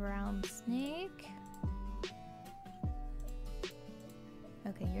 Eastern brown snake.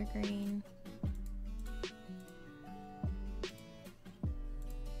 Okay, you're green.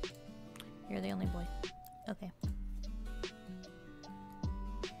 You're the only boy. Okay.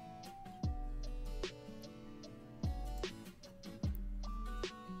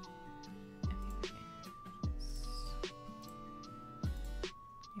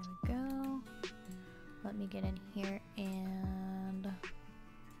 There we go. Let me get in here and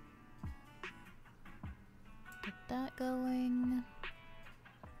get that going.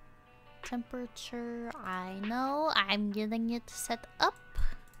 Temperature, I know, I'm getting it set up.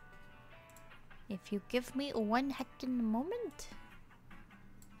 If you give me one heckin' moment.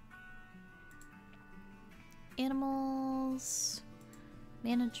 Animals,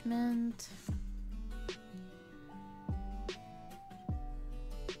 management.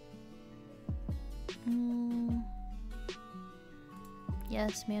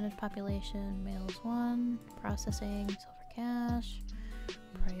 Yes, manage population, males 1, processing, silver cash.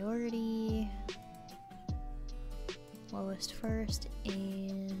 Priority, lowest first,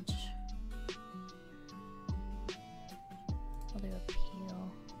 age, I'll do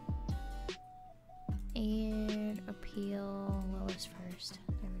appeal, aid, appeal, lowest first,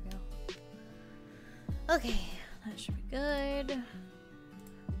 there we go. Okay, that should be good.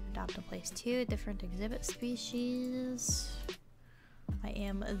 Adopt and place 2 different exhibit species. I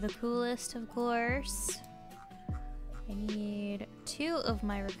am the coolest, of course. I need 2 of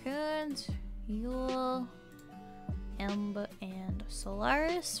my raccoons, Yule, Emb, and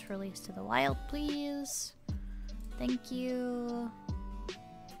Solaris. Release to the wild, please. Thank you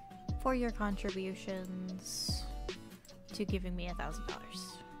for your contributions to giving me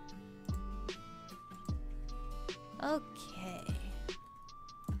 $1,000. Okay.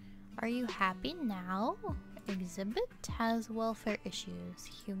 Are you happy now? Exhibit has welfare issues.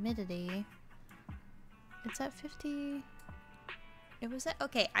 Humidity. It's at 50. It was at.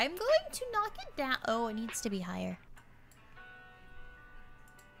 Okay, I'm going to knock it down. Oh, it needs to be higher.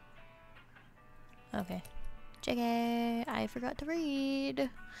 Okay. JK, I forgot to read.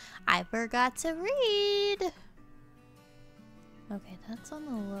 I forgot to read. Okay, that's on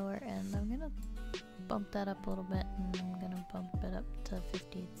the lower end. I'm gonna bump that up a little bit, and I'm gonna bump it up to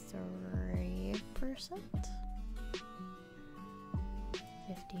 53%.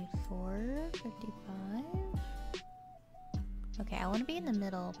 54, 55. Okay, I want to be in the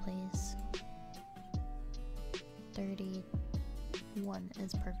middle, please. 31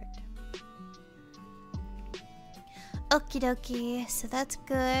 is perfect. Okie dokie, so that's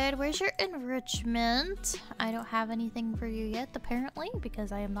good. Where's your enrichment? I don't have anything for you yet, apparently,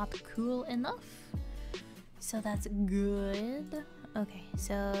 because I am not cool enough. So that's good. Okay,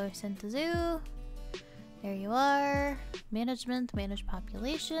 so sent to zoo. There you are. Management, manage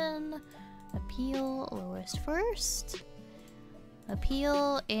population. Appeal, lowest first.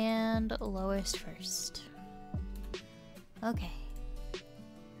 Appeal and lowest first. Okay.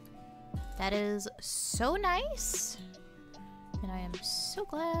 That is so nice. And I am so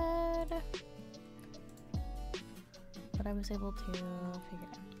glad that I was able to figure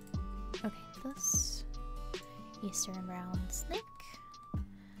it out. Okay, this eastern brown snake.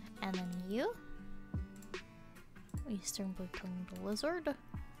 And then you. Eastern blue-tongued lizard.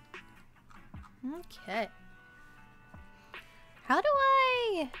 Okay. How do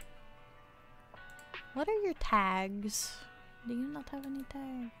I... What are your tags? Do you not have any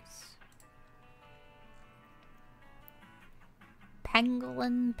tags?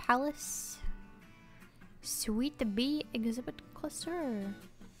 Pangolin Palace. Sweet Bee Exhibit Cluster.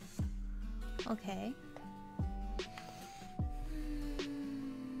 Okay.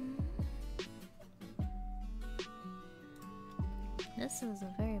 This is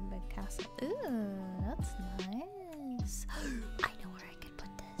a very big castle. Ooh, that's nice. I know where I could put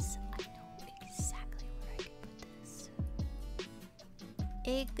this. I know exactly where I could put this.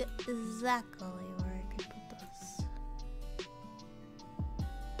 Exactly where I could put this.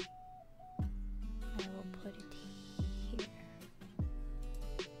 I will put it here.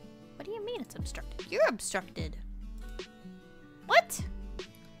 What do you mean it's obstructed? You're obstructed. What?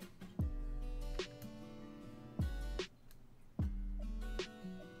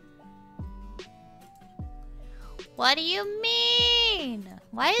 What do you mean?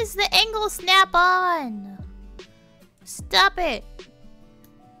 Why is the angle snap on? Stop it.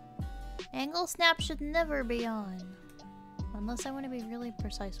 Angle snap should never be on. Unless I want to be really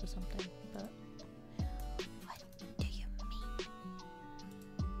precise with something, but... What do you mean?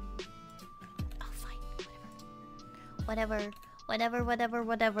 Oh, fine. Whatever.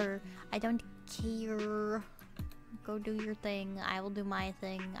 I don't care. Go do your thing. I will do my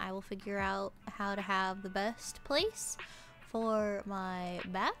thing. I will figure out how to have the best place for my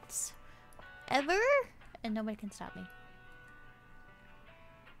bats ever, and nobody can stop me.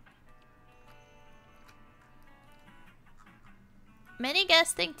 Many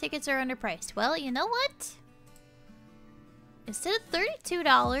guests think tickets are underpriced. Well, you know what? Instead of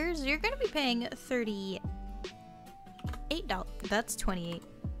 $32, you're gonna be paying $38. That's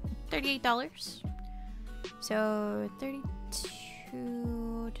 $28. So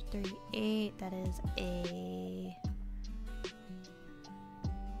 32 to 38, that is a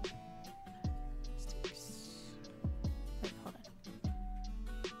 6. Wait, hold on.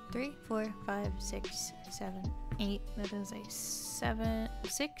 3, 4, 5, 6, 7, 8. That is a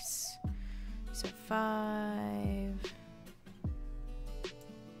 6. So 5.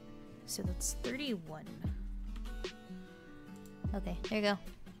 So that's 31. Okay, there you go.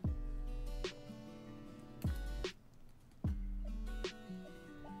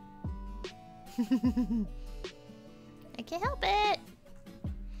 I can't help it.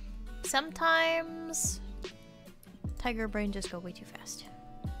 Sometimes tiger brain just go way too fast.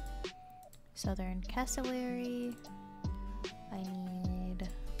 Southern cassowary. I need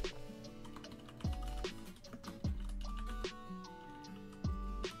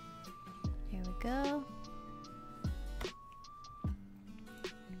here we go.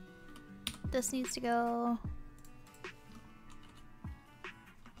 This needs to go.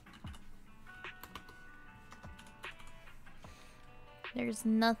 There's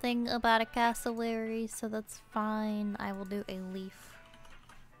nothing about a cassowary, so that's fine. I will do a leaf.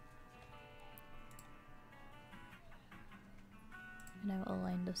 And I will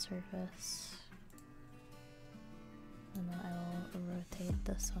align the surface. And then I will rotate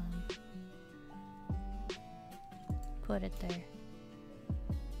this one. Put it there.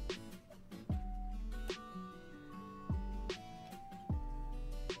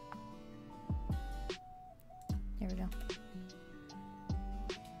 There we go.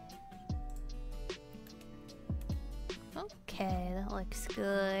 Okay, that looks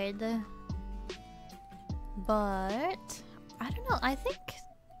good. But I don't know, I think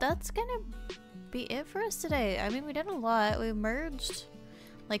that's gonna be it for us today. I mean, we did a lot. We merged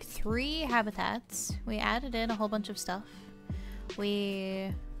like 3 habitats. We added in a whole bunch of stuff.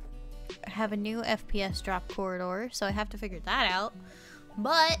 We have a new FPS drop corridor, so I have to figure that out.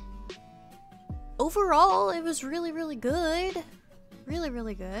 But overall, it was really, really good. Really,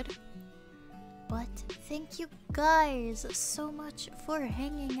 really good. But thank you guys so much for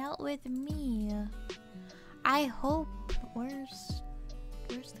hanging out with me. I hope... Where's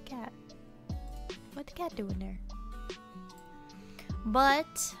the cat? What's the cat doing there?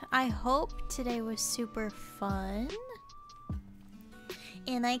 But I hope today was super fun.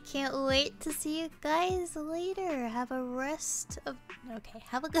 And I can't wait to see you guys later. Have a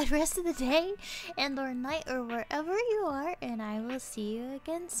good rest of the day and or night or wherever you are, and I will see you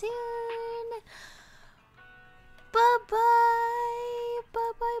again soon. Bye bye.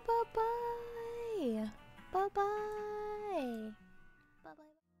 Bye bye. Bye bye. Bye bye.